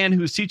 Madison Band,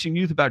 who is teaching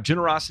youth about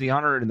generosity,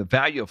 honor, and the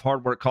value of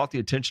hard work, caught the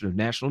attention of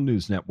National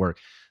News Network.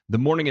 The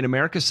Morning in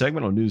America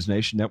segment on News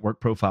Nation Network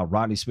profiled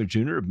Rodney Smith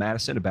Jr. of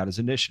Madison about his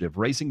initiative,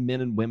 Raising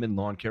Men and Women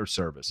Lawn Care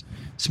Service.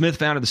 Smith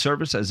founded the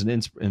service as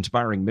an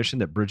inspiring mission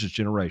that bridges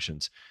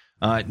generations.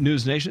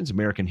 News Nation's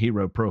American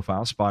Hero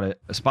profile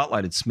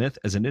spotlighted Smith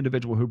as an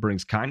individual who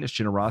brings kindness,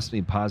 generosity,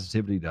 and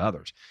positivity to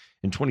others.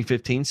 In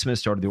 2015, Smith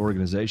started the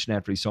organization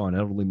after he saw an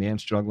elderly man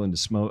struggling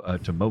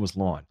to mow his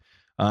lawn.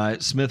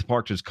 Smith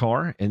parked his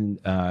car and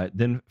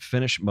then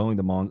finished mowing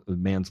the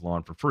man's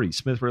lawn for free.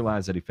 Smith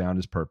realized that he found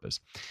his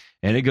purpose.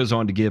 And it goes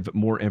on to give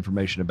more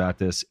information about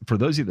this. For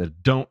those of you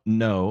that don't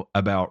know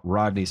about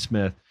Rodney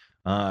Smith,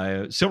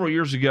 several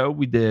years ago,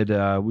 we did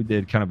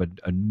kind of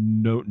a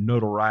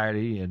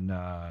notoriety and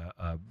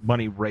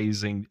money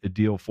raising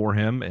deal for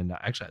him. And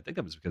actually, I think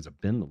that was because of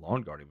Ben the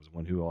lawn guard. He was the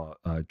one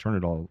who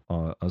turned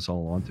us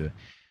all onto it.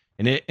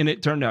 And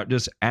it turned out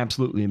just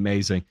absolutely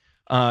amazing.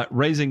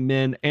 Raising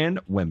Men and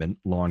Women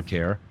Lawn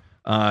Care.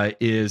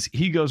 is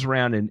he goes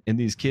around and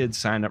these kids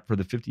sign up for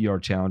the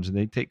 50-yard challenge, and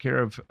they take care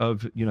of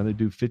they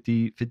do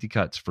 50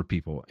 cuts for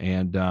people,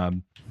 and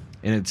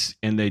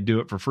they do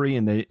it for free,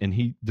 and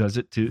he does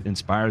it to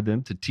inspire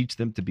them, to teach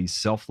them to be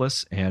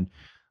selfless, and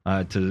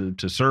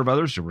to serve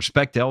others, to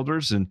respect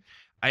elders. And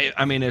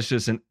I mean, it's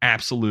just an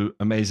absolute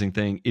amazing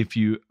thing. If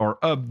you are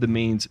of the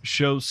means,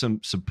 show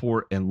some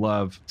support and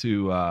love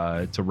to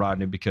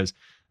Rodney, because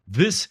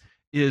this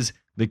is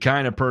the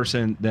kind of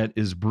person that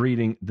is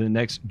breeding the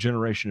next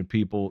generation of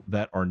people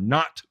that are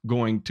not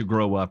going to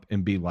grow up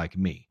and be like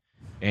me.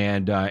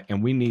 And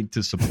we need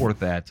to support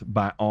that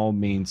by all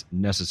means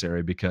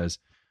necessary, because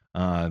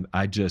there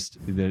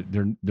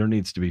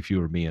needs to be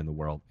fewer me in the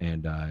world,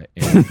 and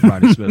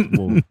Rodney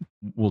Smith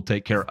will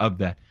take care of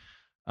that.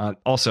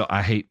 Also,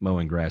 I hate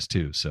mowing grass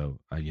too, so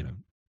I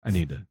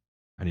need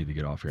to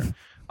get off here.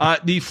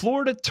 The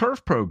Florida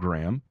Turf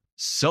Program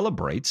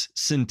celebrates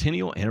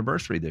centennial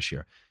anniversary this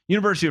year.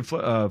 University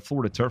of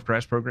Florida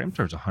Turfgrass Program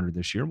turns 100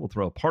 this year. We'll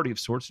throw a party of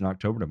sorts in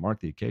October to mark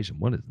the occasion.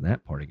 What is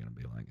that party going to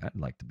be like? I'd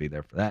like to be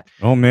there for that.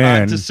 Oh,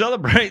 man. To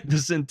celebrate the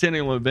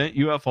centennial event,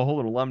 UF will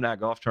hold an alumni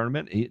golf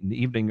tournament, an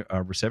evening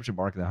reception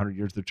marking the 100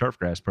 years of the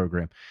Turfgrass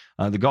Program.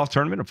 The golf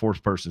tournament, a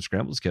four-person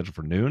scramble, is scheduled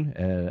for noon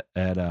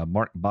at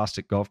Mark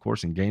Bostic Golf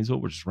Course in Gainesville,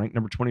 which is ranked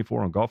number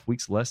 24 on Golf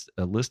Week's list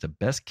of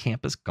best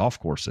campus golf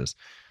courses.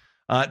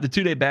 The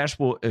two-day bash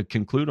will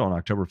conclude on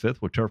October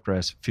 5th with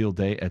Turfgrass Field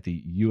Day at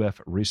the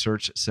UF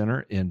Research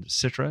Center in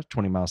Citra,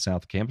 20 miles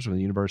south of campus, where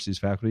the university's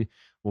faculty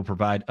will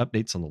provide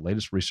updates on the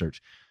latest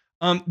research.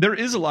 There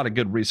is a lot of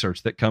good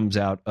research that comes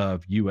out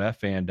of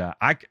UF, and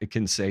I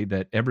can say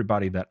that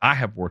everybody that I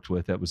have worked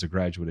with that was a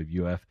graduate of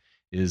UF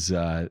is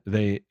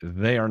they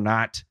are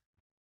not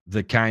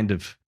the kind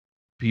of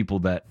people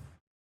that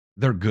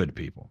they're good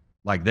people.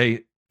 Like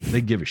they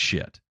give a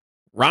shit.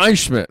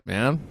 Reinschmidt,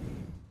 man.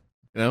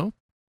 You know?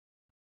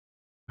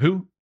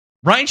 Who?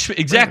 Ryan Schmidt.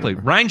 Exactly.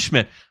 Ryan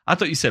Schmidt. I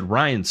thought you said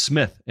Ryan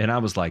Smith, and I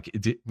was like,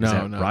 is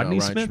that Rodney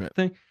Smith Schmidt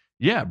thing?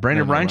 Yeah,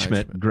 Brandon Ryan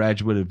Schmidt, Schmidt,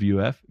 graduate of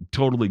UF,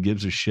 totally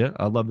gives a shit.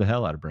 I love the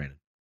hell out of Brandon.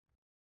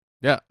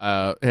 Yeah.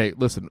 Hey,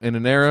 listen, in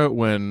an era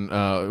when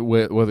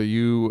whether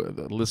you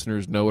the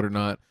listeners know it or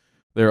not,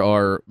 there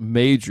are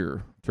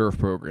major turf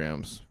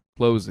programs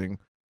closing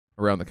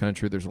around the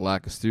country. There's a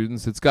lack of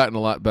students. It's gotten a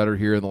lot better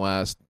here in the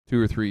last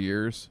 2 or 3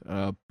 years,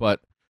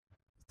 but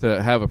to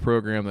have a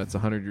program that's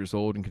 100 years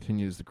old and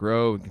continues to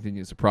grow and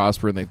continues to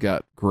prosper, and they've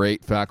got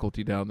great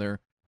faculty down there,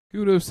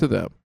 kudos to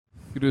them.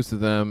 Kudos to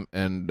them,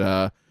 and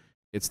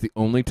it's the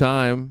only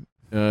time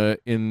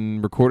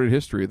in recorded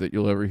history that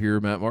you'll ever hear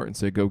Matt Martin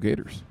say, "Go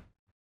Gators."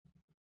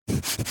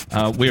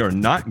 We are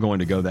not going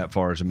to go that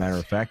far, as a matter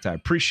of fact. I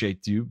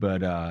appreciate you, but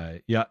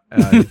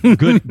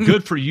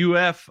good for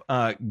UF.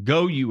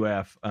 Go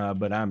UF.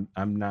 But I'm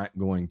not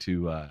going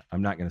to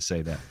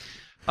say that.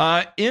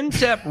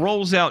 Intep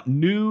rolls out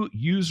new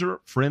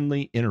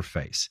user-friendly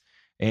interface,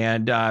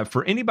 and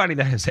for anybody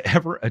that has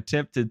ever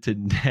attempted to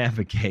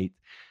navigate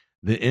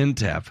the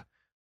Intep,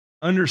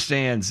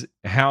 understands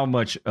how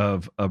much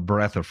of a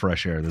breath of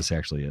fresh air this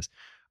actually is.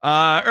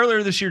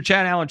 Earlier this year,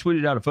 Chad Allen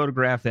tweeted out a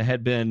photograph that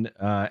had been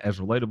as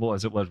relatable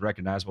as it was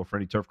recognizable for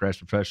any turfgrass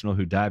professional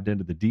who dived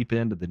into the deep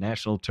end of the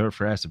National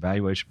Turfgrass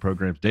Evaluation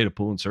Program's data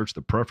pool and searched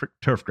the perfect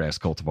turfgrass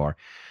cultivar.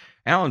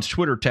 Allen's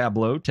Twitter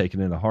tableau,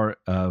 taken in the heart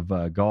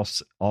of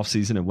golf's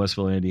offseason in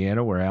Westville,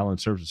 Indiana, where Allen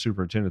serves as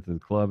superintendent of the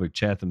club at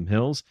Chatham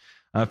Hills,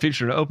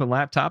 featured an open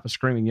laptop, a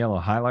screaming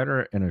yellow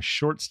highlighter, and a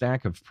short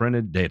stack of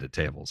printed data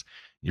tables.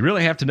 You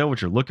really have to know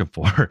what you're looking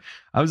for.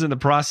 I was in the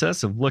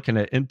process of looking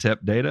at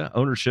Intep data.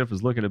 Ownership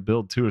is looking to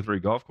build 2 or 3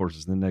 golf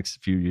courses in the next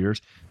few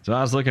years. So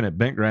I was looking at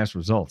bent grass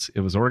results. It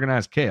was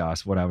organized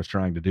chaos, what I was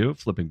trying to do,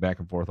 flipping back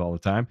and forth all the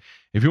time.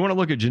 If you want to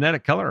look at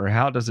genetic color or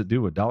how does it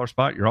do with dollar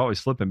spot, you're always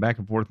flipping back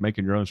and forth,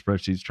 making your own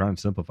spreadsheets, trying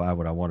to simplify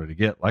what I wanted to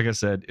get. Like I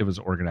said, it was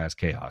organized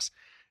chaos.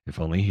 If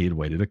only he had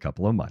waited a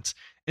couple of months.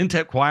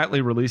 Intep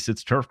quietly released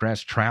its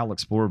Turfgrass Trial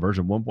Explorer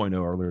version 1.0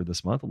 earlier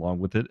this month, along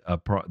with it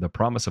the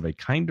promise of a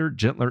kinder,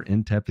 gentler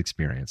Intep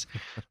experience.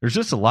 There's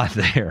just a lot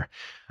there.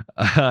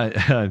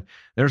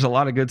 There's a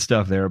lot of good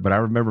stuff there, but I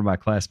remember my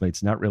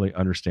classmates not really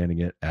understanding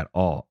it at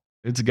all.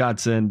 It's a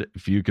godsend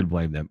if you could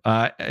blame them.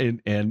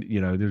 And you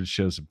know, there's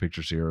shows some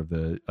pictures here of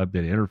the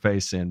updated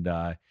interface and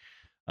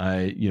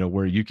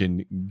where you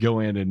can go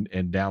in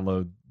and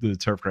download the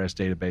Turfgrass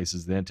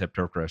databases, the Intep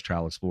Turfgrass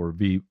Trial Explorer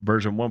V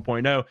version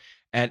 1.0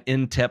 at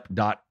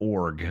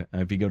intep.org.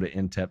 If you go to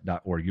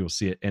intep.org, you'll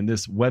see it. And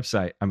this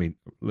website, I mean,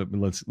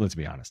 let's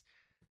be honest.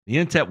 The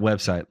Intep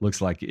website looks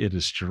like it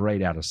is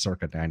straight out of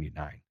circa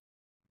 99.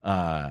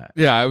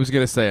 Yeah, I was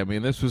going to say, I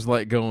mean, this was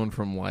like going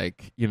from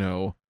like, you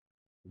know,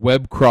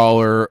 web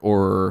crawler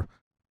or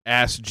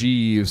Ask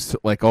Jeeves,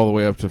 like all the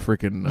way up to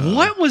freaking.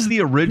 What was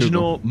the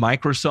original Google.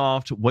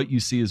 Microsoft "What you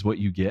see is what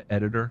you get"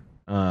 editor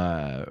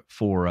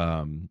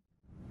for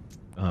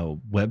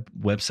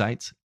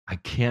websites? I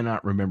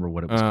cannot remember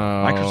what it was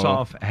called.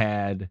 Microsoft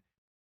had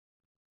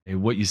a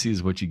 "What you see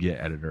is what you get"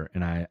 editor,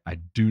 and I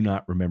do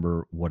not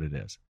remember what it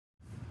is.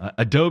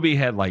 Adobe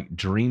had like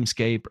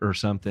Dreamscape or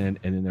something,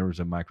 and then there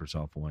was a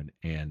Microsoft one,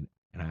 and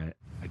and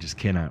I just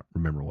cannot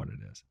remember what it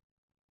is.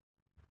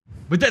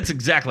 But that's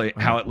exactly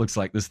how it looks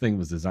like this thing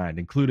was designed,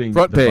 including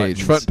front the page,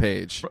 buttons. front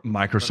page,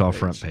 Microsoft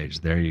front page.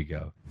 There you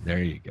go.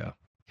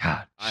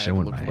 God, I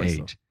showing haven't my looked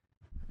myself. age.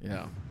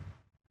 Yeah.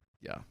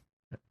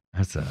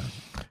 That's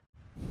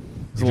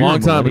It's a long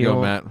time ago,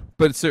 Matt.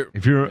 But it's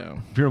if you're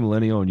a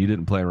millennial and you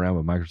didn't play around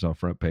with Microsoft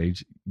front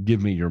page,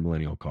 give me your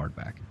millennial card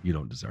back. You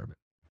don't deserve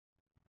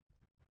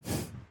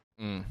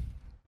it.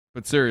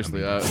 But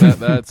seriously,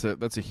 that's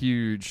a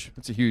huge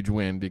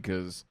win,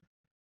 because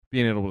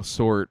being able to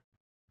sort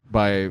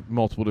by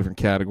multiple different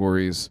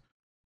categories,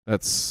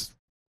 that's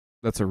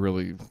a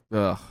really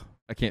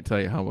I can't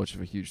tell you how much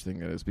of a huge thing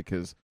that is,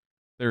 because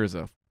there is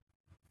a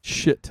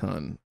shit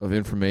ton of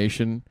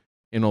information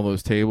in all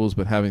those tables,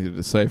 but having to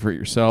decipher it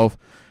yourself,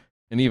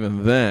 and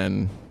even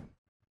then,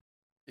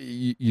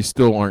 you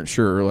still aren't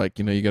sure. Like,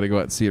 you got to go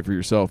out and see it for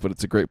yourself, but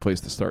it's a great place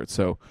to start.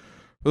 So,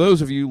 for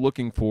those of you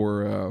looking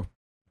for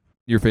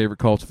your favorite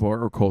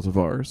cultivar or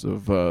cultivars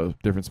of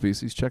different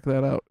species, check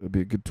that out. It'd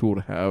be a good tool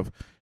to have,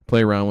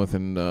 play around with,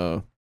 and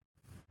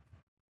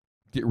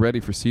get ready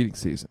for seeding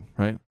season.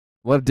 Right,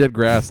 a lot of dead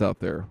grass out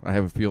there, I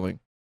have a feeling,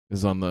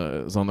 is on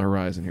the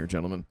horizon here,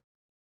 gentlemen.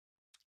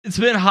 It's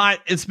been hot.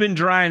 It's been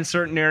dry in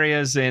certain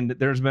areas, and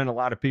there's been a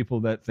lot of people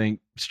that think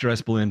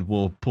Stress Blend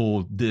will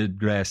pull dead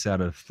grass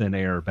out of thin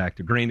air back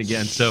to green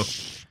again. So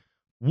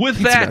with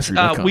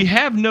that, we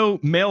have no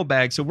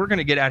mailbag, so we're going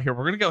to get out here.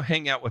 We're going to go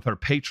hang out with our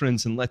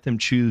patrons and let them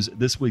choose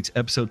this week's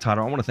episode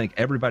title. I want to thank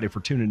everybody for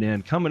tuning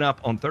in. Coming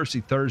up on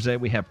Thursday,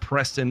 we have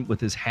Preston with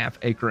his half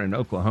acre in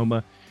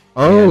Oklahoma.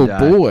 Oh,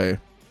 boy.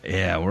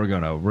 Yeah, we're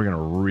gonna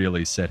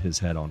really set his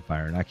head on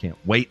fire, and I can't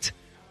wait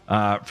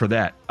for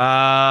that.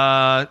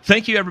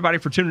 Thank you, everybody,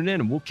 for tuning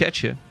in, and we'll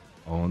catch you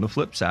on the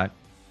flip side.